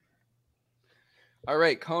 All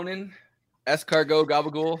right, Conan, escargot,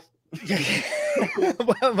 gabagool.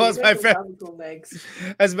 Well, as my friend,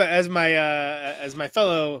 as my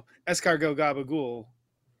fellow escargot gabagool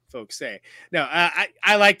folks say, no,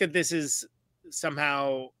 I like that this is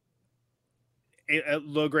somehow a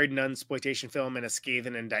low-grade nun-exploitation film and a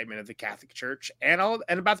scathing indictment of the Catholic Church and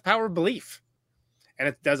about the power of belief, and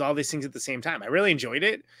it does all these things at the same time. I really enjoyed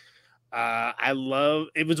it. I love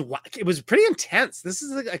it. Was pretty intense. This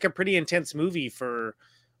is like a pretty intense movie for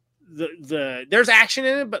the there's action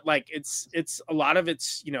in it, but like it's a lot of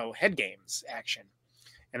it's head games action,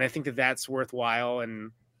 and I think that's worthwhile,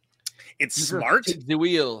 and it's smart. The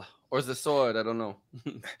wheel or the sword, I don't know.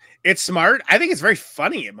 It's smart. I think it's very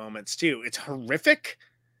funny at moments too. It's horrific,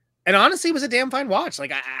 and honestly, it was a damn fine watch.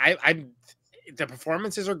 Like I the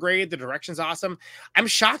performances are great. The direction's awesome. I'm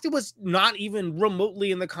shocked it was not even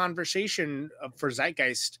remotely in the conversation for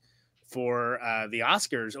Zeitgeist for the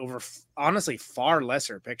Oscars over honestly far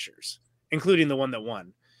lesser pictures, including the one that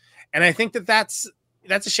won. And I think that's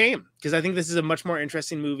a shame, because I think this is a much more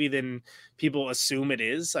interesting movie than people assume it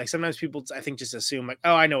is. Like sometimes people, I think, just assume like,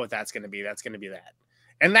 oh, I know what that's going to be. That's going to be that.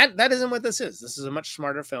 And that isn't what this is. This is a much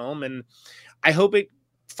smarter film. And I hope it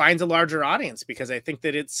finds a larger audience, because I think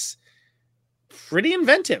that it's pretty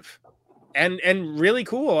inventive and really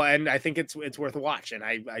cool. And I think it's worth a watch. And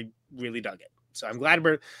I really dug it. So I'm glad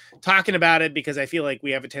we're talking about it, because I feel like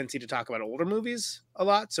we have a tendency to talk about older movies a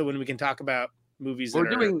lot. So when we can talk about movies, we're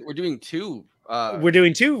doing two. We're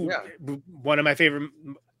doing two. Yeah. One of my favorite,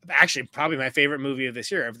 actually probably my favorite movie of this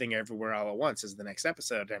year, Everything Everywhere All at Once, is the next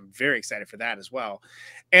episode. I'm very excited for that as well.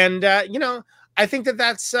 And I think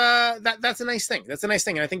that's a nice thing. That's a nice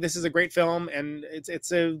thing. And I think this is a great film, and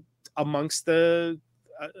it's amongst the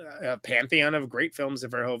pantheon of great films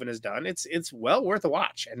that Verhoeven has done. It's well worth a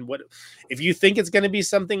watch. And what if you think it's going to be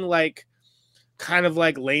something like kind of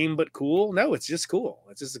like lame but cool? No, it's just cool.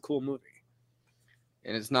 It's just a cool movie.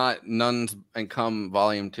 And it's not Nuns and Cum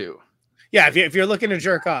Volume 2. Yeah, if you're looking to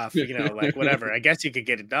jerk off, like whatever, I guess you could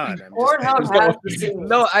get it done.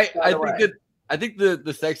 I think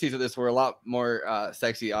the sex scenes of this were a lot more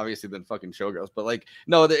sexy, obviously, than fucking Showgirls. But like,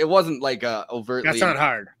 no, it wasn't like overtly. That's not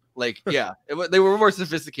hard. Like, yeah, they were more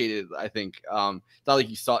sophisticated. I think it's not like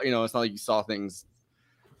you saw, it's not like you saw things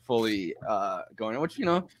fully going on, which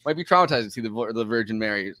might be traumatizing to see the Virgin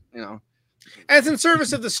Mary, as in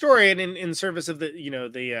service of the story and in service of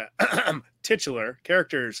the titular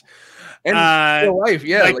characters and your wife,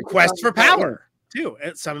 like quest for power too.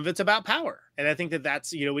 And some of it's about power, and I think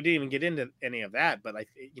that's we didn't even get into any of that, but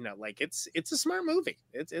it's a smart movie.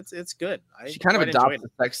 It's good. She kind of adopts a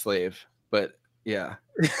sex slave, but yeah.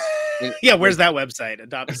 Yeah, where's that website?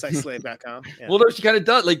 Adoptasexslave.com. Yeah. Well, no, she kind of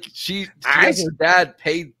does. Like she has her dad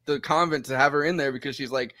paid the convent to have her in there because she's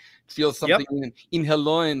like feels something in her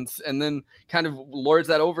loins, and then kind of lords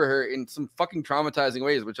that over her in some fucking traumatizing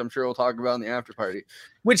ways, which I'm sure we'll talk about in the after party.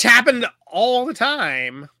 Which happened all the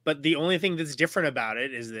time, but the only thing that's different about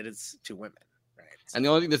it is that it's two women, right? And the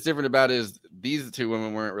only thing that's different about it is these two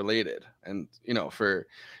women weren't related, and for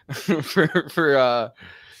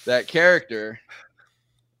that character.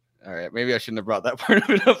 All right, maybe I shouldn't have brought that part of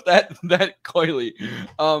it up that coyly.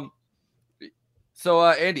 So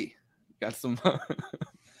Andy, got some.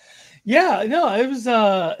 Yeah, no, it was.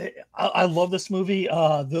 I love this movie.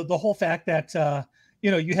 The whole fact that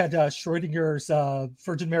you had Schrodinger's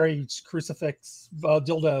Virgin Mary's crucifix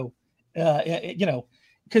dildo.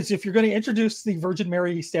 Because if you're going to introduce the Virgin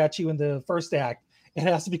Mary statue in the first act, it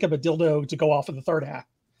has to become a dildo to go off in the third act.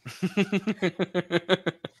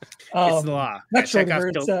 It's the law. Not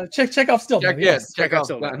Schrodinger. It's Chekhov's dildo. Yes, Chekhov's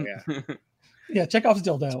dildo. Yeah, Chekhov's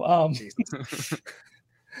dildo.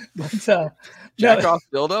 Chekhov's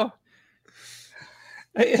dildo.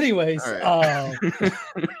 Anyways,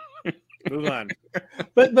 move on.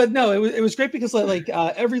 But no, it was great because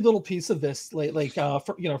every little piece of this, from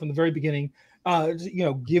the very beginning,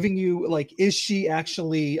 giving you like, is she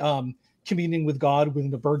actually communing with God when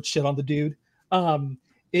the bird shit on the dude?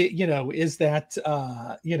 Is that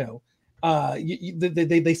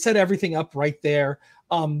they set everything up right there.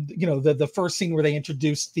 The first scene where they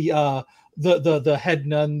introduced the head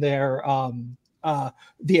nun there,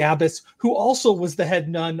 the abbess, who also was the head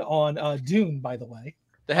nun on Dune, by the way.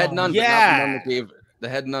 The head nun, but not the nun that gave the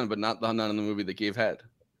head nun, but not the nun in the movie that gave head.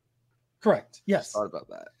 Correct. Yes. I thought about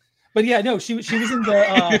that. But yeah, no, she was in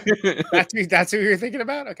the. That's who you're thinking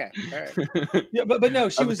about. Okay. All right. Yeah, but no,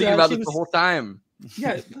 she was thinking about this the whole time.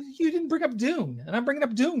 Yeah, you didn't bring up Dune, and I'm bringing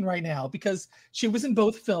up Dune right now because she was in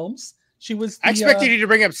both films. She was. I expected you to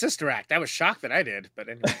bring up Sister Act. I was shocked that I did, but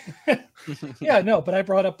anyway. Yeah, no, but I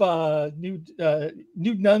brought up new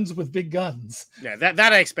nuns with big guns. Yeah, that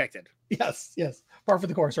I expected. Yes, par for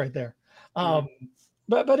the course right there.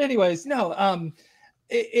 But anyways, no.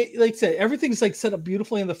 Like I said, everything's like set up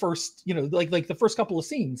beautifully in the first, like the first couple of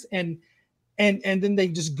scenes, and then they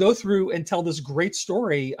just go through and tell this great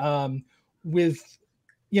story. With,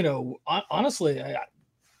 honestly, I've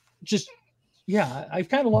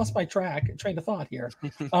kind of lost my train of thought here.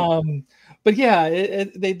 But yeah,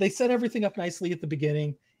 they set everything up nicely at the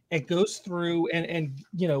beginning. It goes through and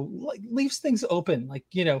like leaves things open. Like,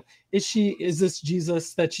 is this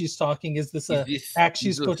Jesus that she's talking? Is this a act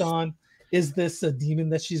she's put on? Is this a demon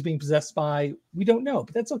that she's being possessed by? We don't know,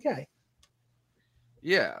 but that's okay.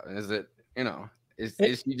 Yeah. Is it, is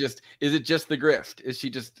it just the grift? Is she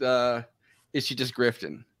just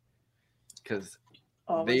grifting? Because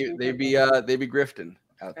they be grifting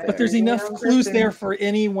out there. But there's enough clues there for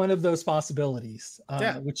any one of those possibilities,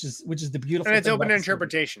 which is the beautiful. And it's thing open about to the story.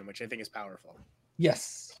 interpretation, which I think is powerful.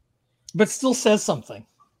 Yes, but still says something.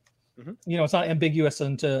 Mm-hmm. It's not ambiguous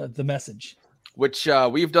into the message. Which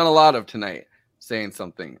we've done a lot of tonight, saying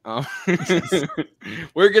something.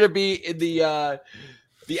 We're gonna be in the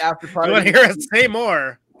after party. You want to hear us say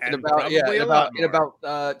more? In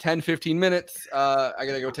about 10, 15 minutes. I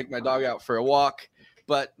gotta go take my dog out for a walk.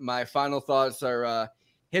 But my final thoughts are: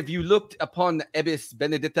 have you looked upon the Abbess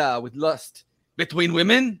Benedetta with lust? Between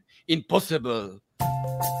women, impossible.